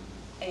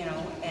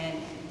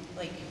 And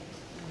like,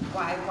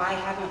 why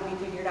haven't we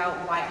figured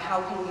out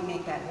how can we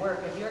make that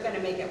work? If you're going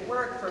to make it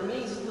work for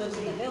me who lives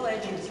in the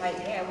village and decides,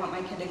 hey, I want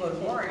my kid to go to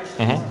Moorish,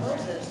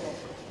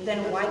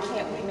 then why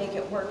can't we make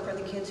it work for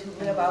the kids who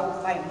live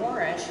out by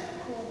Moorish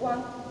who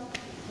want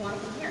to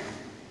come here?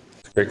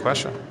 Great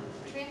question.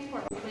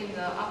 Transport between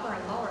the upper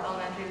and lower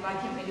elementary, why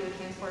can't we do a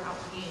transport out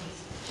to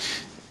Gaines?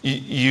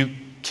 You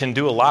can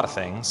do a lot of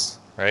things,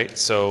 right?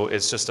 So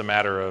it's just a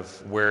matter of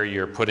where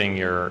you're putting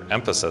your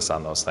emphasis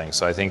on those things.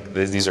 So I think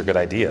these are good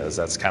ideas.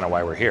 That's kind of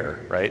why we're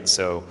here, right?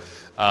 So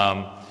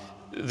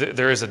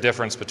there is a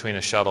difference between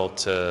a shuttle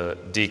to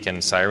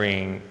Deacon,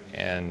 Cyrene,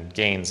 and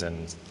Gaines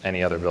and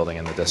any other building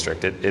in the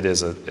district. It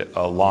is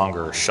a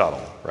longer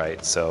shuttle,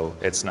 right? So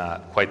it's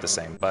not quite the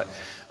same. But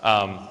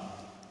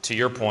to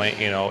your point,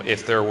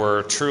 if there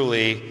were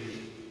truly,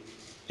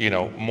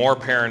 more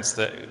parents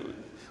that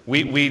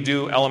we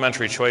do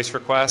elementary choice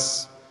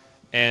requests,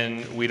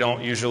 And we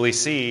don't usually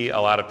see a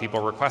lot of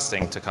people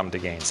requesting to come to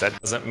games. That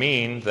doesn't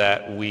mean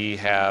that we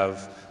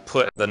have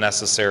put the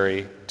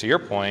necessary, to your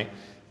point,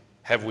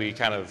 have we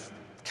kind of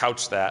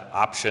couched that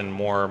option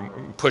more,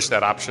 push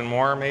that option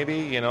more maybe?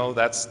 You know,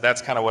 that's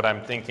kind of what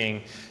I'm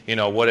thinking. You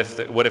know, what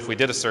if we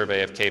did a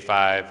survey of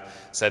K-5,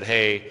 said,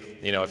 hey,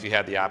 you know, if you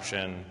had the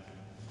option,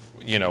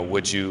 you know,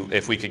 would you,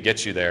 if we could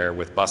get you there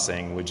with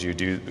busing, would you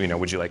do, you know,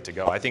 would you like to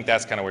go? I think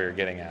that's kind of where you're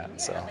getting at. Yeah,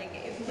 so. like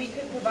if we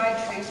could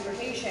provide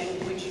transportation,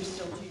 would you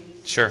still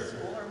choose Sure.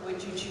 school or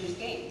would you choose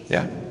games?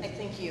 Yeah. I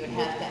think you would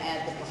have to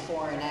add the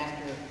before and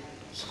after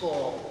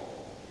school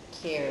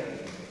care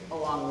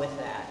along with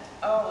that.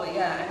 Oh,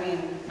 yeah, I mean,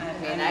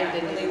 I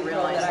didn't really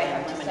realize that I that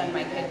have to many send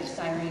my of my kid to kids.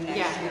 Siren next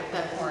Yeah, year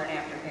that's- before and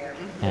after care.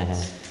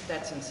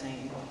 That's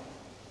insane.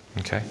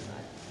 Okay.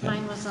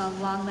 Mine was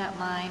along that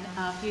line.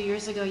 A few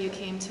years ago, you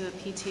came to a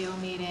PTO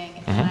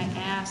meeting, and I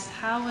asked,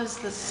 how was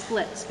the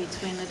split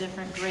between the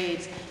different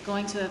grades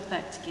going to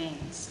affect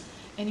gains?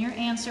 And your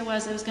answer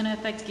was it was going to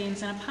affect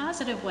gains in a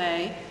positive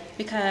way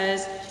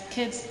because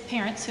kids,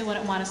 parents who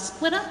wouldn't want to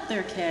split up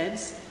their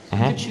kids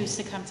could choose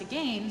to come to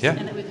games, Yeah.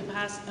 and that we could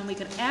and we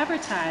could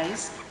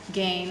advertise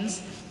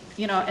games,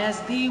 you know,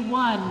 as the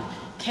one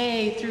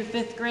K through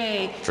 5th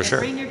grade. For and sure.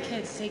 Bring your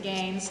kids to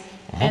games,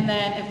 and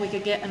then if we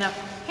could get enough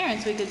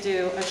parents, we could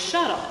do a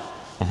shuttle.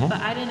 But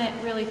I didn't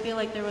really feel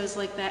like there was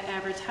like that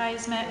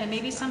advertisement, and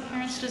maybe some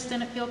parents just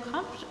didn't feel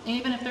comfortable.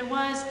 Even if there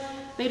was,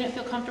 they didn't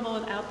feel comfortable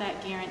without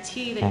that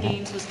guarantee that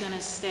games was going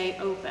to stay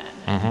open.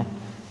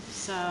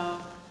 So.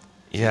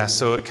 Yeah,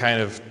 so it kind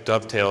of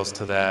dovetails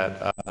to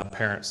that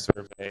parent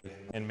survey,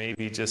 and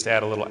maybe just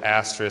add a little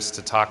asterisk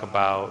to talk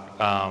about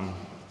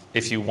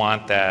if you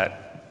want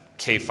that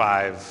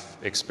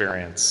K-5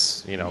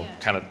 experience, you know,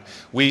 kind of,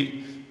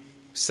 we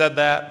said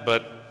that,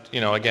 but, you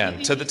know,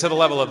 again, to the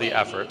level of the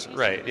effort,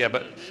 right, yeah,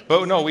 but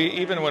no,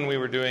 even when we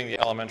were doing the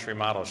elementary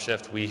model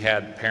shift, we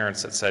had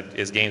parents that said,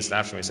 is gains an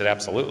option? We said,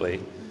 absolutely,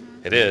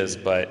 it is,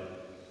 but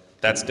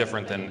that's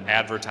different than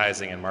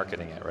advertising and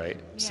marketing it, right?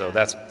 Yeah. So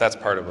that's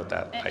part of what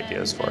that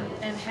idea is for.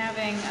 And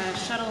having a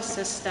shuttle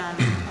system,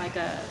 like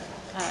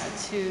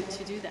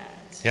to do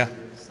that. Yeah.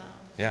 So.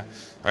 Yeah.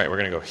 All right, we're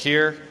going to go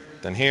here,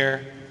 then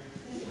here.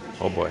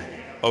 Oh, boy.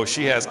 Oh,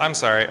 she has, I'm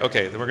sorry.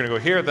 Okay, then we're going to go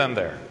here, then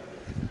there.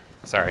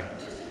 Sorry.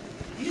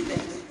 Few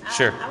things.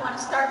 Sure. I want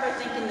to start by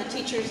thanking the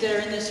teachers that are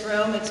in this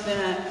room. It's been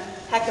a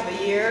heck of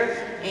a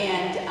year,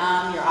 and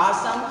you're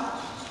awesome.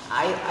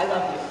 I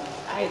love you.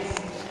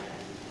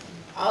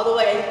 All the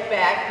way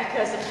back,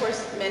 because of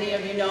course many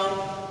of you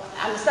know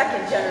I'm a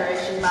second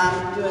generation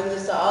mom doing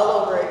this all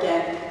over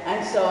again,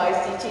 and so I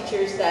see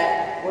teachers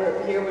that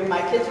were here when my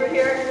kids were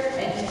here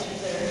and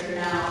teachers that are here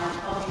now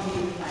helping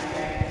me with my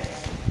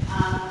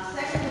grandkids.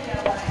 Secondly,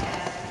 I want to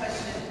ask a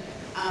question.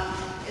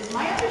 Is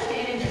my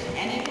understanding there's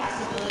any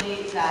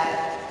possibility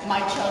that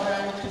my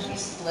children could be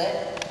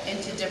split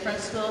into different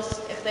schools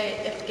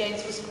if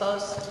Gaines was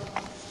closed?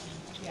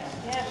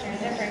 Yeah,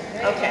 for different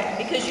grades. Okay,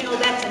 because you know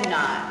that's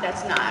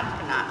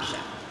not an option.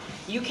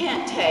 You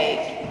can't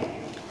take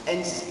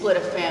and split a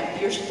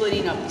family. You're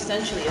splitting up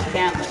essentially a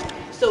family.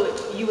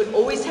 So you would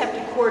always have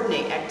to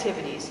coordinate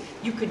activities.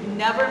 You could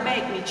never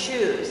make me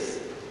choose.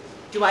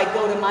 Do I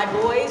go to my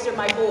boys or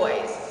my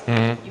boys?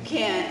 You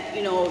can't.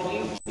 You know,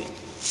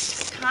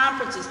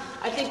 conferences.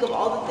 I think of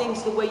all the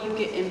things, the way you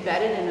get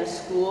embedded in a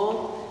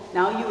school.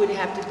 Now you would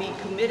have to be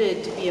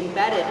committed to be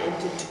embedded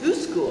into 2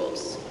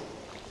 schools.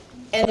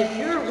 And if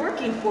you're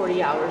working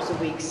 40 hours a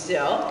week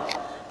still,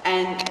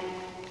 and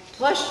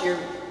plus you're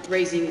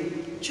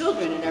raising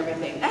children and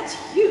everything, that's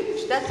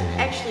huge. That's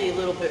actually a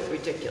little bit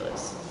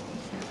ridiculous.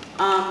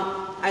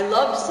 I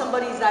love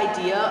somebody's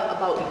idea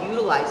about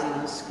utilizing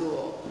the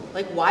school.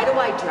 Like, why do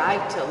I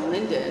drive to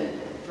Linden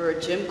for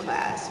a gym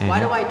class? Why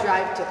do I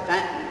drive to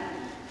Fenton?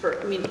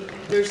 I mean,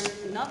 there's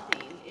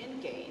nothing in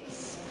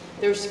Gaines.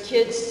 There's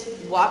kids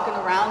walking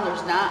around,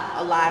 there's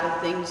not a lot of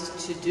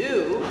things to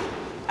do.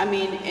 I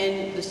mean,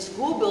 and the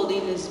school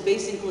building is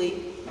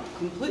basically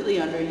completely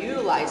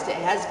underutilized. It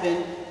has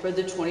been for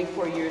the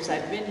 24 years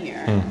I've been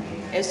here.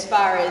 As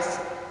far as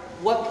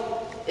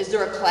is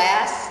there a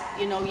class?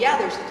 You know, yeah,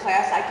 there's a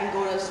class. I can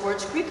go to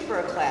Swartz Creek for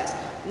a class.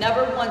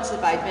 Never once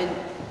have I been,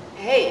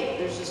 hey,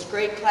 there's this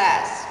great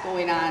class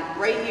going on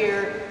right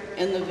here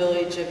in the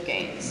village of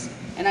Gaines.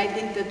 And I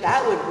think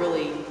that would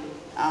really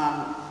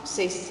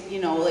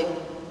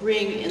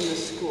bring in the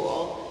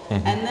school.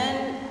 And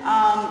then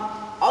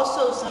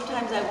also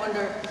sometimes I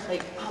wonder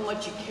like how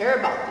much you care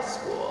about the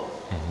school.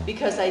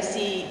 Because I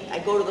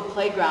go to the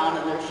playground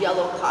and there's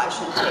yellow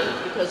caution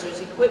tape because there's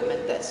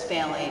equipment that's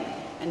failing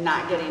and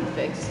not getting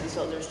fixed, and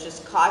so there's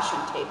just caution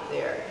tape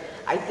there.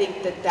 I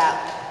think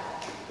that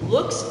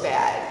looks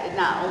bad. It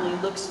not only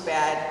looks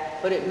bad,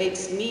 but it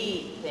makes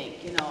me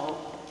think, you know,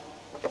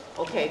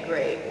 okay,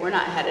 great, we're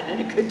not headed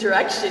in a good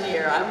direction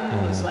here. I'm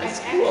gonna lose my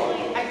school.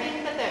 Actually, I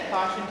think that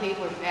caution tape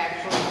was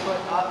actually put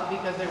up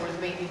because there was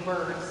baby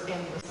birds in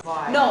the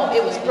slide. No,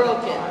 it was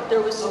broken. There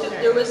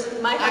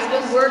was my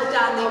husband worked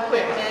on the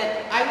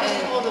equipment. I was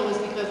told it was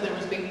because there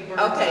was baby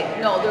birds. Okay,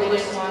 no, there was.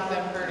 I didn't want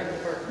them hurting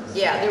the birds.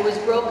 Yeah, there was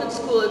broken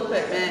school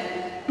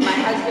equipment. My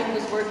husband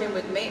was working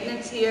with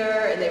maintenance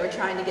here, and they were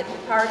trying to get the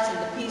parts and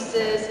the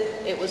pieces.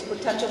 It was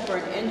potential for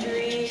an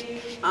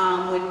injury.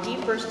 When he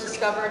first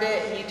discovered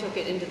it, he took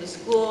it into the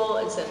school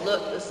and said,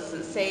 look, this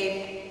isn't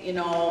safe, you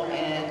know,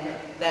 and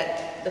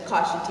that the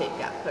caution tape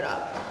got put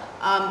up.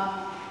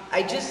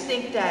 I just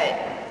think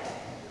that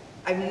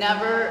I've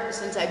never,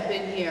 since I've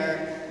been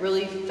here,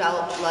 really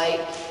felt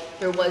like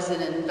there was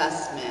an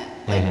investment,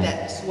 like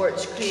that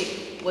Swartz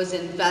Creek was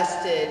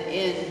invested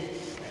in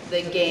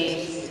the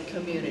Gaines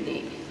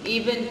community.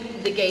 Even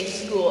the Gaines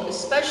school,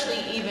 especially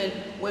even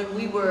when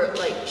we were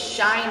like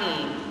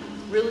shining,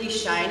 really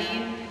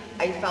shining,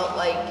 I felt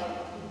like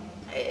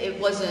it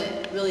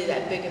wasn't really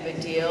that big of a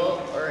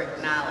deal or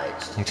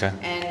acknowledged. Okay.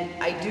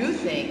 And I do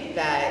think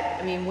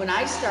that, I mean, when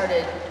I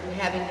started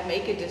having to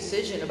make a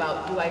decision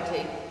about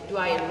do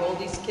I enroll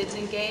these kids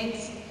in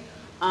Gaines,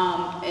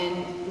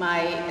 and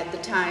at the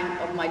time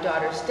of my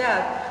daughter's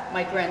death,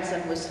 my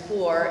grandson was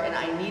 4 and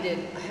I needed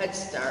a Head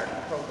Start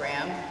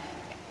program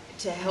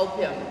to help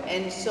him.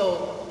 And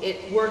so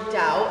it worked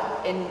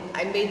out and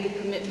I made the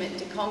commitment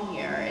to come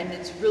here, and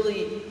it's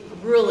really,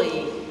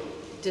 really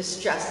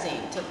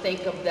distressing to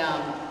think of them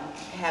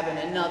having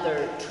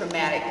another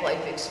traumatic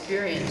life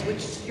experience,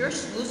 which you're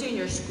losing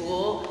your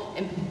school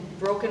and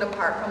broken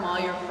apart from all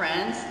your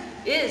friends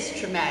is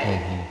traumatic.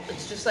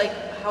 It's just like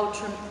how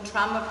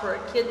trauma for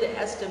a kid that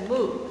has to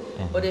move.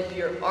 But if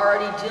you're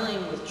already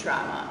dealing with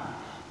trauma,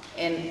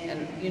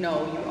 and you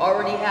know, you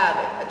already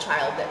have a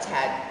child that's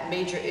had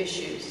major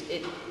issues,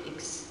 it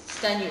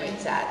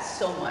extenuates that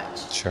so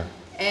much. Sure.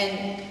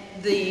 And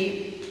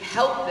the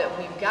help that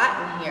we've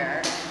gotten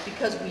here,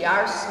 because we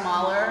are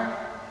smaller,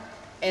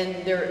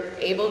 and they're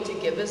able to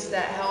give us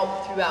that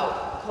help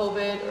throughout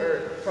COVID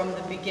or from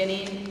the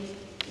beginning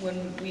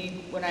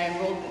when I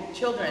enrolled the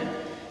children,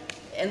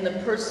 and the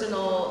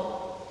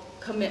personal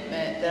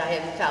commitment that I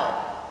have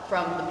felt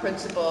from the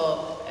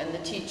principal and the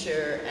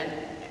teacher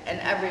and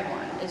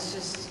everyone, it's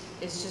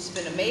just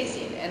been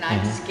amazing. And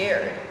I'm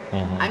scared.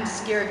 I'm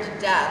scared to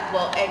death.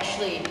 Well,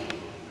 actually,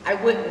 I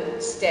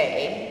wouldn't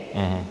stay.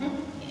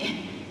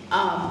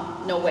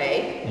 No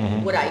way.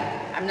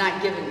 I'm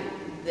not giving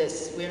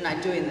this, we're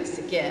not doing this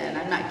again.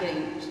 I'm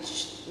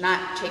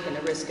not taking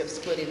a risk of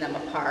splitting them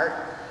apart.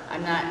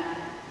 I'm not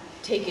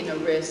taking a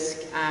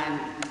risk on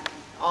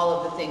all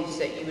of the things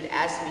that you would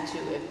ask me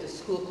to if the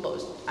school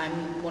closed.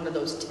 I'm one of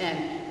those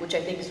 10, which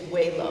I think is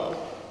way low.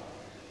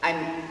 I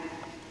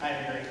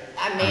agree.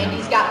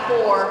 Mandy's got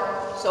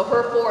 4, so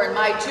her 4 and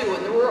my 2,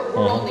 and we're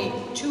only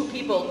 2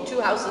 people, 2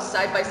 houses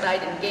side by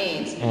side in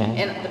Gaines.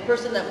 And the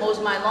person that mows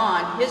my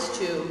lawn, his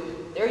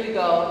 2, there you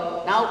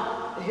go.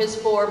 Now his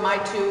 4, my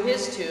 2,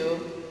 his 2.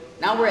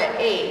 Now we're at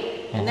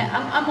 8, and then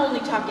I'm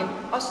only talking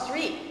us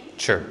 3.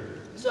 Sure.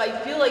 So I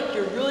feel like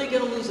you're really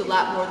going to lose a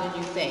lot more than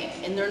you think.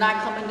 And they're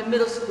not coming to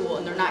middle school,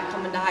 and they're not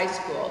coming to high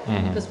school,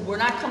 because we're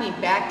not coming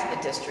back to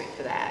the district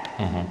for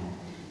that.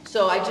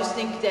 So I just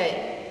think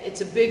that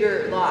it's a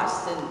bigger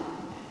loss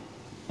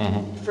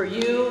than for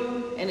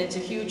you, and it's a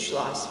huge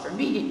loss for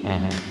me.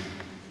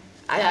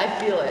 I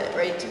feel it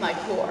right to my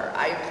core.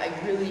 I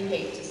really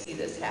hate to see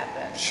this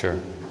happen. Sure.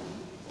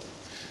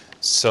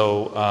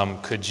 So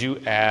could you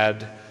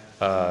add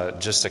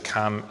just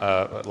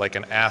like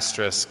an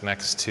asterisk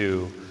next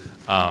to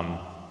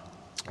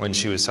when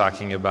she was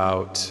talking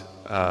about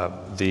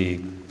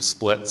the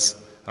splits?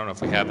 I don't know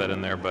if we have that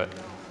in there, but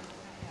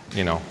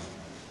you know,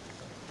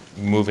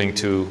 moving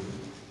to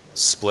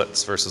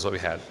splits versus what we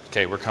had.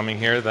 Okay, we're coming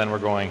here, then we're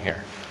going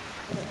here.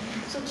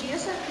 So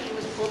GSFP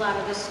was pulled out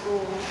of the school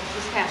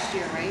this past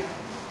year, right?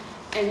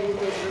 And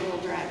moved over to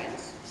Little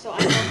Dragons. So I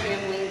know a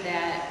family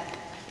that,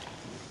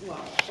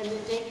 well, and the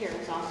daycare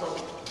was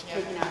also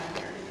taken out of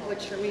here,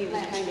 which for me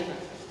was kind of,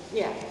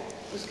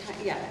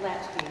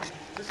 last year.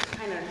 This is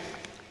kind of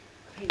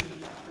pain in the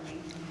butt for me.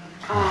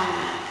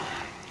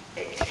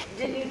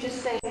 Didn't you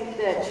just say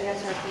that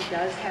GSRP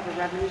does have a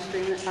revenue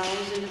stream that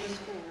follows into the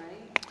school,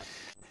 right?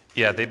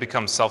 Yeah, they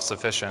become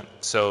self-sufficient.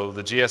 So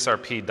the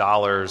GSRP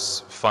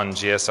dollars fund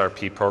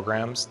GSRP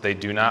programs. They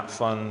do not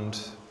fund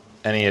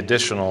any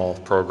additional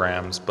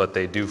programs, but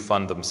they do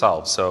fund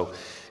themselves. So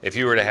if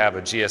you were to have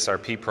a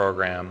GSRP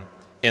program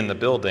in the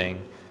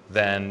building,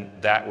 then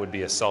that would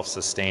be a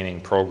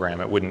self-sustaining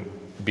program. It wouldn't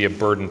be a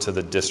burden to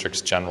the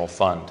district's general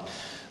fund.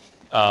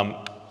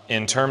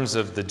 In terms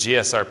of the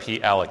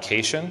GSRP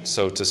allocation,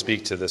 so to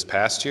speak to this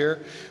past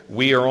year,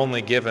 we are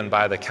only given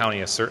by the county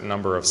a certain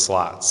number of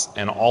slots,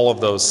 and all of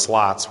those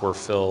slots were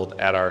filled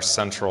at our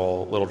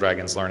central Little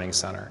Dragons Learning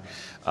Center.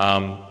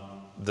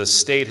 The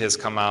state has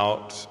come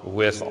out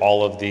with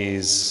all of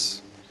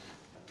these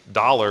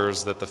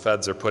dollars that the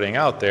feds are putting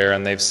out there,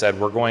 and they've said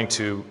we're going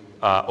to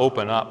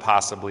open up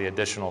possibly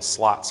additional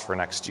slots for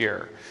next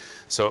year.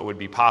 So it would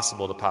be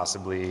possible to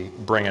possibly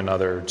bring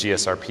another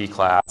GSRP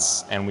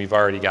class, and we've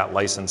already got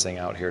licensing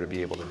out here to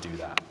be able to do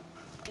that.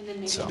 And then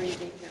maybe So. bring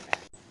daycare back.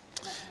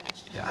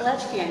 Yeah. Well,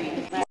 that's key, I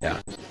mean. Yeah.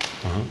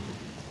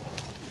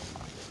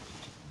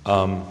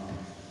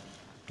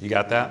 You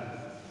got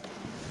that?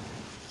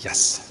 Yes.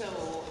 So,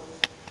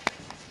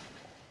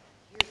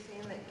 you're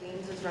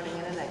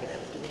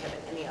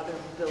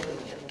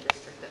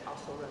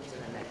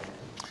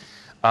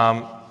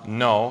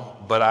No,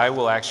 but I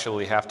will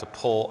actually have to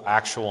pull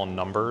actual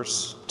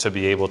numbers to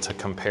be able to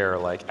compare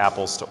like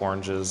apples to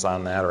oranges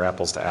on that, or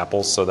apples to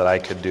apples, so that I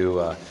could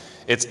do,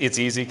 it's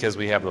easy because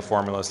we have the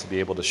formulas to be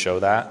able to show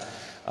that.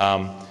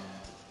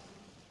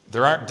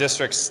 There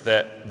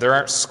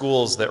aren't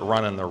schools that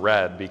run in the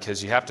red,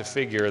 because you have to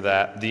figure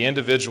that the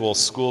individual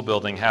school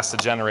building has to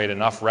generate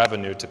enough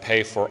revenue to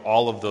pay for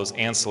all of those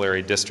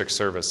ancillary district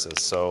services.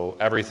 So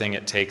everything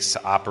it takes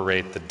to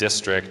operate the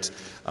district,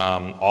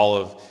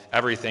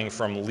 everything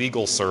from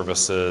legal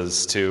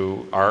services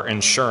to our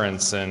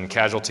insurance and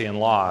casualty and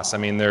loss. I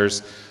mean,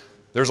 there's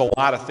a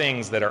lot of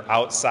things that are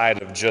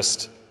outside of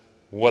just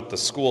what the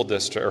school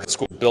district or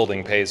school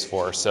building pays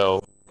for.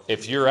 So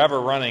if you're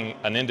ever running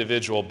an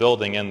individual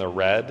building in the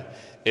red,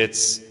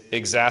 it's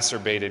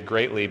exacerbated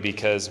greatly,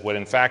 because what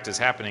in fact is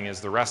happening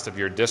is the rest of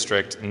your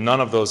district,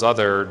 none of those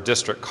other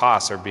district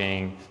costs are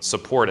being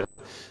supported.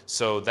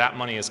 So that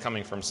money is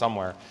coming from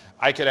somewhere.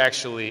 I could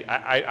actually,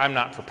 I'm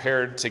not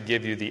prepared to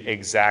give you the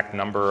exact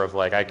number of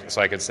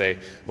so I could say,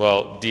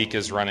 well, Deke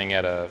is running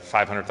at a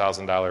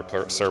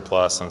 $500,000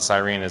 surplus and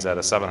Cyrene is at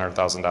a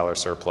 $700,000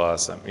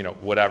 surplus, and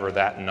whatever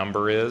that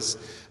number is.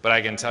 But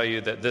I can tell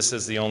you that this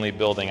is the only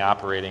building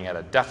operating at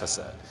a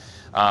deficit.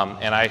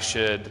 And I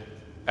should,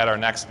 at our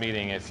next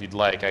meeting, if you'd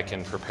like, I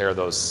can prepare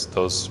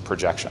those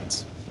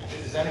projections.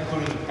 Is that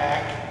including the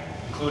PAC,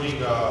 including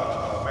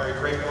Mary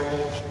Craig,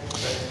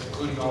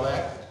 including all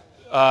that?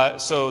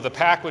 So the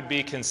PAC would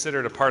be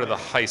considered a part of the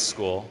high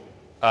school.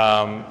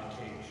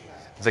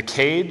 The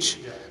cage?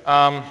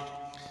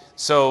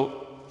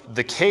 So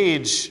the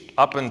cage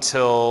up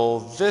until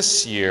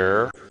this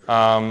year,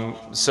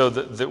 so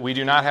that we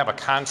do not have a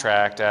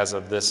contract as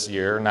of this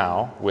year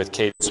now with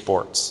Cage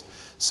Sports.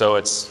 So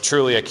it's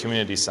truly a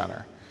community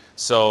center.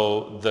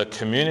 So the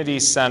community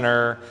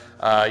center,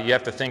 you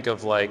have to think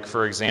of, like,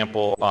 for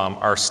example,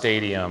 our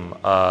stadium,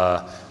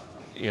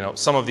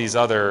 some of these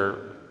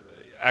other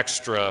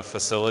extra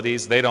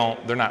facilities, they're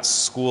not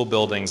school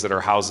buildings that are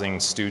housing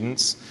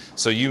students.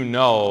 So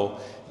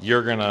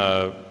you're going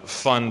to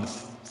fund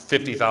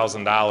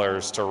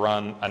 $50,000 to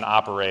run and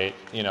operate,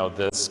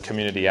 this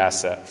community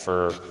asset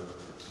for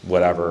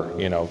whatever,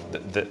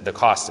 the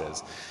cost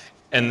is.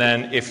 And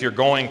then if you're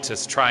going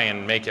to try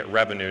and make it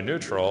revenue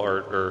neutral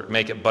or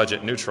make it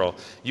budget neutral,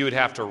 you would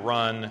have to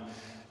run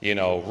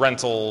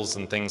rentals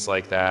and things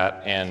like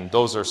that, and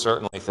those are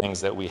certainly things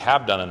that we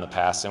have done in the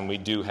past, and we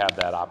do have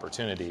that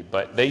opportunity,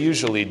 but they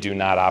usually do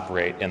not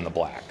operate in the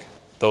black,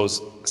 those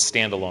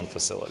standalone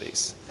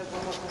facilities.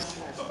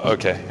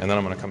 Okay, and then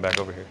I'm going to come back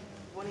over here.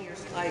 One of your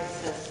slides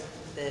says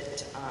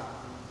that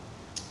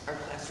our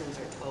classrooms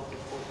are 12 to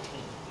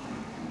 14.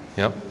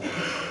 Yep.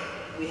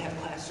 We have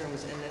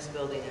classrooms in this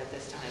building at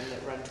this time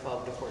that run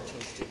 12 to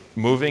 14 students.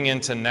 Moving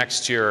into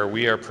next year,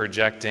 we are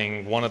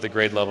projecting one of the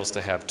grade levels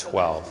to have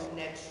 12.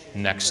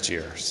 Next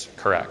year's,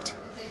 correct.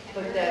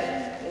 But is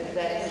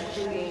that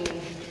including,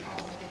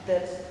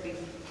 that's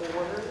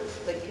before,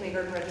 like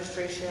kindergarten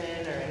registration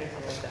or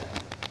anything like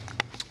that?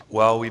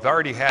 Well, we've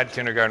already had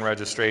kindergarten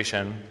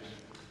registration,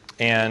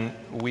 and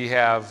we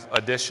have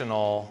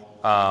additional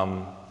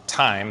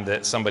time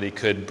that somebody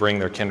could bring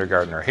their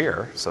kindergartner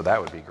here, so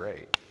that would be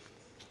great.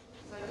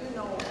 So I do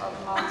know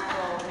of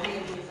multiple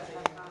babies that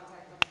have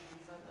contacted me and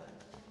said that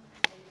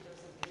maybe there's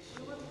an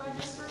issue with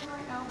registering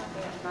right now, that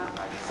they have not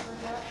registered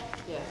yet.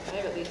 Yeah, I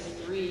have at least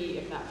 3,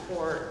 if not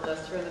 4,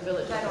 lists here in the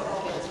village. I don't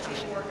know if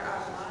it's paperwork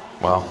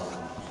online. Well,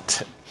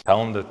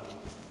 tell them to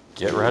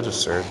get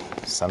registered,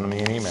 send me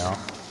an email.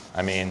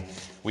 I mean,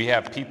 we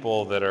have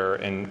people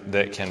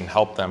that can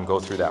help them go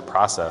through that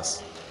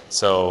process.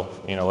 So,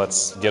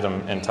 let's get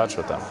them in touch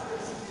with them.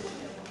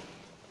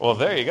 Well,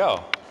 there you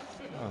go.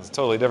 It's a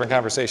totally different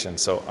conversation.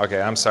 So,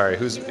 okay, I'm sorry.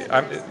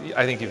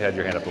 I think you've had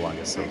your hand up the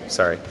longest, so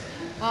sorry.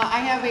 I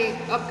have a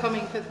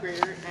upcoming 5th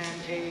grader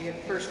and a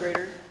 1st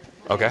grader.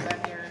 Okay. I've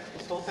been here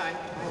this whole time.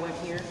 I went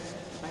here.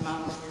 My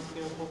mom was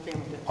here. The whole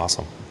family did.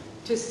 Awesome.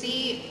 To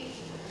see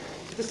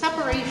the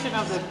separation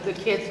of the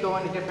kids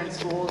going to different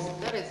schools,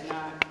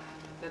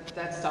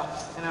 that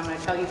sucks. And I'm going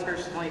to tell you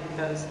personally,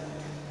 because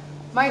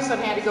my son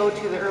had to go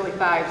to the early 5s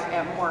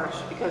at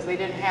Morris because they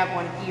didn't have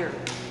one here.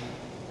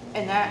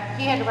 And that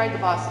he had to ride the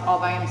bus all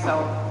by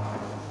himself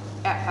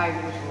at 5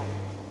 years old.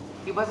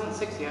 He wasn't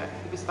 6 yet,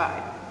 he was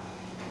 5.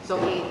 So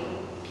he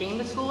came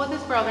to school with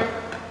his brother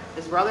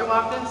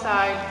walked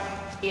inside,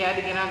 he had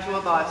to get onto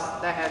a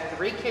bus that had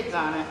 3 kids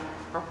on it,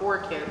 or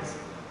 4 kids,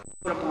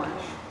 go to Morris.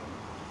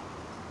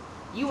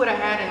 You would have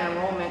had an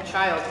enrollment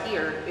child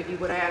here if you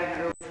would have had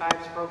an early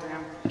 5s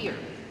program here.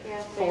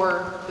 Yeah,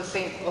 For the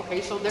same,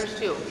 okay, so there's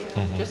 2,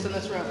 just in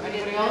this room.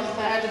 Anybody else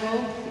that had to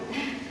move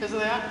because of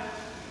that?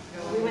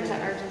 We went to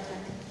Argentine.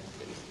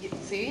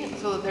 See,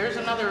 so there's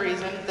another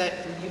reason that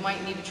you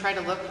might need to try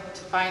to look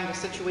to find the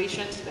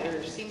situations.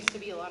 There seems to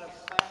be a lot of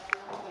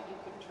classrooms that you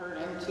could turn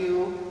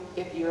into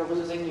if you're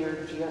losing your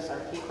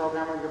GSRP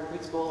program or your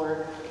preschool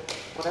or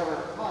whatever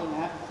we're calling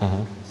that.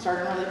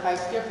 Start an early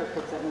 5 here for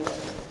kids that need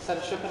it, instead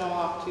of shipping them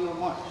off to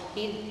March.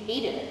 He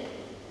hated it.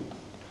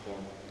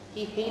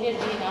 He hated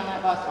being on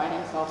that bus by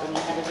himself, and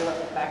he had to do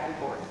it back and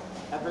forth.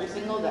 every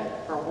single day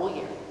for a whole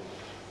year.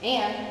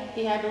 And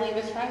he had to leave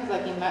his friends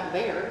that he met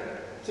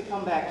there to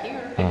come back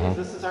here because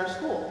this is our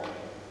school.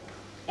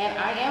 And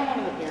I am one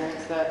of the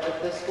parents that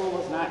if this school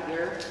was not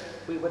here,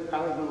 we would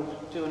probably move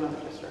to another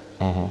district.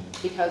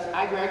 Because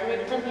I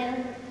graduated from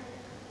here,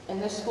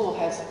 and this school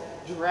has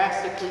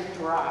drastically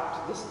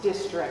dropped, this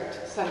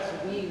district, since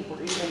we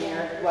were even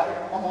here, what,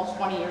 almost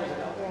 20 years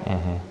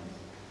ago.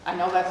 I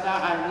know that's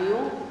not on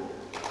you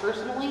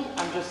personally,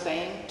 I'm just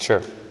saying.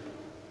 Sure.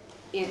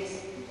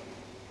 It's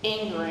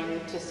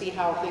angering to see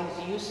how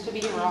things used to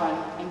be run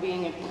and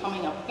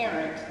becoming a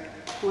parent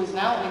who is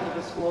now into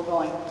the school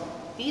going,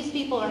 these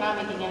people are not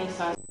making any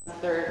sense.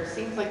 There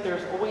seems like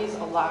there's always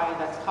a lie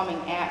that's coming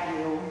at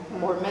you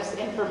or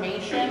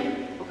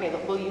misinformation. Okay,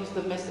 we'll use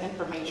the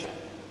misinformation.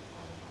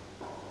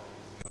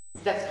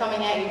 That's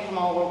coming at you from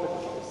all over the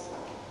place.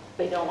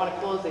 They don't want to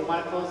close, they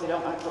want to close, they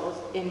don't want to close.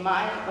 In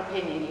my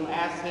opinion, you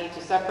asked me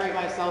to separate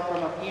myself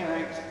from a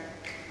parent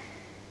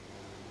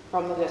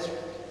from the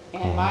district.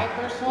 And in my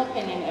personal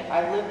opinion, if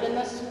I lived in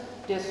this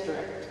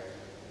district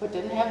but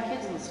didn't have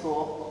kids in the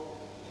school,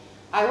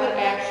 I would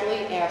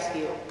actually ask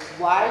you,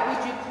 why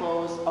would you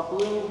close a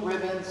blue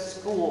ribbon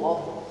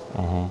school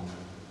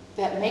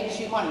that makes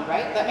you money,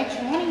 right? That makes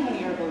you money when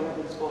you're a blue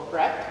ribbon school,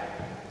 correct?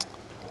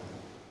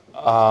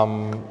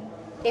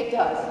 It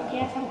does. You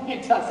can't tell me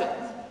it doesn't.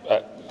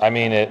 I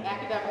mean,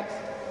 Academics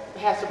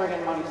has to bring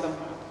in money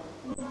somehow.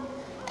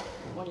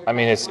 I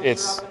mean, it's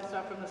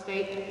Stuff from the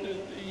state.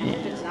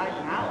 If it's not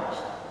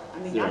acknowledged, I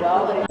mean, not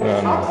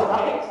everybody talks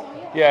about it.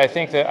 Yeah, I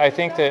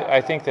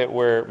think that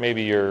where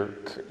maybe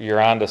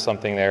you're onto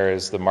something there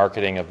is the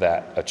marketing of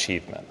that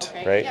achievement,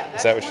 Okay, right? yeah,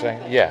 Is that what you're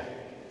saying? Yeah.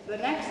 The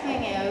next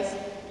thing is,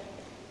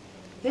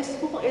 this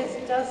school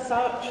does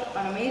such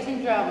an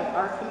amazing job with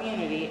our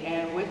community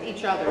and with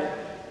each other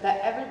that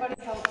everybody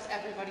helps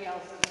everybody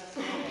else in this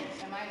community.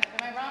 Am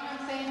I wrong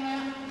in saying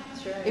that?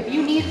 Sure. If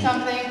you need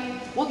something,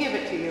 we'll give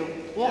it to you.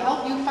 We'll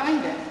help you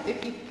find it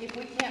if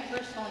we can't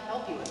personally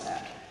help you with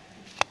that.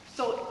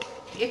 So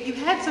if you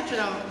had such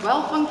a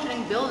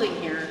well-functioning building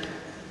here,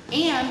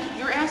 and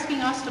you're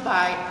asking us to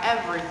buy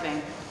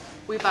everything,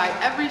 we buy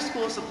every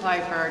school supply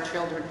for our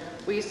children.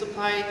 We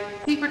supply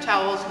paper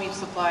towels, we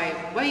supply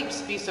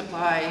wipes, we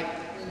supply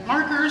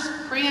markers,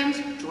 crayons,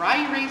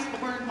 dry erase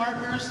board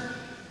markers.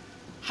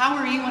 How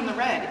are you in the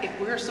red if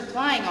we're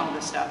supplying all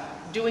this stuff,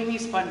 doing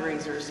these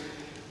fundraisers,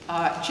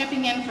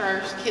 chipping in for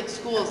our kids'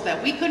 schools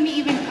that we couldn't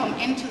even come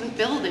into the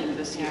building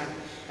this year?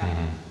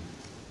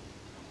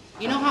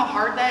 You know how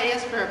hard that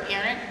is for a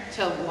parent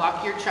to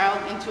walk your child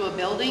into a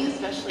building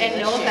Especially and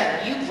this know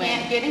that year, you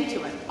can't get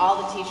into it?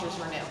 All the teachers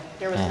were new.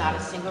 There was not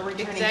a single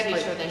returning Exactly.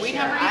 teacher this We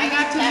year. never even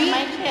got to I meet-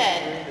 sent my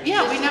kid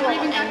Yeah, to we never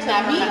school even got and to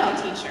never meet met them.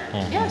 the teacher.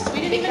 Yes,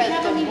 we didn't even have a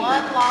Because the meeting.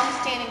 one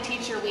long-standing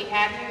teacher we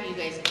had here, you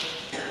guys.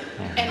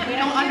 And we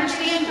don't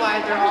understand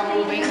why they're all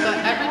moving, but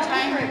every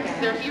time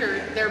they're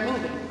here, they're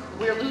moving.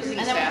 We're losing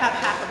And then we have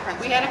staff. half a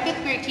principal. We had a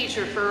fifth grade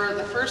teacher for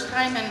the first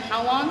time in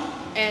how long?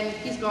 And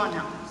he's gone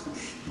now.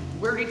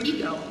 Where did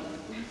he go?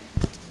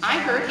 I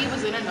heard he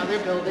was in another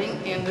building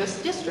in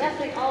this district. Yes,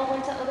 they all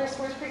went to other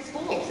Swartzberg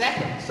schools.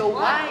 Exactly. So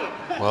why?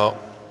 Well,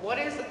 What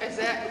is that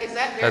their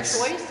That's-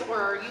 choice, or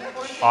are you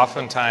forcing?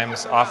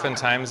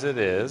 oftentimes it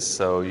is.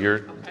 So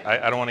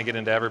I don't want to get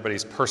into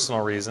everybody's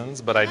personal reasons,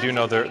 but I do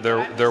know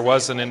there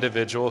was an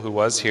individual who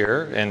was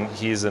here, and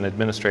he's an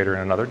administrator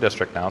in another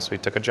district now, so he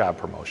took a job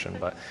promotion.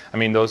 But I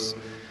mean,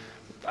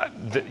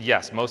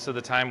 yes, most of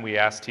the time we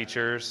ask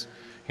teachers,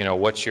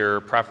 what's your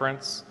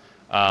preference?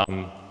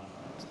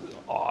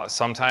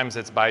 Sometimes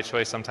it's by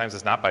choice, sometimes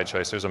it's not by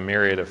choice. There's a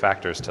myriad of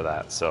factors to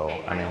that. So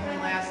I mean. My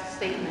last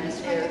statement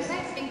is. Can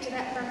I speak to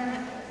that for a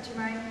minute? Do you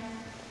mind?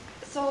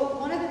 So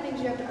one of the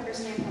things you have to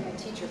understand from a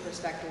teacher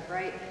perspective,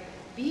 right?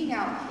 Being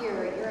out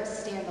here, you're a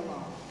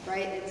standalone,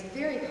 right? It's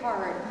very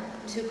hard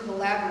to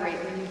collaborate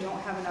when you don't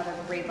have another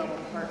grade level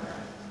partner,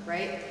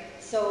 right?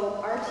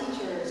 So our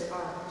teachers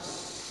are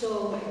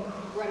so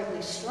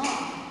incredibly strong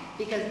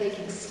because they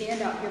can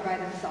stand out here by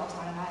themselves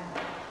on an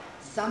island.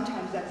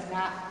 Sometimes that's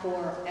not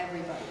for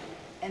everybody,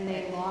 and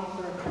they long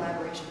for a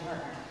collaboration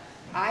partner.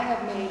 I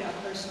have made a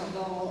personal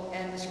goal,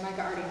 and Mr.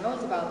 Micah already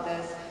knows about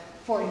this,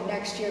 for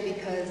next year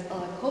because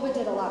COVID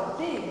did a lot of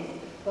things,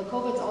 but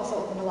COVID's also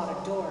opened a lot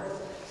of doors.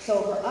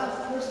 So for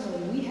us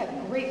personally, we have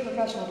great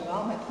professional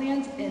development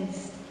plans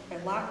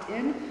and locked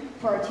in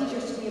for our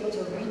teachers to be able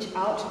to reach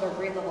out to their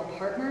grade level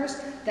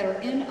partners that are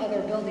in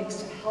other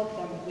buildings to help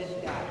them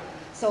with that.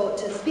 So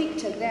to speak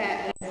to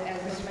that, as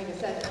Mr. Micah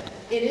said,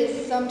 it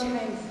is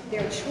sometimes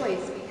their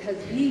choice because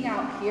being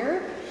out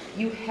here,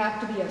 you have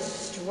to be a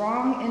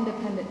strong,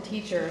 independent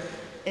teacher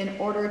in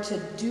order to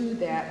do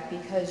that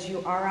because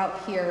you are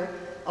out here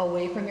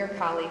away from your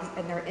colleagues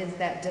and there is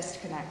that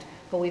disconnect.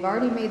 But we've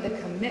already made the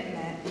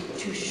commitment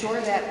to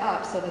shore that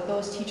up so that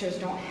those teachers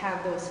don't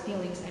have those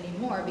feelings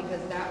anymore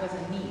because that was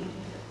a need.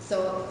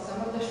 So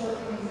some of the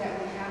shortcomings that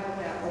we have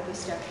with that, with the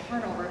staff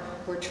turnover,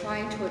 we're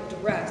trying to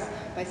address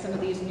by some of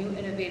these new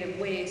innovative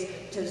ways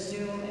to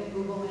Zoom and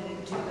Google in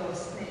and do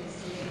those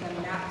things to make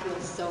them not feel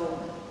so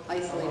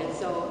isolated.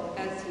 So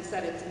as he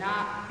said, it's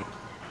not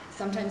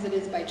Sometimes it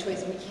is by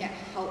choice, and we can't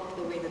help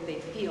the way that they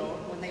feel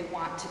when they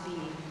want to be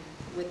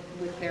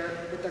with their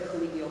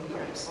collegial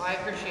peers. Well, I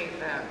appreciate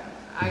that.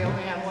 I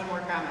only have one more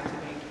comment to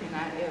make, and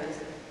that is,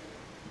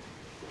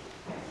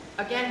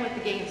 again with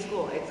the Gaines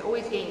School, it's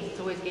always Gaines, it's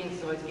always Gaines,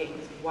 it's always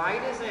Gaines. Why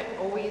does it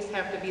always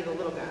have to be the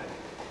little guy?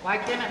 Why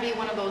can't it be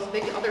one of those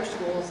big other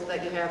schools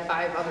that you have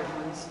 5 other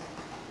ones,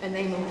 and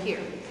they move here,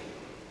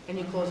 and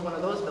you close one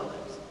of those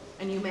buildings,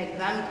 and you make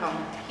them come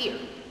here,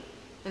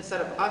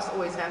 instead of us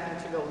always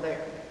having to go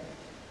there?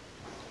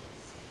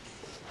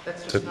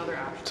 That's just another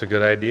option. It's a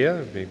good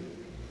idea.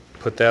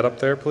 Put that up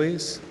there,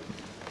 please.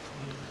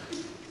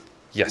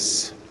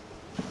 Yes.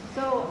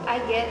 So I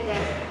get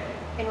that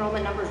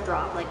enrollment numbers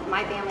drop. Like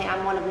my family,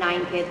 I'm one of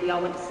 9 kids. We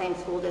all went to the same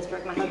school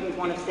district. My husband's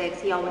one of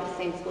 6. He all went to the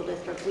same school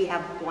district. We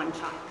have 1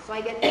 child. So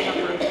I get the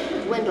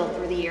numbers dwindle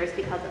through the years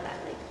because of that.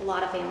 Like a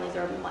lot of families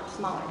are much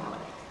smaller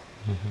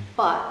nowadays.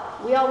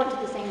 But we all went to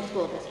the same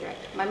school district.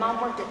 My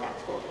mom worked at that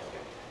school district.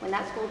 When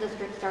that school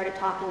district started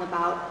talking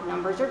about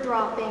numbers are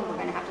dropping, we're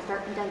going to have to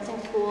start condensing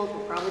schools,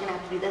 we're probably going to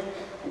have to do this,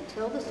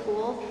 until the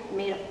schools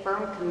made a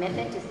firm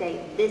commitment to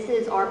say, this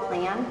is our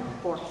plan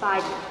for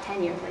 5 years,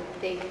 10 years. Like I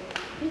think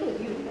it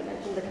was you that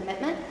mentioned the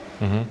commitment.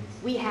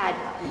 We had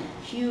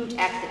a huge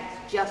exodus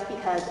just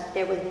because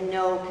there was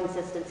no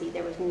consistency,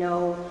 there was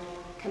no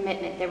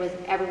commitment.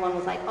 Everyone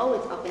was like, oh,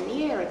 it's up in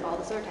the air, it's all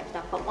this other type of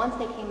stuff. But once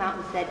they came out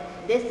and said,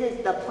 this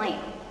is the plan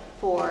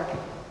for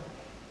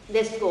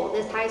this school,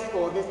 this high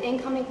school, this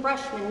incoming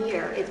freshman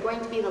year is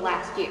going to be the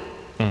last year.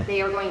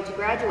 They are going to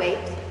graduate,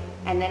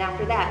 and then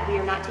after that, we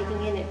are not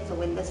taking in it. So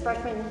when this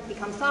freshman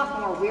becomes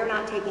sophomore, we are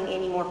not taking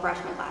any more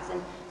freshman class.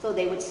 And so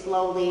they would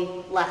slowly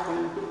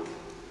lessen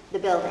the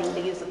building,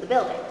 the use of the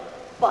building.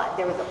 But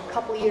there was a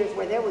couple years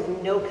where there was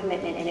no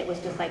commitment, and it was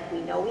just like,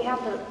 we know we have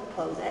to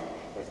close it.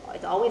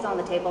 It's always on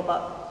the table,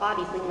 but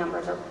obviously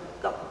numbers are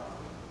going.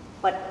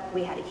 But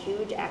we had a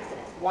huge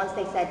exodus. Once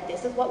they said,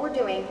 this is what we're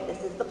doing,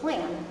 this is the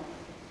plan,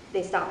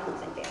 they stopped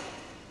losing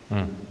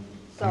families.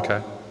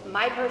 So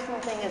my personal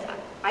thing is,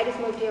 I just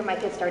moved here, my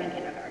kid's starting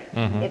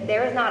kindergarten. If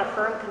there is not a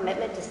firm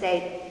commitment to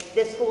say,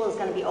 this school is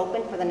going to be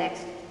open for the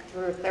next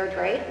through 3rd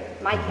grade,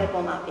 my kid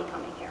will not be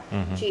coming here.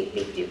 Due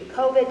to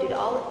COVID, due to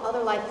all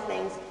other life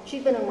things,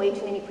 she's been in way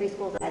too many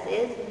preschools as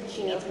is.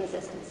 She needs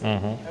consistency.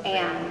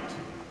 And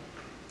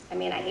I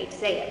mean, I hate to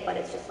say it, but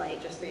it's just like,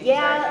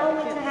 yeah, oh,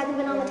 it hasn't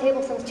been on the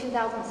table since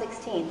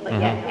 2016, but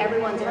yet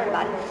everyone's heard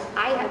about it.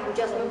 I have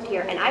just moved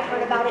here, and I've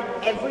heard about it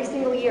every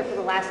single year for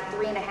the last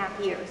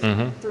 3.5 years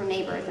through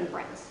neighbors and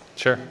friends.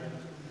 Sure.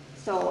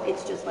 So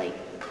it's just like,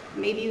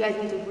 maybe you guys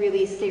need to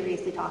really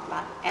seriously talk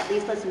about it. At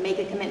least let's make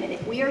a commitment.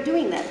 If we are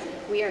doing this,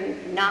 we are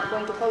not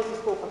going to close the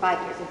school for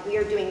 5 years. If we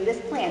are doing this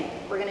plan,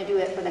 we're going to do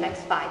it for the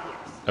next 5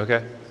 years.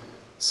 Okay.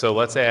 So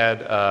let's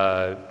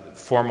add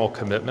formal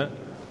commitment.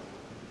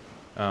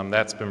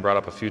 That's been brought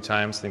up a few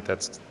times. I think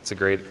it's a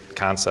great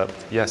concept.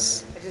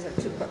 Yes? I just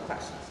have 2 quick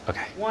questions.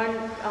 Okay. One,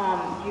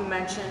 you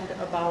mentioned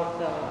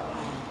about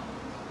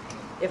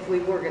if we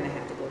were going to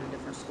have to go to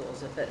different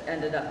schools, if it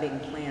ended up being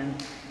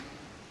planned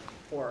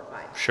 4 or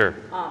 5. Sure.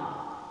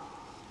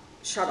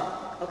 Shuttle.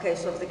 Okay,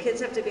 so if the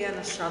kids have to be on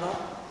a shuttle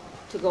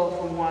to go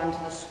from one to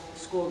the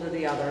school to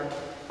the other,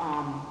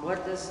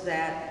 what does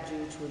that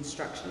do to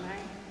instruction time?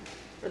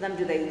 For them,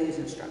 do they lose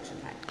instruction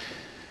time?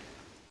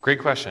 Great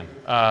question.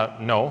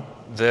 No.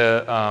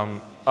 The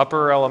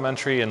upper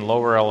elementary and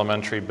lower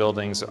elementary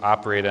buildings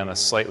operate on a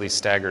slightly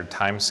staggered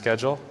time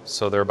schedule,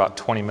 so they're about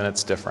 20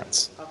 minutes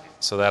difference. Okay.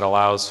 So that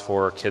allows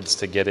for kids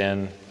to get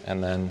in,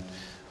 and then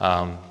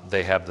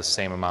they have the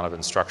same amount of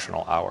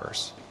instructional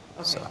hours.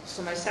 Okay,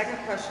 so my second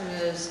question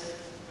is,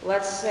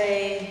 let's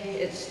say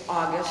it's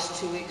August,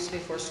 2 weeks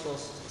before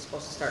school's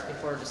supposed to start,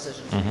 before a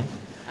decision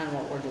on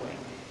what we're doing.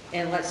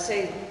 And let's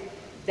say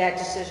that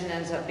decision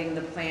ends up being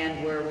the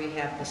plan where we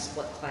have the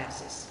split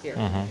classes here.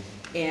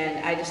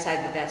 And I decide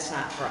that that's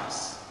not for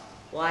us.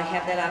 Will I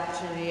have that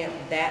opportunity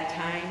at that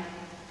time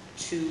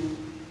to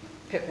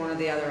pick one of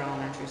the other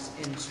elementaries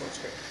in Swartz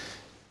Creek?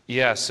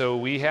 Yeah, so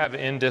we have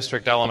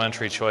in-district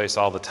elementary choice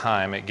all the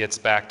time. It gets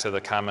back to the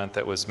comment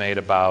that was made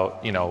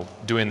about,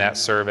 doing that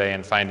survey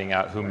and finding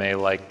out who may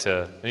like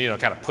to,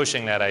 kind of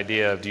pushing that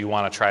idea of, do you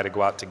want to try to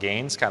go out to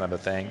Gaines kind of a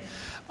thing.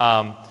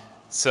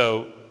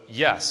 So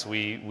yes,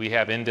 we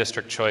have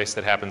in-district choice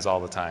that happens all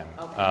the time.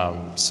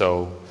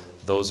 So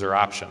those are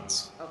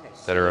options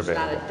that are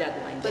available. Not a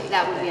deadline. But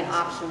that would be an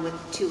option with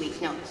 2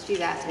 weeks notice. She's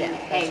asking,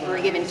 hey,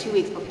 we're given 2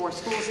 weeks before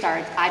school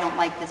starts. I don't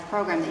like this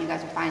program that you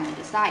guys are finally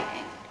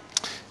deciding.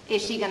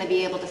 Is she going to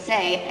be able to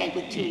say,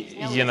 with 2 weeks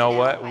notice? You know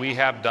what? We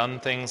have done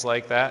things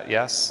like that,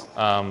 yes.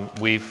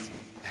 We've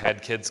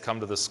had kids come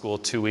to the school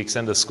 2 weeks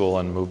into school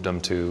and moved them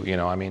to,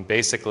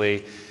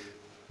 basically,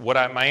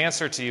 my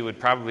answer to you would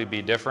probably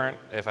be different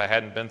if I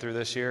hadn't been through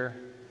this year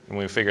and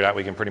we figured out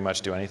we can pretty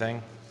much do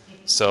anything.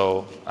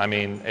 So,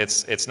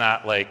 it's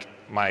not like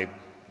my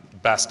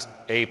best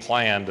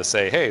plan to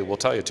say, hey, we'll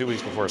tell you 2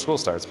 weeks before school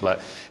starts,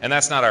 and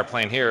that's not our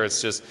plan here.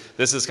 It's just,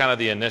 this is kind of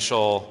the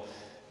initial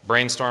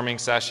brainstorming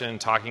session,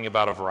 talking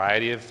about a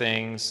variety of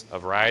things, a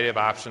variety of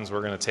options.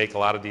 We're going to take a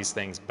lot of these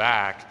things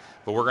back,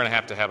 but we're going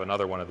to have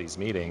another one of these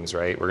meetings,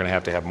 right? We're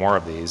going to have more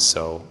of these,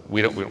 so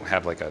we don't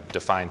have like a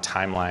defined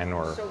timeline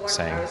or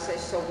saying.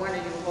 So when are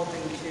you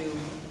hoping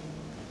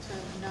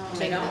to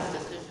make this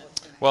decision?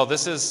 Well,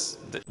 this is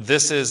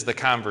the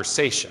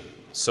conversation.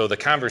 So the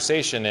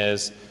conversation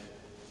is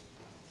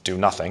do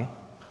nothing,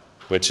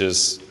 which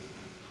is,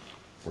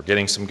 we're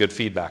getting some good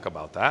feedback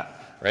about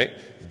that, right?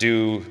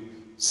 Do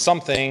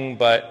something,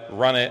 but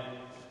run it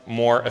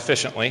more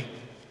efficiently,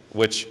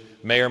 which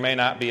may or may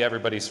not be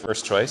everybody's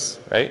first choice,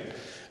 right?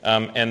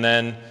 And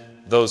then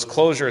those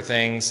closure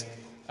things,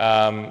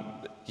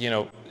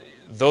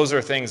 those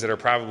are things that are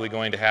probably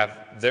going to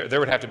have, there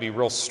would have to be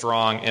real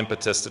strong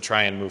impetus to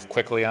try and move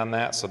quickly on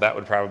that, so that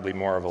would probably be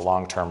more of a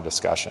long-term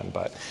discussion.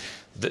 But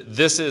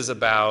this is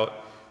about,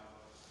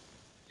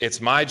 it's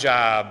my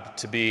job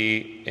to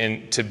be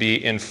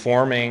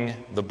informing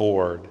the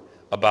board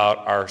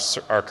about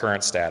our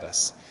current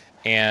status.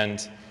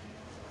 And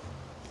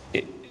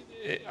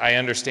I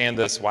understand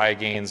this, why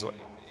gains,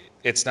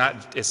 it's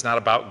not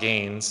about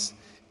gains.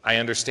 I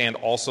understand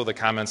also the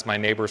comments my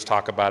neighbors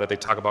talk about it, they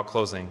talk about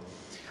closing.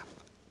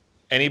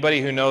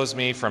 Anybody who knows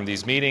me from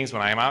these meetings,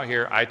 when I'm out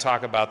here, I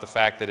talk about the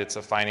fact that it's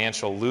a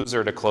financial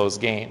loser to close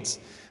gains.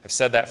 I've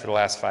said that for the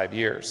last 5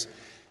 years.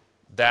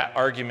 That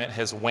argument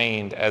has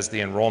waned as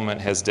the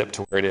enrollment has dipped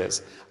to where it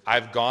is.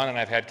 I've gone and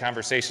I've had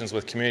conversations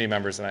with community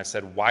members and I've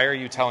said, why are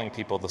you telling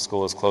people the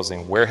school is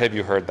closing? Where have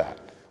you heard that?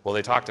 Well,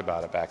 they talked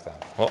about it back then.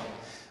 Well,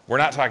 we're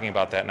not talking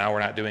about that now, we're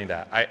not doing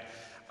that.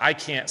 I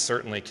can't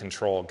certainly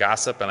control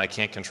gossip and I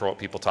can't control what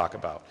people talk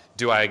about.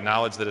 Do I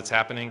acknowledge that it's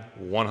happening?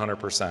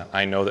 100%.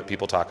 I know that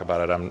people talk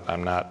about it.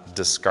 I'm not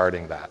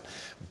discarding that.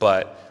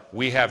 But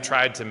we have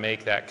tried to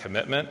make that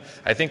commitment.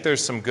 I think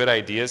there's some good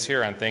ideas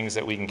here on things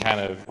that we can kind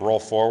of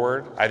roll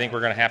forward. I think we're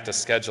going to have to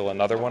schedule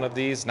another one of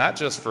these, not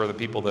just for the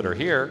people that are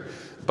here,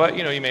 but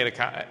you made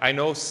I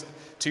know,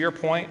 to your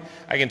point,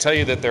 I can tell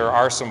you that there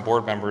are some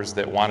board members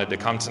that wanted to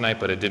come tonight,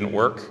 but it didn't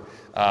work.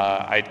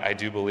 I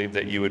do believe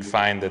that you would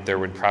find that there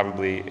would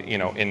probably,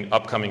 in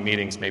upcoming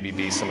meetings, maybe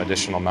be some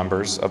additional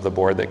members of the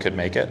board that could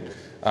make it.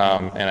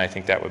 And I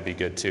think that would be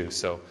good too.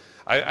 So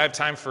I have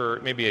time for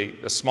maybe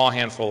a small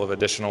handful of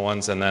additional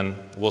ones, and then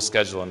we'll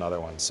schedule another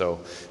one. So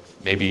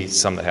maybe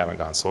some that haven't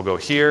gone. So we'll go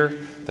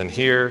here, then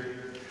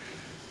here,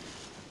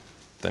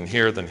 then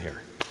here, then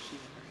here.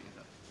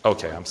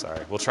 Okay, I'm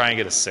sorry. We'll try and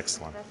get a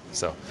sixth one.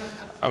 So,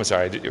 I'm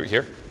sorry, you're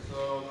here?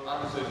 So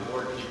obviously the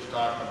board keeps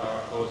talking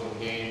about closing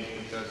gains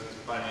because it's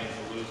a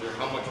financial loser.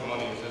 How much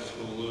money is this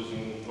school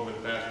losing over the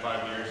past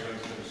 5 years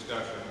since the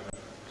discussion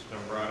has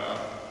been brought up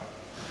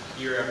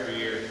year after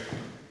year?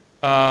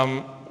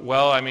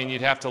 Well, I mean,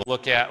 you'd have to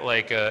look at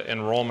like a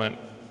enrollment,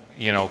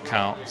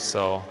 count.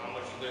 So. How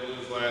much did they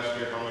lose last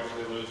year? How much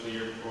did they lose the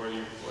year before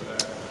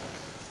that?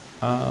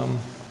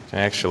 Can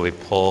I actually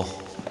pull?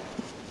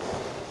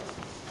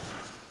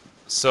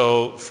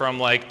 So from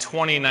like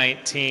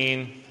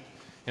 2019,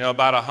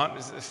 about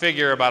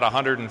about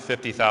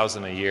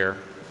 150,000 a year,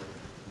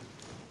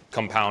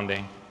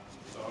 compounding.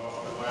 So the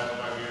last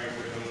 5 years,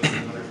 we're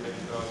losing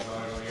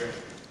 $150,000 a year.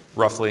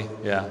 Roughly,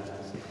 yeah.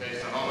 Okay,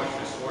 so how much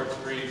is Swartz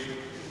Creek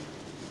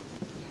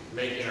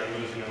making or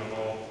losing in the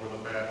whole for the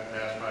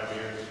past 5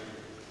 years?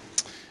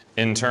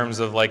 In terms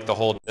of like the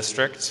whole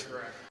district?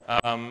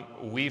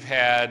 We've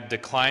had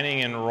declining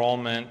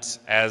enrollment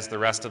as the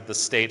rest of the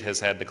state has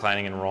had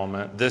declining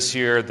enrollment. This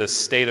year, the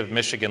state of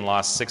Michigan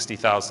lost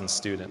 60,000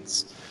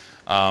 students.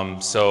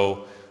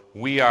 So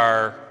we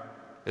are,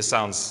 this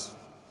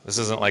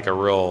isn't like a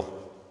real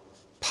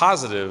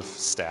positive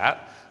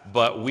stat,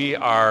 but we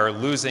are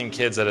losing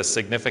kids at a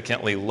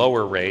significantly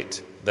lower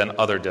rate than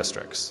other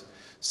districts.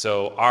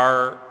 So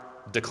our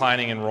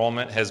declining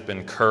enrollment has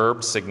been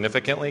curbed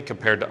significantly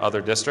compared to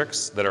other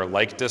districts that are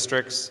like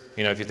districts.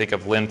 If you think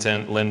of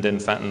Linden,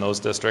 Fenton, those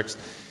districts.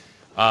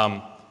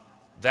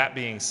 That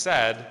being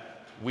said,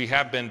 we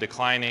have been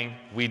declining.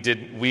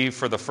 We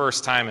for the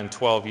first time in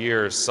 12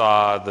 years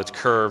saw the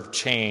curve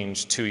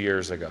change 2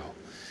 years ago.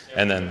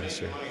 And then this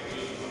year.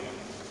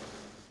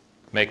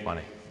 Make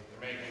money.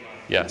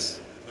 Yes.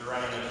 They're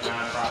running a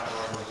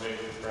nonprofit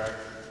organization, correct?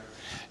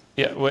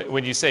 Yeah,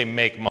 when you say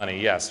make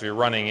money, yes, you're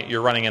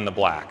running in the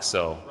black,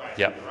 so, right.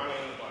 Yep. They're running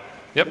in the black.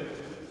 Yep.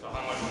 So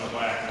how much in the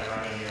black are they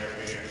running year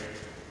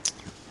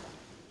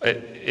after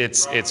year?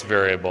 It's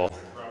variable.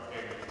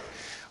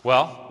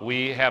 Well,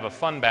 we have a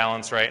fund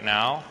balance right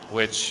now,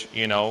 which,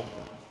 you don't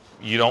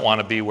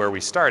want to be where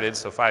we started.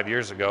 So 5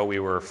 years ago, we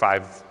were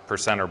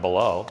 5% or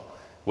below,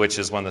 which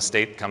is when the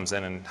state comes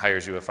in and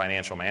hires you a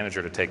financial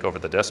manager to take over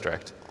the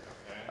district.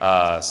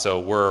 So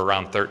we're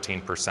around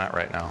 13%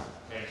 right now.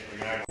 Okay, so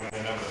you're not giving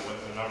the number.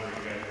 What's the number you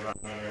guys are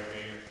running year after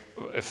year?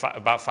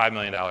 About $5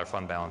 million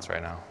fund balance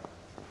right now.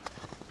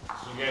 So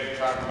you guys are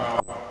talking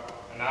about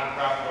a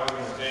nonprofit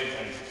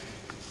organization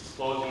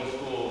closing a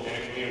school in a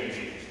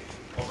community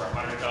over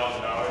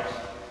 $100,000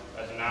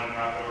 as a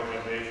nonprofit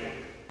organization?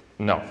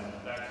 No.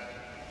 That's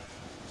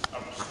a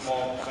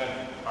small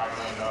percentage of $5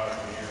 million a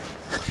year.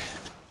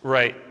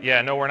 Right,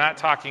 yeah, no, we're not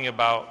talking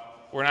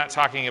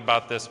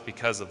about this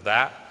because of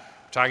that.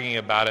 We're talking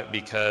about it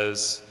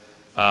because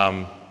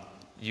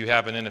you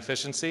have an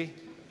inefficiency,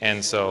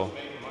 and so.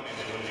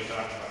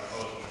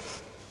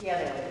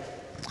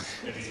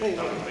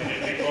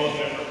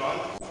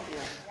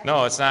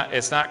 No, it's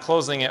not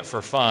closing it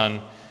for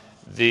fun.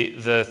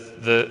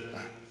 The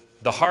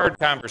hard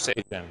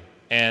conversation,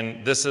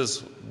 and this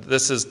is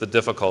the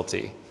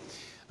difficulty.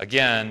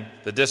 Again,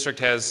 the district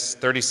has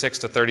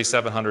 3,600 to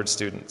 3,700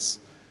 students.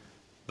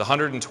 The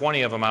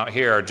 120 of them out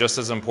here are just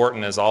as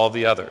important as all of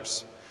the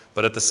others.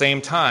 But at the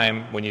same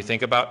time, when you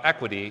think about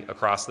equity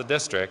across the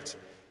district,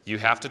 you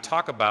have to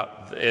talk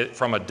about it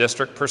from a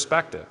district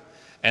perspective.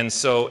 And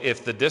so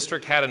if the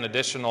district had an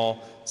additional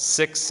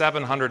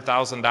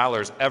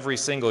 $600,000-$700,000 every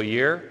single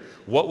year,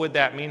 what would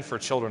that mean for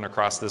children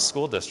across this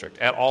school district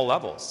at all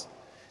levels?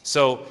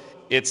 So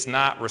it's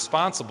not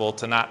responsible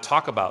to not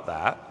talk about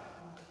that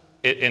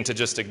and to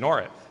just ignore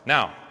it.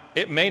 Now,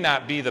 it may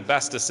not be the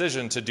best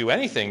decision to do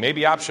anything.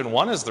 Maybe option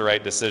one is the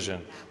right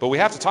decision, but we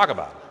have to talk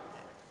about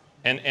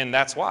it. And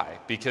that's why,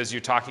 because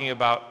you're talking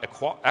about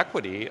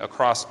equity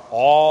across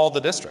all the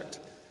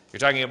district. You're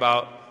talking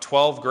about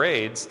 12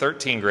 grades,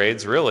 13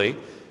 grades really,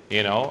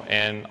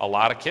 and a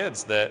lot of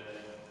kids that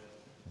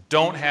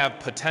don't have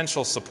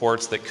potential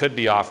supports that could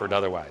be offered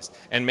otherwise.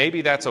 And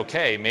maybe that's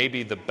okay.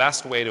 Maybe the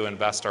best way to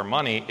invest our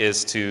money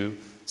is to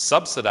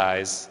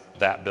subsidize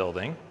that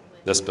building,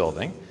 this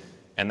building,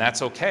 and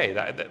that's okay.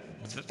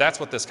 That's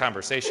what this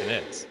conversation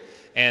is.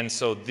 And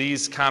so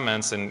these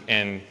comments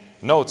and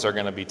notes are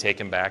going to be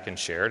taken back and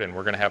shared, and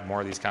we're going to have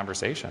more of these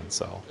conversations.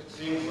 So it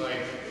seems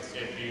like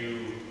if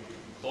you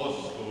close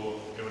the school,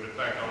 it would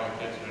affect all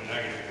the kids in a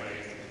negative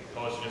way.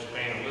 Opposed to just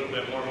paying a little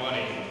bit more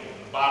money,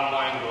 the bottom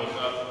line goes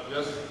up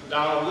just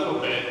down a little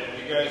bit.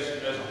 You guys,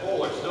 as a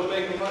whole, are still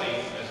making money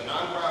as a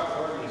nonprofit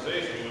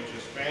organization, which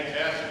is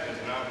fantastic as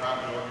a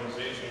nonprofit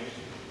organization.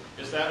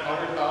 Is that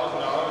 $100,000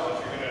 that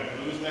you're going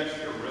to lose next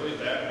year really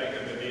that big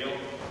of a deal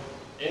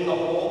in the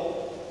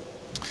whole?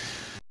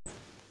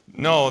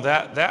 no,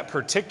 that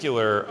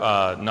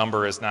particular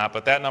number is not,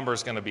 but that number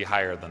is going to be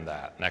higher than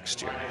that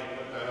next year.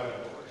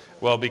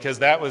 Well, because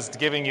that's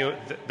giving you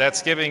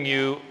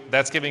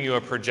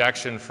a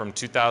projection from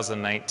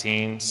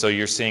 2019, so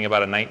you're seeing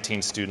about a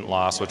 19 student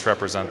loss, which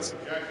represents.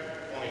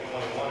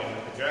 2021 in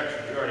the projection.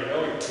 You already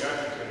know your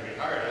projection is going to be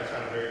higher. That's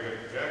not a very good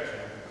projection.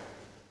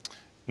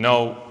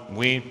 No,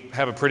 we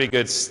have a pretty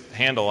good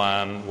handle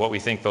on what we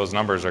think those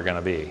numbers are going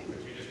to be.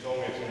 You just told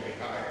me it's going to be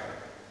higher.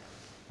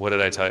 What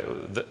did I tell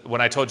you?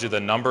 When I told you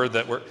the number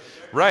that we're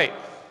right.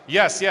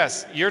 Yes.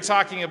 You're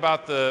talking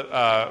about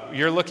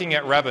you're looking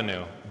at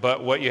revenue,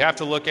 but what you have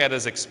to look at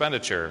is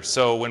expenditure.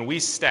 So when we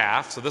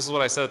staff, so this is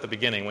what I said at the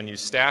beginning, when you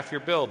staff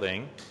your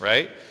building,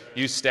 right,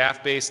 you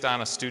staff based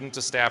on a student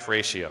to staff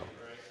ratio.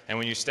 And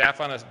when you staff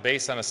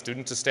based on a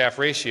student to staff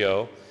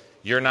ratio,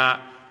 you're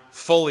not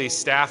fully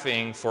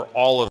staffing for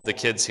all of the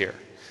kids here.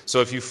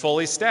 So if you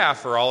fully staff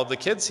for all of the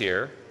kids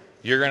here,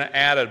 you're going to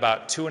add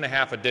about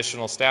 2.5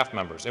 additional staff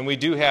members. And we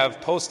do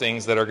have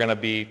postings that are going to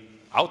be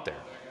out there.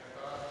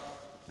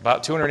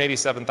 About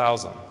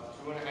 287,000. 2.5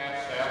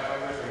 staff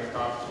members are going to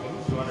cost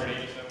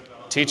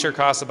 $287,000. Teacher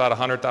costs about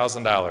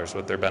 $100,000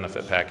 with their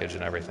benefit package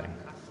and everything.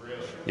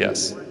 Really?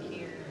 Yes.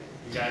 You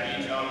got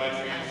each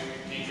elementary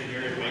teacher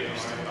here is making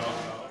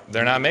 $100,000.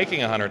 They're not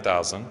making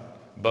 $100,000,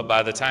 but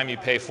by the time you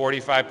pay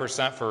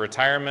 45% for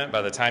retirement,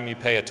 by the time you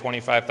pay a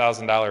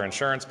 $25,000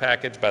 insurance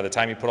package, by the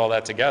time you put all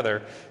that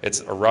together,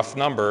 it's a rough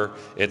number.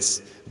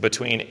 It's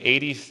between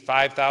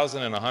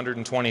 $85,000 and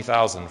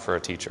 $120,000 for a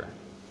teacher.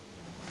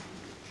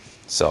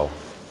 So, all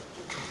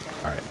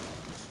right.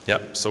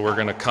 Yep, so we're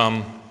going to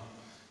come.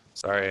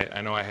 Sorry, I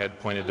know I had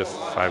pointed to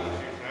 5.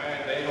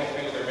 They don't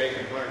feel they're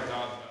making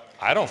 $100,000.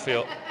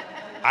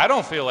 I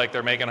don't feel like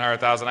they're making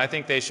 $100,000. I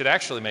think they should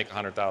actually make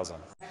 $100,000.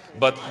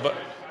 But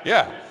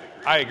yeah,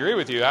 I agree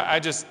with you.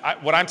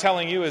 What I'm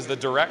telling you is the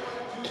direct.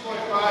 2.5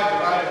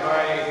 divided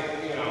by,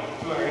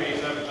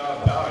 $287,000.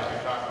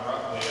 You're talking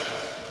roughly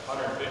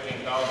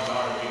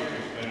 $115,000 a year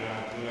you're spending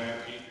on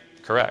 2.5 teachers.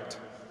 Correct.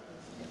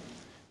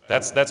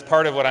 That's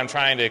part of what I'm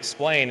trying to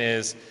explain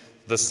is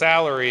the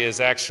salary is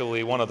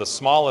actually one of the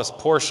smallest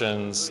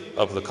portions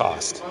of the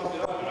cost.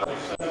 Another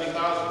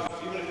 $70,000,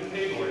 even if you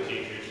pay more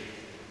teachers.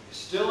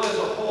 Still as a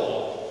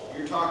whole,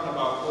 you're talking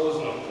about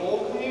closing a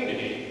whole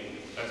community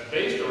that's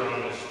based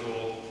around this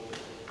school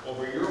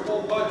over your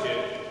whole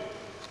budget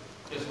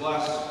is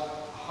less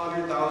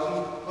 $100,000,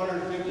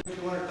 $150,000,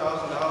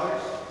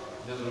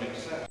 $200,000. Doesn't make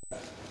sense.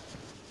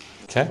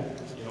 Okay.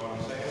 You know what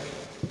I'm saying?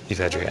 You've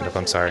had your hand up,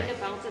 I'm sorry. Kind of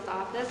bounces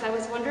off this. I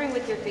was wondering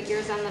with your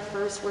figures on the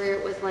first where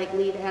it was like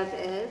leave as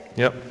is.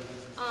 Yep.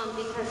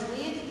 Because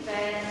we've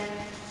been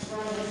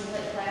running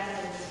split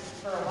classes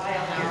for a while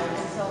now,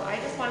 and so I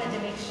just wanted to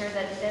make sure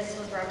that this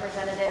was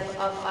representative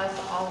of us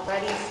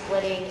already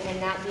splitting and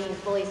not being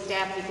fully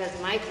staffed because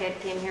my kid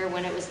came here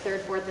when it was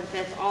 3rd, 4th, and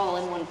 5th all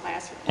in one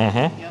classroom.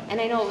 Mm-hmm.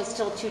 And I know it was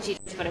still 2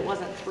 teachers, but it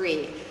wasn't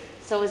 3.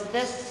 So is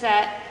this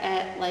set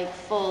at like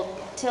full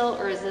tilt,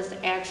 or is this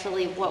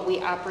actually what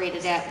we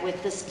operated at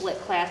with the split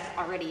class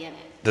already in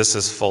it? This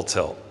is full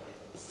tilt.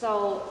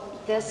 So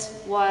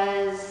this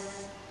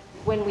was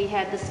when we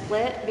had the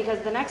split, because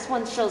the next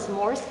one shows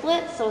more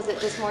splits, so is it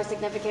just more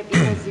significant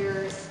because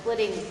you're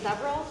splitting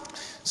several?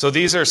 So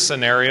these are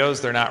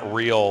scenarios, they're not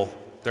real,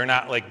 they're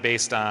not like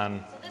based on,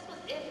 So this was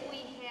if we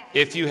had.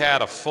 if you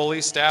had a fully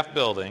staffed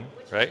building,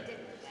 right?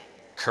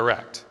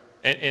 Correct.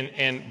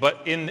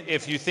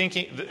 If you're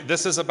thinking,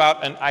 this is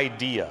about an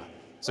idea.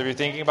 So if you're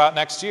thinking about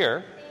next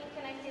year.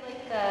 Can I see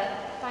like the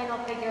final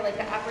figure, like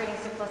the operating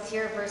surplus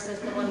here versus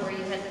the one where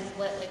you had the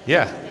split, like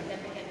Yeah. what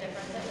significant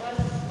difference it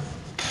was?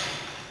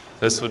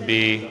 This would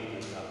be,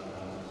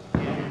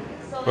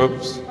 So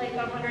oops. it's like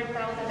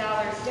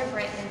 $100,000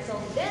 different, and so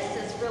this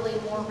is really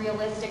more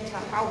realistic to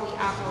how we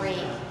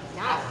operate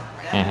now.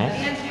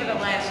 And for the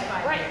last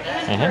 5 Right,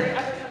 years. and for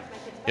ever since my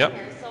kid's been Yep.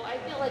 here. So I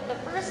feel like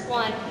the first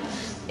one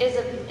is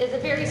a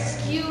very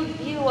skewed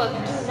view of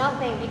do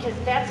nothing, because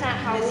that's not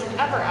how we've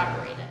ever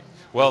operated.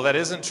 Well, that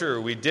isn't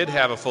true. We did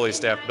have a fully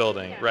staffed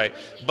building, right?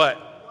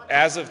 But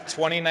as of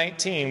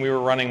 2019, we were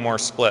running more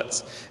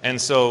splits. And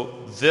so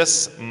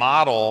this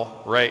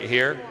model right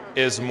here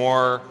is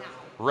more,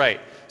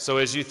 right. So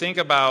as you think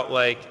about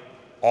like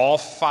all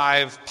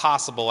 5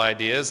 possible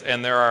ideas,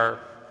 and there are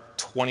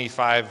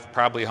 25,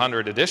 probably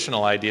 100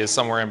 additional ideas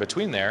somewhere in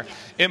between there,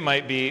 it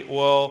might be,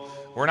 well,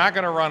 we're not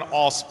going to run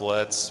all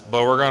splits,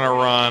 but we're going to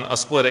run a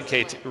split at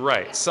KT.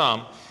 Right,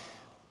 some.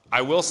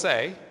 I will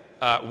say,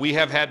 we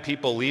have had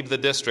people leave the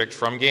district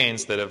from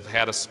Gaines that have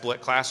had a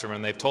split classroom,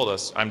 and they've told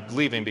us, I'm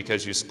leaving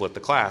because you split the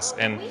class.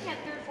 And We had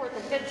third, fourth,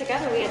 and fifth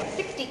together. We had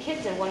 60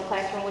 kids in one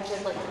classroom, which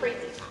is like crazy.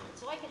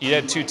 So I could you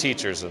had 2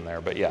 teachers in there,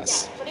 but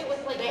yes. But it was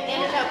like They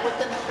ended up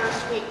within the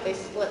first week, they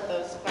split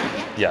those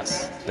 5.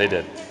 Yes, they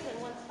did.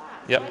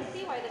 Yep. So I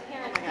see why the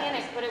parents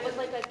panicked, but it was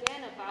like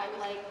again about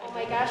like, oh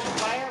my gosh,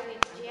 why are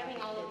we jamming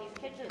all of these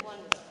kids in one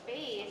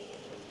space?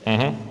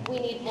 We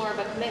need more of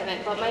a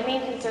commitment. But my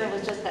main concern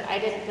was just that I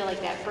didn't feel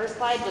like that first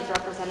slide was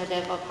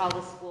representative of how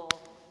the school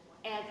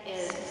as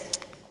is.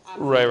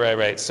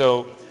 Right.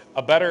 So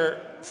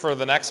for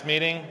the next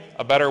meeting,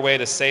 a better way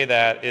to say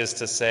that is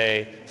to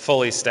say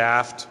fully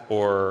staffed,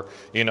 or,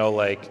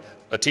 like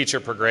a teacher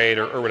per grade,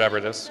 or whatever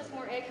it is. It's just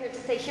more accurate to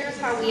say, here's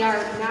how we are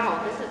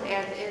now. This is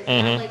as is.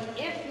 Not like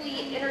if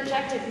we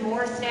interjected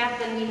more staff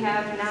than we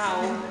have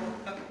now,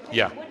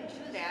 Yeah. we wouldn't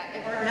do that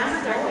if our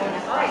numbers are going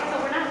up. Right,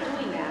 so we're not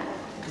doing that.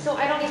 So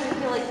I don't even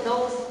feel like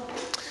those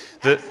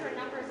extra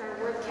numbers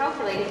are worth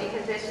calculating,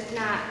 because it's just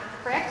not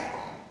practical.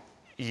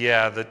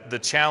 Yeah, the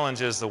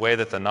challenge is the way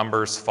that the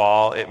numbers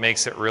fall. It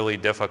makes it really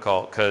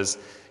difficult, because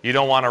you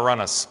don't want to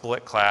run a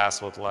split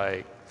class with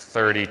like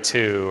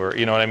 32, or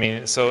you know what I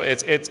mean. So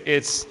it's. I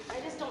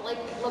just don't like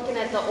looking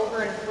at the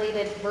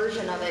overinflated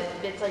version of it.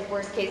 It's like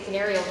worst case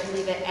scenario to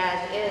leave it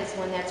as is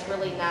when that's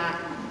really not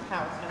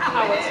how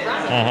it's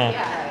running.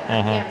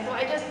 Yeah. So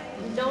I just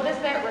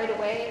noticed that right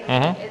away.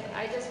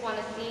 I just want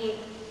to see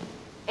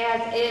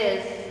as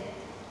is.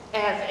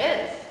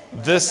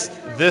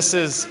 This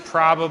is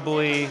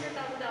probably.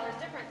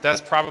 That's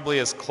probably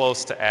as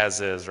close to as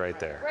is right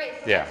there. Right.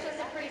 So Yeah. that's just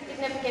a pretty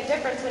significant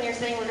difference when you're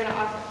saying we're going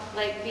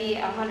to be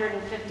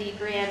 150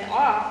 grand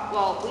off.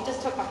 Well, we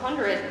just took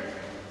 100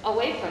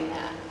 away from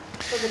that.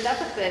 So the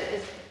deficit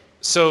is,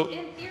 So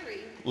in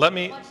theory, let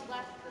me much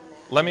less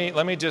than that.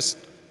 let me just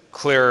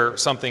clear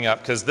something up,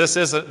 because this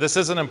is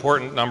an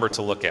important number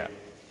to look at.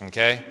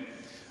 Okay.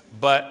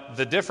 But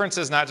the difference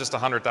is not just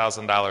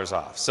 $100,000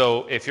 off.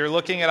 So if you're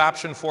looking at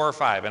option 4 or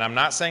 5, and I'm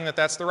not saying that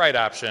that's the right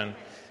option,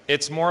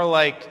 it's more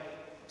like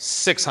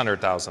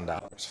 $600,000,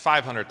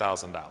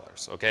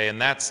 $500,000, okay?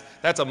 And that's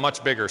a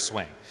much bigger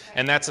swing.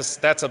 And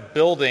that's a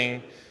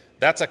building,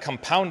 that's a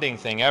compounding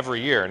thing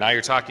every year. Now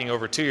you're talking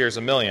over 2 years,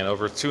 $1 million,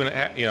 over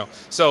 2.5,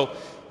 So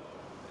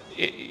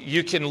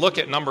you can look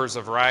at numbers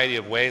a variety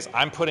of ways.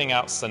 I'm putting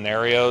out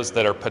scenarios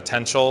that are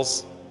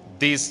potentials.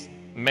 These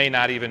may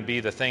not even be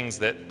the things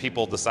that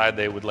people decide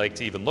they would like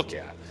to even look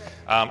at.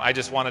 I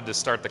just wanted to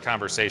start the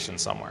conversation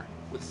somewhere.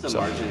 What's the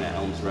margin at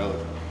Elms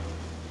Road?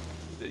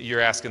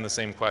 You're asking the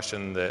same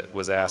question that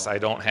was asked. I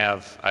don't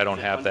have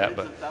that,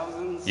 but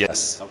thousands?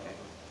 yes. Okay.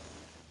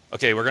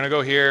 Okay, we're gonna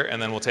go here,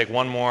 and then we'll take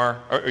one more.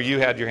 Or you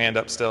had your hand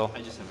up still? I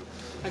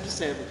just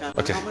have a comment.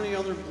 Okay. How many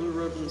other Blue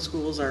Ribbon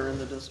schools are in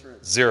the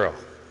district? 0.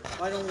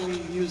 Why don't we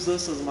use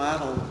this as a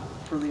model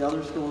for the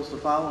other schools to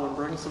follow and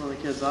bring some of the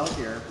kids out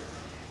here?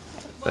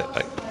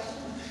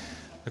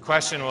 The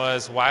question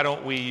was, why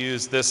don't we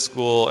use this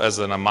school as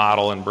a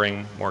model and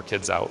bring more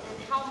kids out?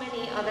 How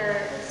many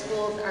other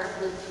schools are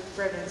blue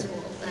ribbon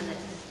schools? And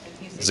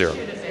it's 0.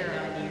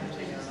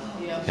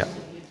 Yeah.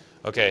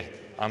 Okay,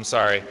 I'm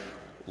sorry.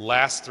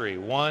 Last 3.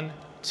 1,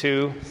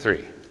 2,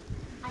 3.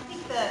 I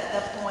think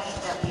the point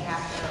that we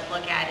have to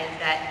look at is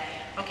that,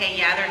 okay,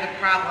 yeah, there's a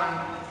problem,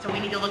 so we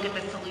need to look at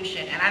the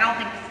solution. And I don't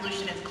think the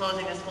solution is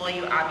closing the school.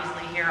 You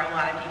obviously hear a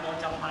lot of people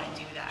don't want to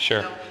do that.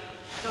 Sure.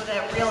 So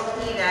the real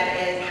key that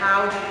is,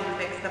 how do you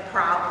fix the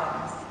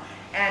problems?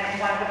 And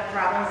one of the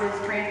problems is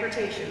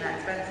transportation.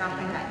 That's been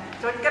something that,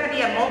 so it's going to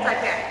be a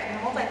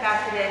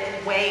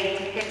multifaceted way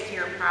to fix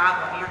your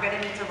problem. You're going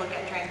to need to look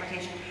at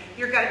transportation.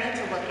 You're going to need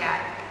to look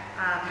at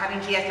having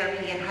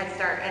GSRP and Head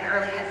Start and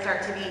Early Head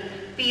Start to be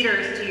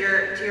feeders to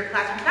your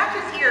classrooms, not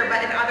just here,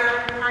 but in other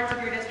parts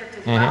of your district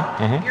as well.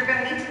 You're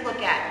going to need to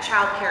look at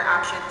childcare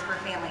options for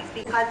families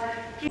because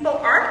people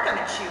aren't going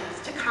to choose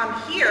to come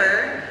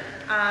here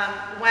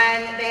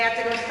when they have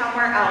to go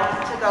somewhere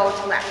else to go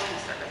to latchkey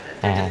services.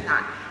 They're just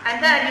not.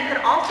 And then you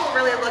could also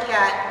really look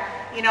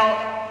at, you know,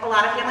 a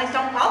lot of families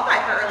don't qualify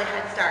for Early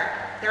Head Start.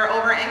 They're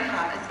over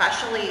income,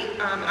 especially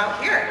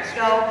out here.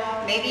 So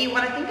maybe you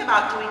want to think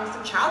about doing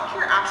some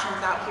childcare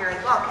options out here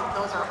as well, because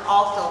those are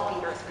also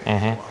feeders for your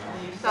school.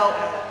 So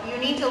you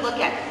need to look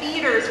at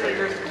feeders for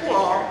your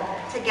school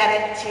to get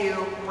it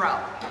to grow.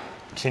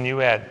 Can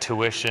you add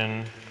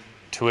tuition-based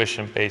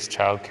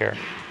childcare?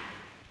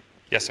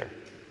 Yes, sir.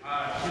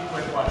 2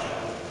 quick questions.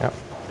 Yep.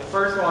 The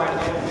first one,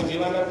 if we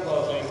do end up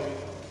closing,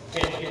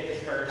 kids get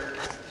dispersed,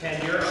 can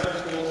your other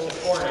schools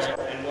support it,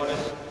 and are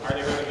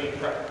there going to be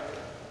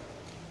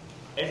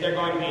is there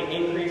going to be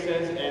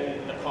increases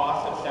in the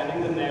cost of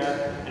sending them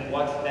there, and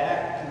what's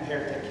that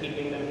compared to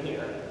keeping them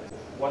here?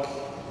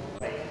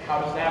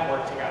 How does that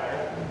work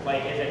together?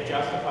 Is it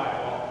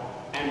justifiable?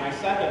 And my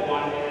second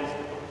one is,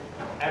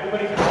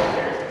 everybody's goal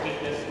here is to keep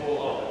this school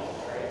open,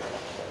 right?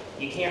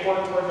 You can't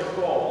work towards a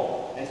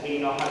goal until you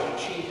know how to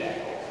achieve that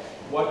goal.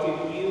 What do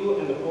you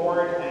and the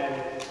board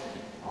and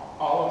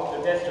all of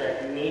the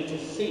district need to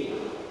see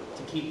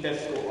to keep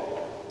this school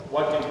open?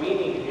 What do we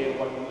need to do?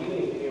 What do you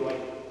need to do?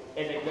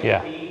 Is it going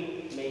to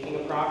be making a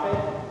profit,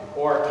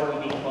 or can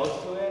we be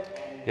close to it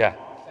and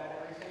offset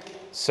everything?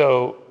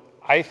 So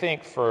I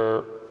think let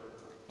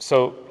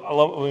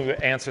me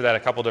answer that a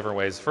couple different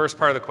ways. First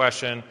part of the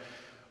question,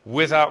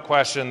 without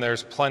question,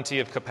 there's plenty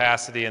of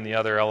capacity in the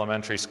other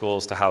elementary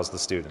schools to house the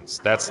students.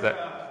 That's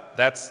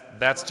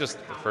just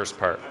the first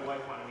part.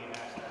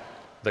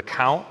 The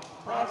count?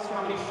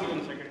 How many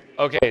students are going to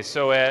be? Okay,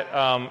 so at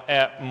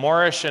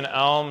Morrish and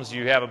Elms,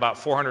 you have about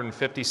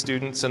 450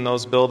 students in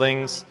those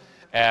buildings.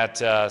 At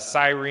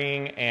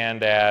Cyrene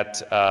and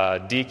at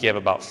Deke, you have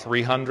about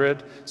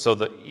 300. So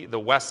the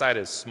west side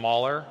is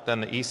smaller than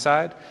the east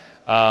side.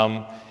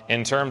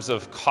 In terms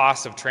of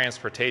cost of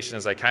transportation,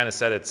 as I kind of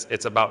said,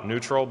 it's about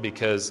neutral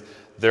because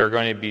they're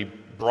going to be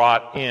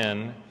brought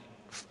in.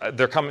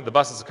 The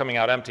buses are coming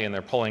out empty and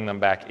they're pulling them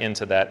back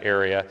into that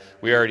area.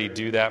 We already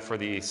do that for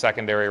the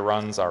secondary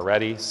runs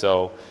already,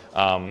 so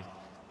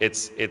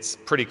it's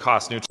pretty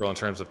cost neutral in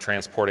terms of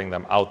transporting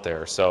them out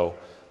there. So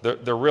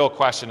the real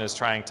question is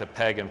trying to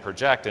peg and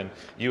project, and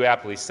you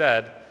aptly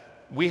said,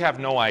 we have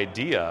no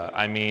idea.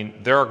 I mean,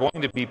 there are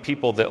going to be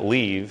people that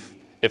leave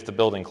if the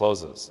building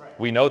closes. Right.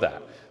 We know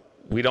that.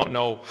 We don't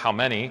know how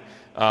many,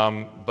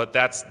 but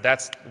that's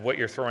what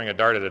you're throwing a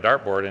dart at a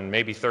dartboard, and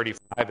maybe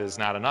 35 is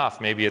not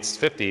enough. Maybe it's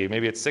 50,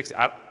 maybe it's 60.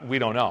 We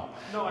don't know.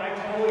 No, and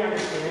I totally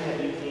understand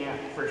that you can't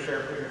for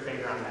sure put your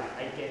finger on that.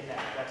 I get that.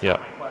 That's not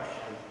my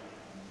question.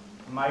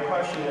 My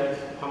question is,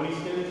 how many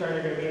students are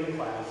there going to be in the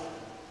class?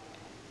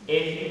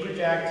 If you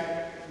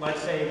project, let's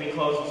say we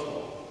close the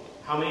school,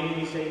 how many did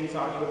you say you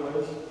thought you would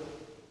lose?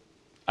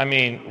 I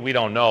mean, we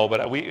don't know,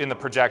 but in the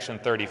projection,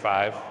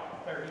 35.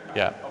 35.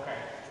 Yeah. Okay.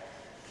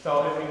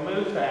 So if we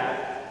lose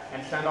that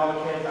and send all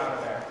the kids out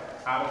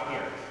of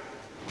here,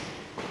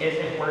 is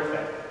it worth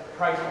it?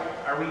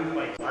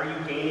 Price-wise, are you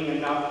gaining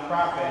enough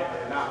profit,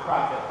 or not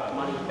profit, but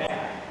money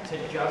back to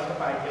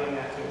justify doing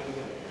that to a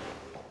community?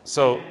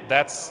 So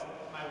that's.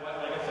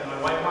 Like I said,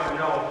 my wife wants to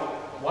know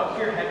what's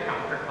your head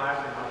count per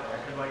classroom out there?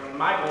 Because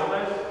my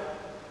oldest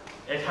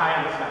is high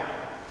on the spectrum.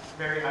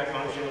 Very high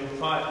functioning,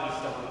 but he's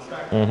still on the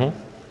spectrum.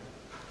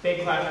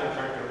 Big classrooms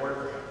aren't going to work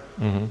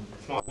for him.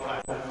 Small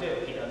classrooms do.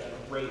 He does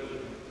great.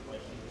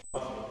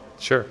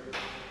 Sure.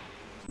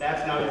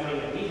 That's another thing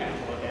that we have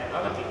to look at.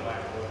 Other people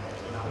have to look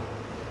at,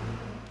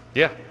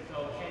 Yeah.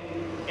 So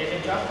is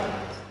it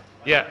justified?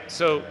 Yeah.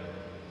 So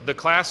the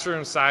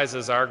classroom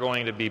sizes are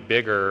going to be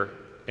bigger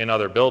in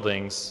other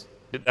buildings.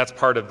 That's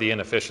part of the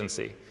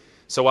inefficiency.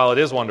 So while it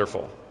is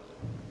wonderful,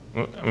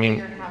 I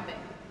mean,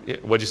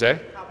 what'd you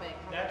say? How big?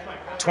 That's my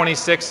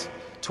question.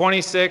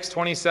 26,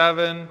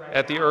 27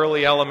 at the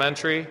early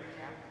elementary.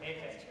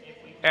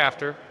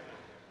 After.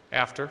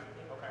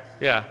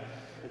 Yeah.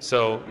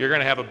 So you're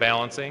going to have a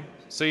balancing.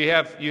 So you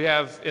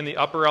have in the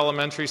upper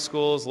elementary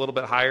schools a little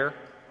bit higher.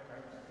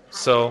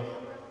 So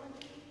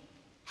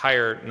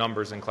higher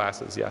numbers in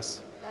classes,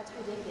 yes. That's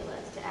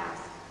ridiculous to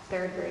ask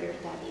third graders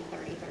to have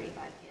 30, 35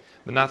 kids.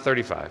 But not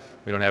 35.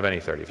 We don't have any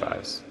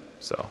 35s.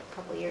 So. A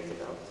couple years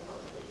ago,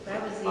 supposedly.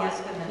 That was the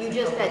estimate. You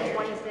just said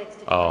 26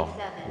 to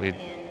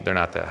 27 they're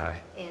not that high.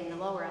 in the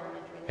lower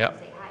elementary. Yep.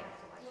 Say higher.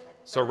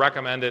 So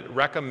recommended.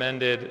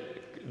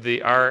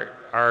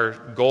 Our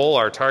goal,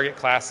 our target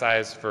class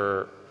size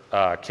for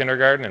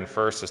kindergarten and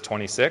first is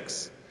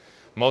 26.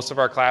 Most of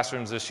our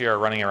classrooms this year are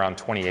running around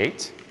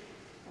 28.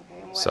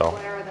 Okay, and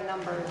what are the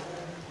numbers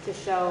to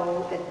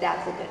show that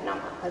that's a good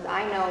number? Because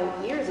I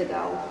know years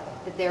ago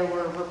that there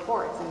were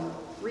reports and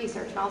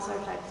research and all sorts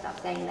of type of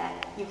stuff saying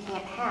that you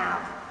can't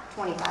have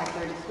 25,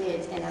 30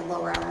 kids in a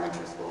lower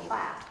elementary school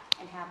class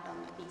and have them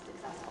be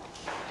successful.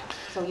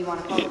 So you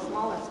want to close a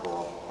smaller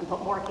school and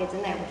put more kids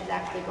in there, which is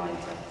actually going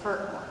to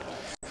hurt more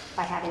kids.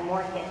 by having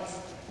more kids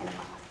in a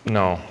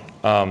class?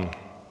 No.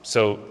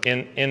 So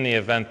in the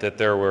event that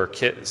there were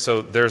kids,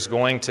 so there's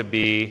going to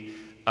be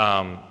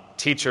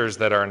teachers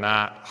that are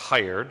not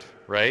hired,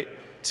 right,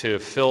 to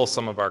fill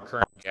some of our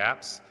current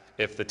gaps.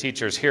 If the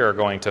teachers here are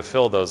going to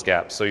fill those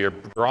gaps, so you're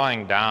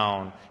drawing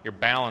down, you're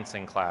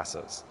balancing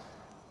classes.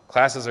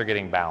 Classes are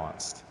getting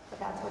balanced. But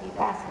that's what he's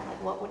asking,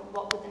 like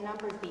what would the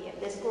numbers be if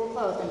this school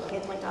closed and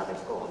kids went to other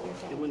schools? You're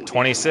saying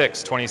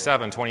 26,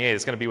 27, 28,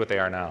 it's going to be what they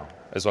are now,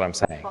 is what I'm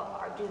saying.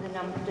 But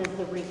does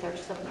the research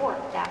support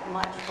that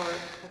much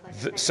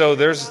for? So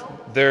there's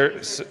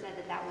said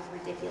that was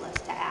ridiculous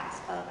to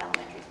ask of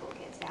elementary school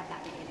kids to have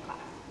that many in a class.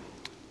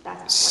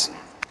 That's what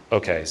I'm asking.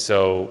 Okay,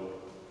 so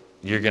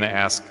you're going to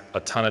ask a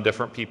ton of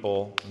different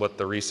people what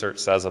the research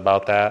says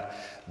about that.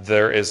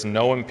 There is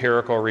no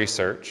empirical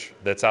research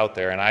that's out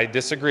there, and I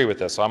disagree with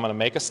this, so I'm going to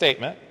make a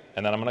statement,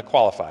 and then I'm going to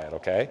qualify it,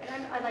 okay?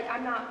 And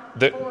I'm not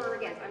for or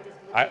against,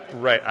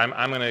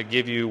 I'm going to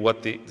give you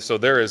so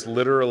there is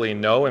literally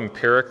no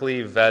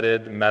empirically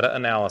vetted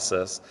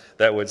meta-analysis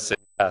that would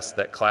suggest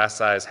that class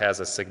size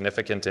has a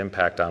significant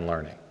impact on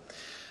learning.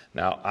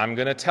 Now, I'm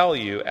going to tell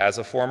you, as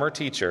a former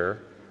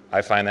teacher,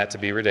 I find that to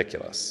be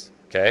ridiculous,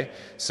 okay?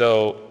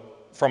 So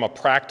from a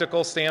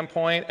practical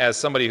standpoint, as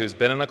somebody who's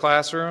been in a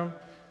classroom,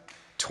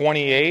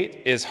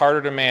 28 is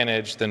harder to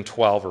manage than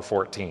 12 or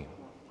 14,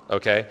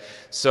 okay?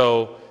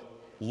 So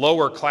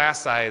lower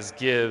class size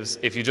gives,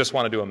 if you just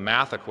want to do a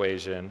math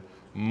equation,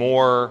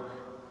 more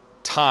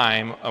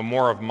time,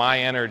 more of my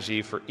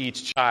energy for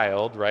each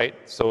child, right?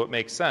 So it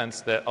makes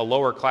sense that a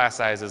lower class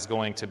size is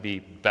going to be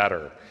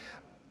better.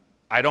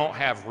 I don't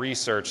have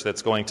research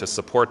that's going to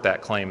support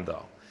that claim,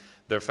 though.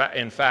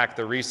 In fact,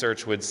 the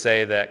research would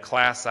say that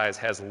class size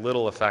has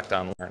little effect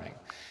on learning.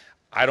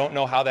 I don't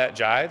know how that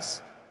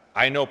jives.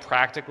 I know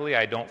practically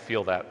I don't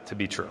feel that to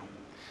be true.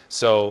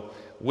 So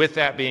with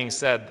that being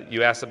said,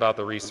 you asked about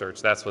the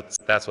research. That's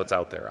what's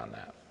out there on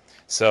that.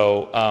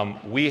 So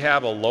we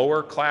have a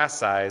lower class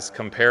size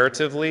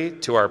comparatively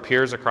to our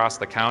peers across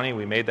the county.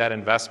 We made that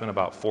investment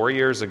about 4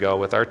 years ago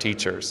with our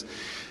teachers.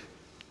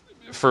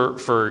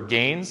 For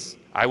gains,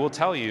 I will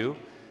tell you,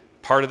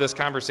 part of this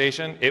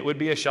conversation, it would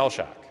be a shell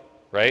shock.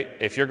 Right?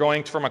 If you're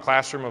going from a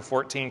classroom of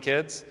 14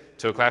 kids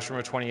to a classroom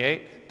of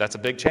 28, that's a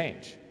big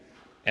change.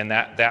 And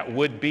that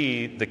would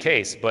be the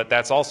case. But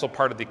that's also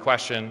part of the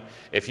question.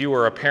 If you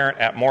were a parent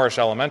at Moorish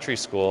Elementary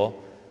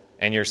School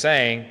and you're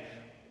saying,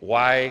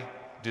 why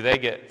do they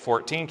get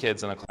 14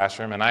 kids in a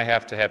classroom and I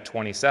have to have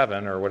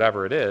 27 or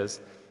whatever it is,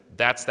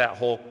 that's that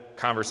whole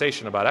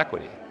conversation about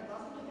equity.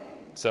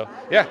 So,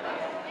 yeah.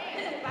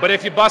 But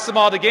if you bust them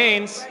all to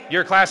gains,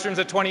 your classroom's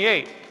at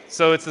 28.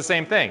 So it's the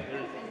same thing.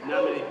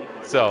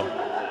 So,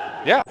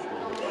 yeah.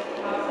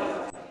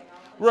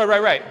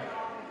 Right.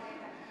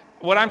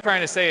 What I'm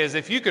trying to say is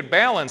if you could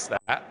balance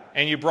that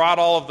and you brought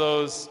all of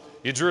those,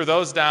 you drew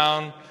those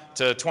down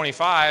to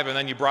 25 and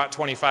then you brought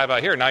 25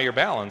 out here, now you're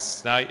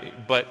balanced.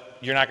 But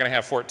you're not going to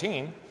have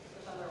 14.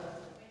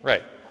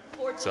 Right.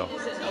 14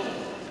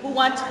 who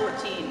wants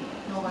 14?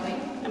 Nobody.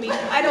 I mean,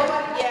 I don't,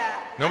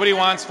 yeah. Nobody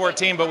wants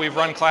 14, but we've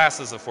run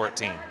classes of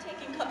 14. I'm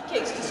taking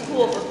cupcakes to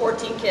school for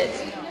 14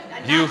 kids.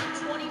 You...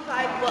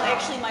 25, well,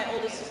 actually, my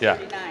oldest is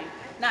 39.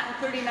 Not in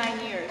 39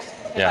 years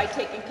have I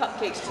taken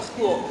cupcakes to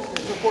school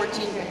for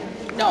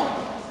 14. No.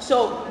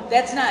 So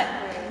that's not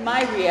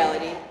my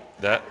reality.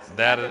 That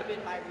has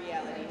been my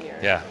reality here.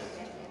 Yeah.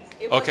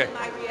 It wasn't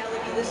my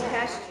reality this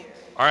past year.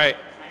 All right.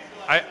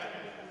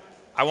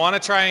 I want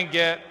to try and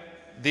get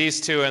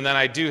these two, and then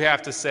I do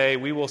have to say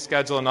we will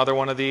schedule another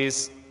one of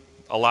these.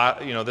 A lot,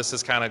 this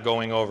is kind of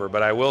going over,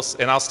 but I will,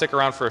 and I'll stick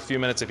around for a few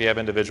minutes if you have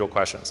individual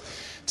questions.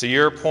 To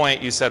your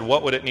point, you said,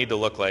 what would it need to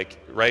look like,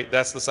 right?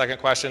 That's the second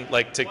question.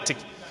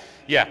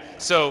 Yeah.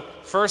 So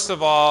first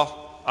of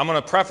all, I'm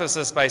going to preface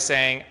this by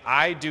saying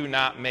I do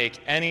not make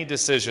any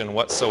decision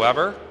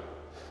whatsoever,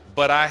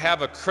 but I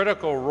have a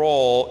critical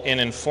role in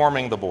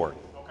informing the board.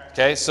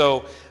 Okay.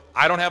 So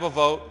I don't have a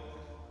vote,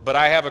 but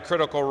I have a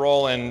critical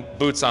role in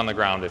boots on the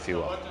ground, if you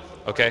will.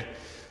 Okay.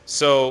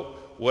 So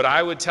what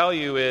I would tell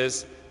you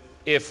is,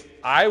 if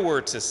I were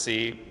to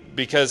see,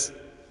 because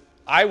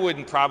I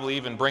wouldn't probably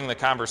even bring the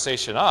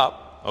conversation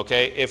up,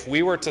 okay, if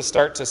we were to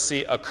start to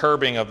see a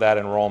curbing of that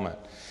enrollment.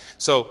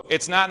 So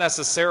it's not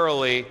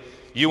necessarily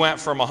you went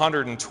from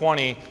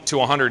 120 to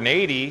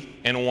 180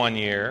 in 1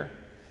 year.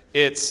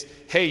 It's,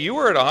 hey, you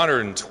were at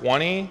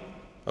 120,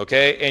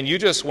 okay, and you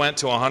just went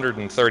to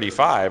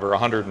 135 or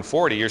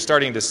 140. You're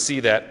starting to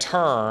see that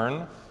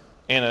turn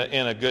in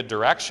a good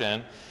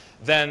direction.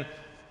 Then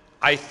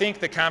I think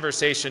the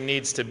conversation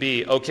needs to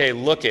be, okay,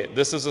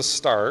 this is a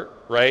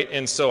start, right?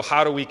 And so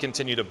how do we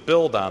continue to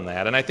build on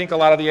that? And I think a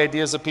lot of the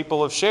ideas that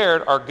people have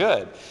shared are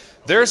good.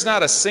 There's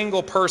not a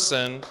single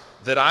person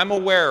that I'm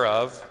aware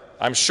of,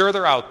 I'm sure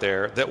they're out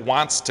there, that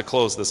wants to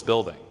close this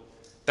building.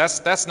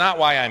 That's not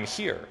why I'm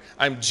here.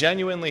 I'm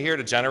genuinely here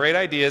to generate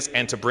ideas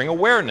and to bring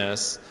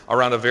awareness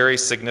around a very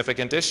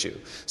significant issue.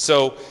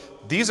 So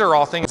these are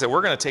all things that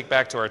we're going to take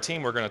back to our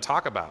team, we're going to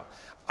talk about.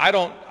 I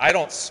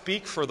don't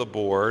speak for the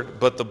board,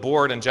 but the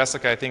board, and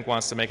Jessica, I think,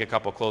 wants to make a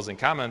couple closing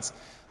comments.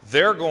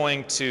 They're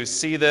going to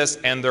see this,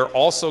 and they're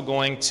also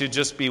going to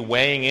just be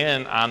weighing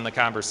in on the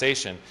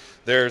conversation.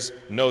 There's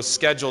no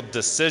scheduled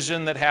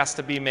decision that has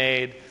to be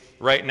made.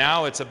 Right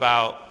now, it's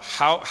about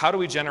how do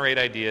we generate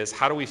ideas?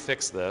 How do we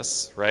fix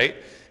this, right?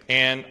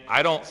 And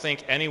I don't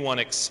think anyone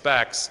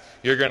expects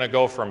you're going to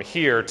go from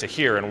here to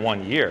here in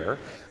 1 year.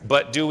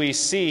 But do we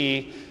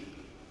see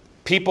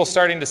people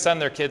starting to send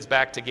their kids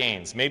back to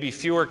Gaines? Maybe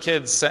fewer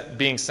kids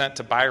being sent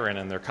to Byron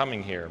and they're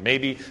coming here.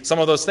 Maybe some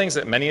of those things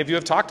that many of you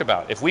have talked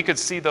about. If we could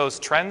see those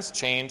trends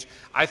change,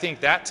 I think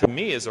that to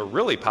me is a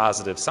really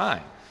positive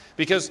sign.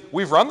 Because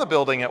we've run the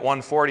building at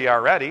 140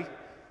 already,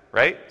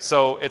 right?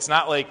 So it's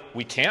not like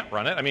we can't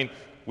run it. I mean,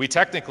 we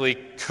technically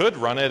could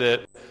run it at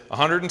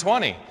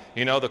 120.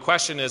 You know, the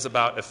question is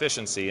about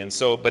efficiency. And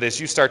so, but as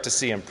you start to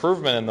see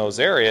improvement in those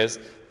areas,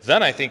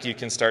 then I think you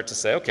can start to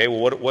say, okay,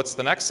 well, what's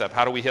the next step?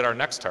 How do we hit our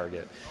next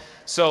target?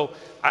 So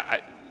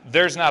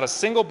there's not a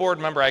single board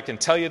member, I can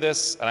tell you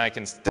this, and I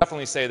can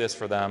definitely say this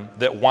for them,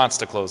 that wants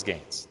to close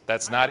Gaines.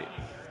 That's not,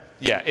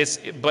 yeah,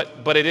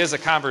 but it is a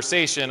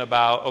conversation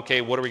about, okay,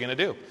 what are we going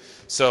to do?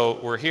 So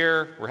we're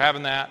here, we're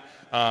having that.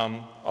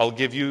 I'll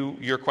give you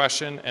your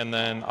question, and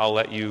then I'll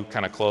let you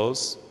kind of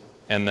close,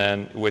 and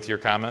then with your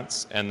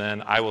comments, and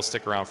then I will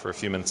stick around for a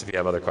few minutes if you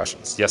have other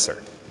questions. Yes,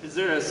 sir. Is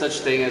there a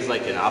such thing as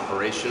like an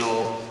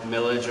operational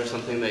millage or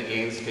something that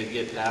Gaines could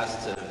get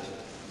passed to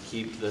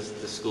keep the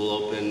school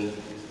open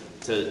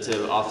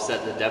to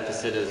offset the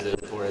deficit,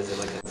 or is it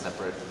like a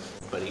separate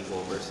but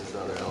equal versus the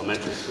other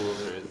elementary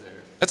schools, or is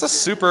there? It's a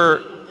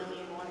super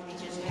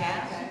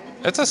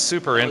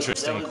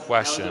interesting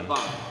question. That was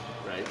a bond,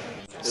 right?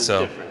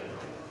 So. Different.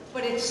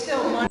 But it's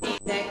still money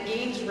that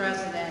Gaines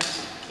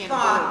residents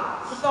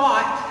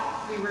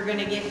thought we were going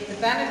to get the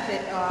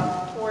benefit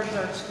of towards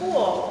our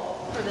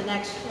school for the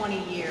next 20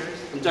 years.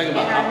 I'm talking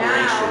about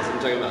operations. I'm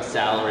talking about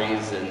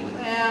salaries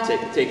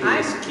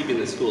and keeping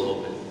the school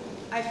open.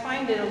 I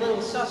find it a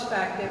little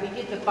suspect that we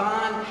get the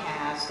bond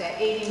passed at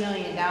 $80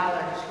 million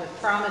with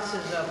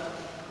promises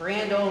of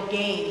grand old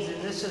Gaines,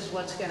 and this is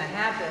what's going to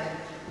happen,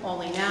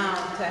 only now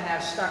to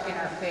have stuck in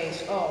our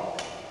face, oh,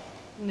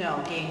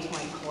 no, Gaines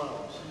might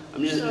close.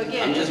 I'm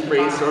just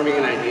brainstorming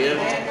an idea.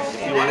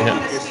 If you want to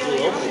keep your school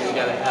open, you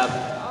got to have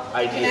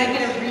ideas. Can I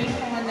get a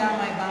refund on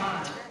my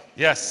bond?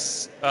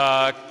 Yes.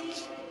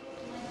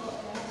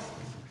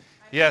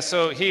 Yeah,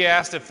 so he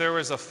asked if there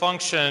was a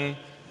function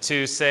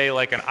to say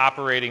like an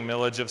operating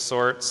millage of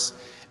sorts.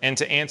 And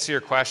to answer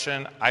your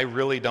question, I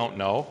really don't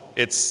know.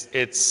 It's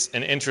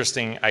an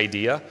interesting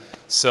idea.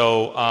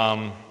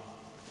 So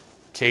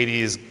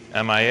Katie's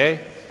MIA.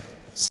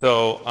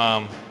 So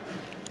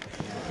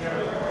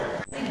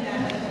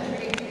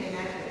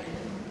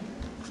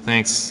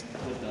thanks.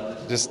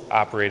 Just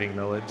operating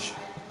millage.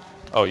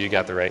 Oh, you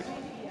got the right.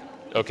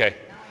 Okay.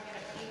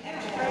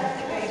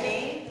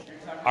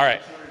 All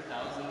right.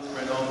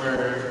 Spread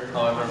over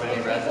however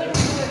many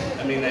residents.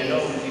 I mean, I know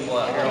people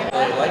out here don't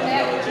really like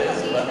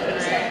villages, but.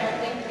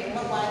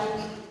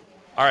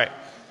 All right.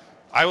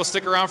 I will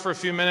stick around for a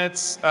few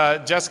minutes.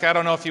 Jessica, I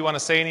don't know if you want to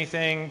say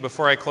anything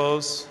before I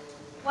close.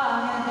 Well,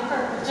 I'm going to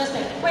defer for just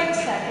a quick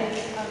second.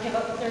 I'll give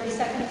up 30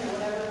 seconds or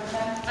whatever.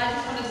 I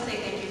just wanted to say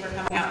thank you for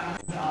coming out and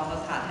listening to all of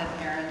us hothead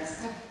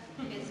parents.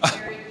 It's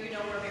very,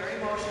 we're very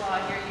emotional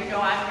out here.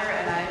 I'm here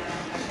and I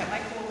kept my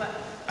cool, but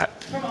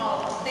from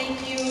all of us,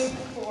 thank you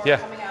for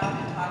coming out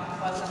and talking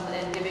to us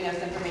and giving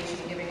us information,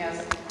 giving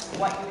us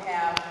what you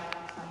have.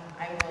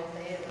 I will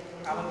say it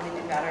would probably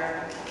be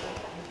better if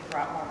you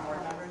brought more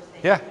board members.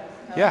 Thank you.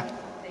 Thank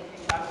you,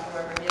 Chuck,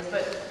 whoever it is,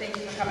 but thank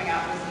you for coming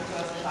out and listening to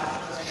us and talking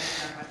to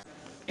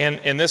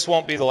us. And this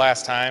won't be the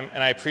last time,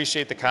 and I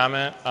appreciate the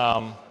comment.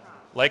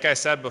 Like I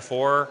said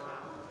before,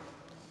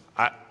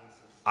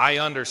 I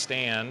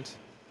understand.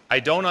 I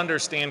don't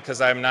understand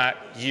because I'm not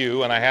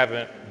you and I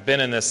haven't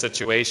been in this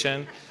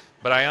situation,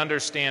 but I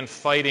understand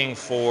fighting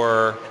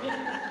for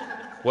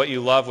what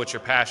you love, what you're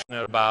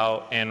passionate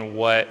about, and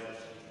what,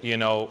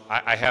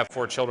 I have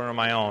 4 children of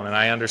my own, and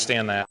I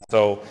understand that.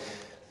 So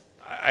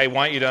I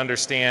want you to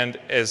understand,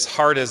 as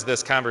hard as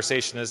this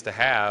conversation is to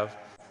have,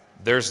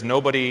 there's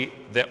nobody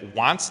that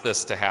wants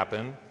this to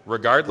happen,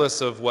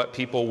 regardless of what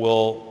people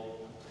will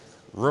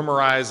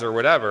rumorize or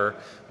whatever,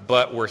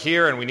 but we're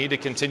here and we need to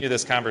continue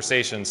this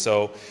conversation.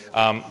 So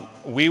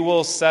we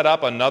will set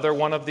up another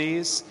one of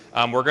these.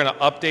 We're going to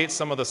update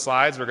some of the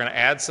slides. We're going to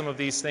add some of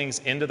these things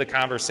into the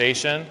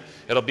conversation.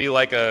 It'll be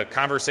like a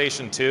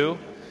conversation 2.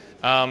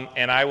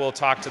 And I will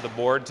talk to the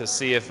board to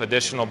see if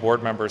additional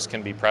board members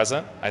can be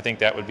present. I think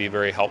that would be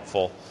very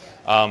helpful.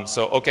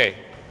 Okay.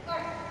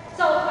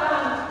 So,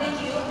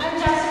 thank you.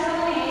 I'm Jessica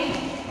Lee,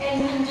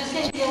 and I'm just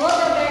going to give a little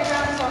bit of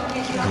background so in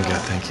case you don't know.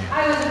 Thank you.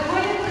 I was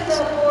appointed to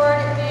the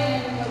board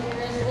in, what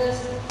year is this?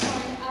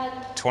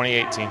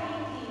 2018.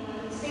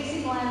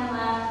 Stacy Glenn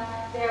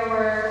left. There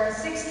were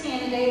 6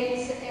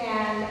 candidates,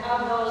 and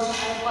of those I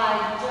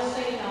applied, just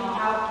so you know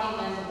how it came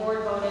in. The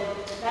board voted.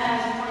 Then I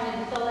was appointed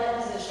to fill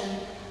that position.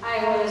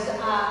 I was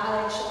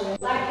actually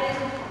elected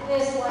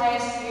this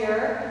last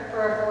year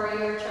for a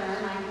 4-year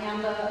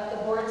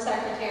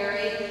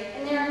secretary,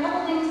 and there are a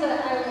couple things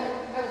that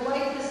I would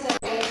like to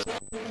say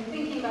in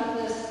thinking about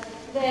this,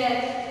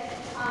 that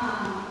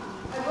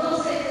I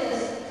will say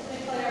this to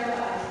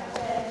clarify,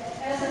 that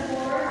as a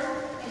board,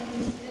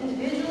 and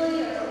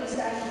individually, or at least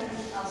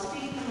I'll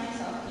speak for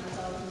myself, because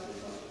all these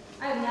people,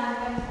 I have not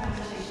had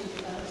conversations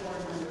with other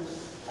board members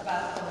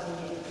about closing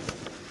games.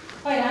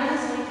 Quite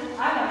honestly,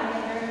 I haven't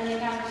had very many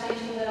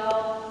conversations at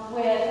all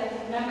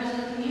with members of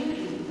the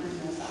community who bring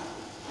this up.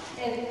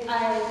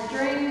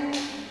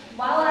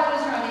 While I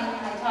was running,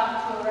 I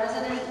talked to a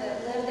resident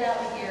that lived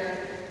out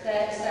here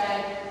that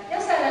said,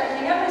 yes, I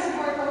have my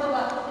support, blah, blah,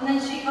 blah. And then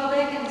she called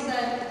back and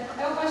said,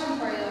 I have a question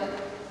for you.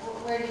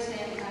 Where do you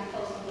stand on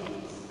closing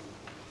games?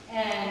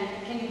 And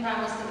can you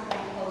promise that you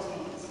won't close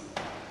games?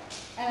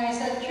 And I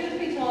said, truth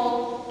be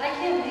told, I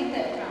can't make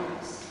that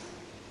promise.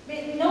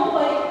 But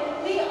nobody,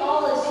 we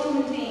all as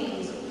human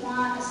beings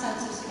want a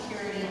sense of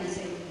security and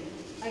safety.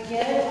 I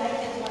get it, my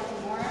kids want to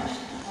Orange.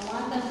 I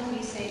want them to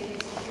be safe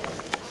and secure.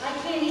 I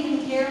can't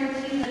even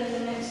guarantee that in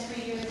the next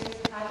 3 years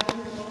I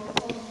will be able to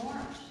close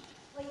Orange.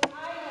 Like,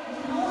 I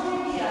have no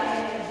idea. I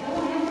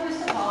don't have a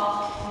crystal ball.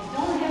 I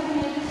don't have a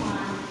magic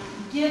wand.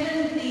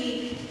 Given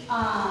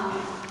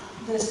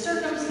the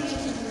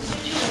circumstances and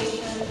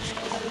situation,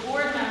 as a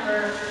board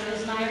member, it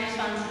is my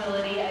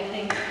responsibility, I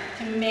think,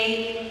 to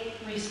make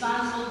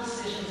responsible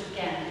decisions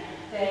again.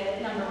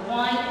 That number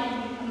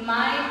one,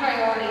 my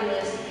priority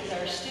list is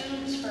our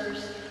students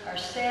first, our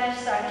staff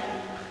second,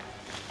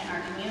 and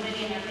our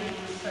community and our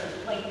families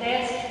third. Like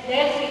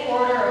that's the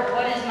order of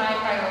what is my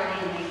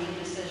priority in making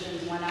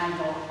decisions when I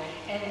vote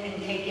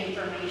and take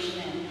information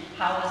in.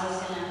 How is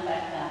this going to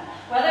affect them?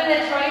 Whether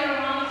that's right or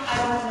wrong, I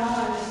don't know.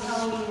 I'm just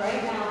telling you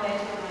right now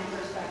that's where my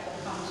perspective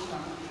comes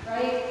from,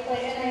 right?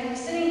 Like, and I'm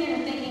sitting here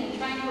and thinking and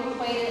trying to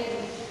equate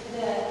it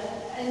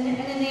an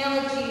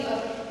analogy of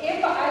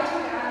if I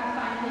took on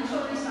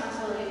financial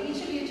responsibility, if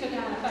each of you took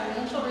on a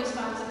financial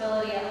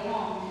responsibility at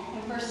home,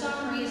 and for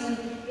some reason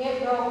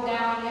it broke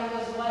down, it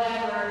was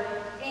whatever,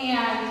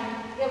 and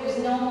it was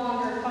no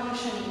longer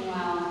functioning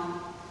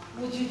well,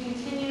 would you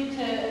continue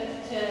to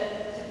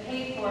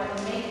pay for it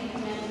and make a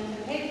commitment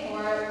to pay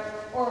for it,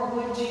 or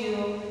would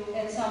you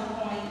at some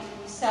point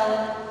sell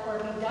it or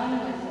be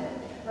done with it?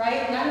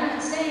 Right? And I'm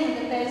not saying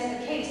that that's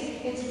the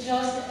case. It's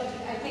just,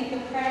 I think, the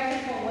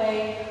practical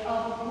way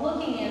of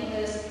looking at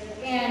this.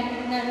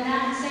 And I'm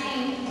not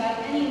saying by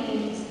any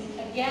means,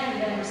 again,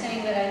 that I'm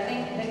saying that I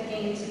think that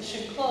games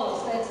should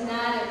close. That's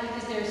not it,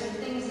 because there's some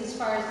things as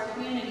far as the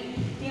community.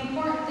 The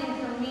important thing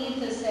for me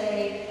to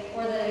say,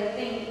 or that I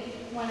think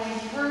when I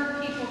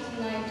heard people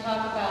tonight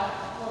talk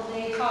about, well,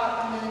 they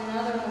talked, and then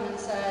another woman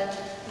said,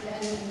 and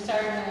I'm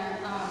starting to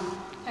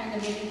kind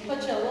of maybe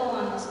put you a little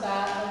on the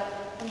spot, but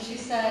when she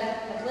said,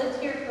 I've lived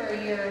here for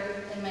a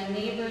year, and my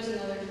neighbors and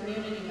other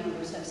community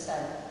members have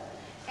said it.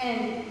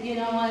 And you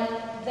know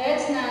what?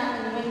 That's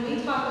not, when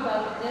we talk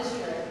about the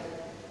district,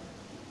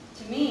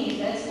 to me,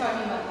 that's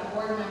talking about the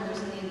board members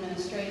and the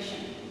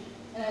administration.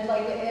 And I'd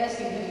like to ask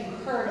you, have you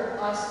heard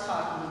us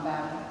talking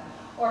about it?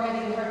 Or have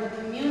you heard the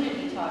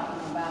community talking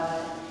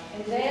about it?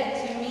 And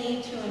that, to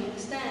me, to an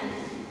extent,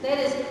 that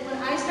is, when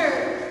I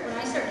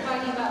start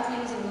talking about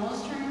things in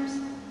those terms,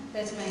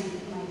 that's my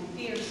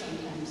fear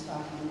sometimes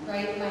talking,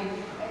 right?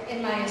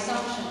 My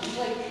assumptions.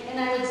 Like, and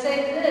I would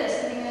say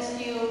this, and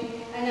ask you,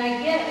 and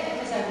I get